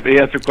anytime. I'm happy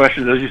to answer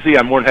questions. As you see,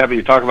 I'm more than happy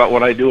to talk about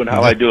what I do and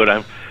how I do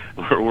it.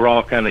 We're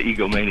all kind of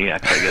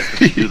egomaniacs, I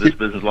guess. If you do this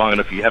business long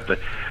enough, you have to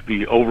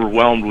be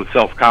overwhelmed with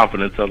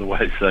self-confidence.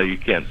 Otherwise, you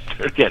can't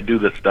do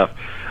this stuff.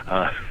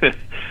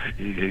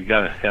 You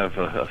got to have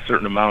a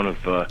certain amount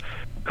of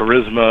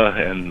charisma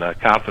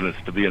and confidence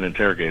to be an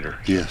interrogator.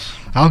 Yes.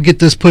 I'll get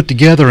this put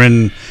together,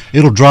 and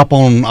it'll drop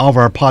on all of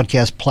our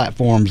podcast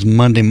platforms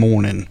Monday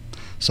morning.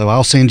 So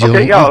I'll send you.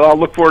 Okay, yeah, I'll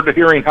look forward to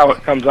hearing how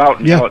it comes out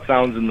and how it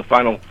sounds in the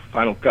final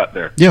cut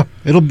there. Yeah,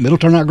 it'll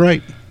turn out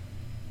great.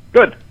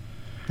 Good.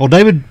 Well,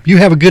 David, you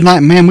have a good night,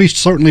 man. We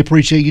certainly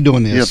appreciate you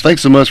doing this. Yeah,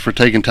 thanks so much for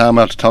taking time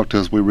out to talk to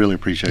us. We really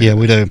appreciate it. Yeah,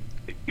 we do.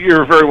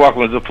 You're very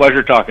welcome. It's a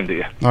pleasure talking to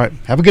you. All right,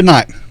 have a good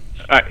night.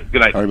 All right,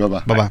 good night. All right,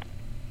 bye-bye. Bye-bye.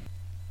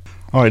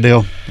 All right,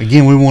 Dale.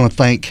 Again, we want to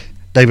thank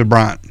David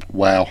Bryant.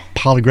 Wow.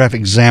 Polygraph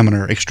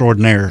examiner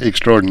extraordinaire.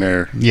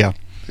 Extraordinaire. Yeah.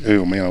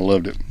 Oh, man, I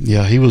loved it.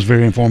 Yeah, he was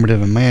very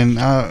informative, and, man,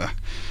 I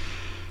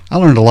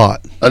learned a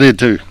lot. I did,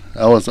 too.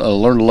 I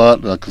learned a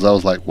lot because I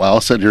was like, wow, I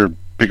was sitting here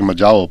picking my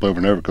jaw up over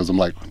and over because I'm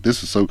like,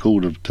 this is so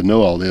cool to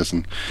know all this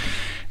and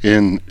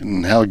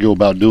how to go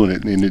about doing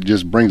it. And it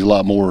just brings a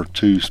lot more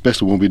to,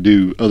 especially when we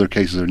do other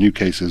cases or new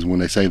cases when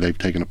they say they've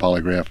taken a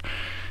polygraph.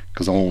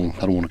 Because I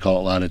don't want to call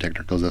it lie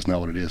detector because that's not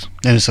what it is.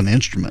 And it's an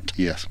instrument.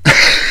 Yes.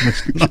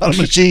 It's not a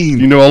machine.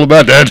 You know all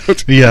about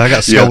that. Yeah, I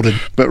got scolded. Yeah.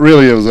 But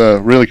really, it was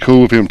really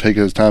cool of him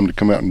taking his time to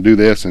come out and do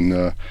this. And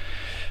I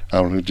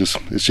don't know,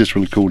 it's just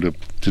really cool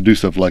to do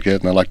stuff like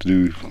that. And I'd like to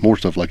do more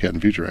stuff like that in the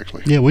future,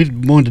 actually. Yeah, we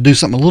wanted to do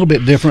something a little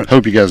bit different.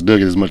 Hope you guys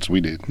dug it as much as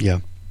we did. Yeah,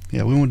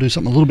 we want to do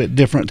something a little bit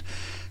different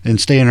and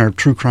stay in our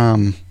true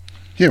crime.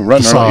 Yeah,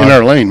 right in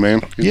our lane,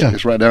 man.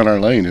 It's right down our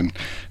lane. And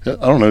I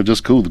don't know,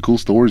 just cool, the cool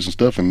stories and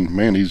stuff. And,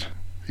 man,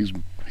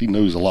 he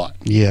knows a lot.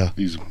 Yeah.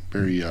 He's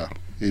very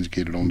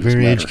educated on this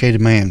Very matter.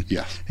 educated man.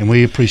 Yeah. And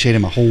we appreciate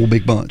him a whole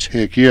big bunch.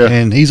 Heck yeah.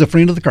 And he's a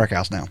friend of the Crack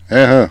House now.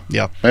 Uh-huh.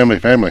 Yeah. Family.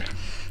 No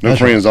That's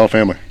friends, all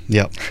family.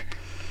 Yep.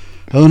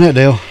 Other than that,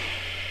 Dale,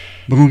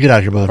 we're going to get out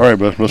of here, bud. All right,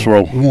 bud. Let's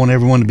roll. We want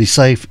everyone to be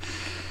safe.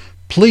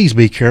 Please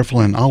be careful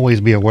and always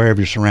be aware of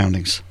your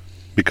surroundings.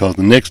 Because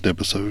the next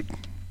episode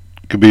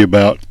could be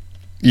about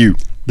you.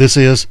 This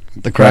is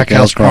the Crack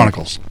House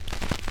Chronicles.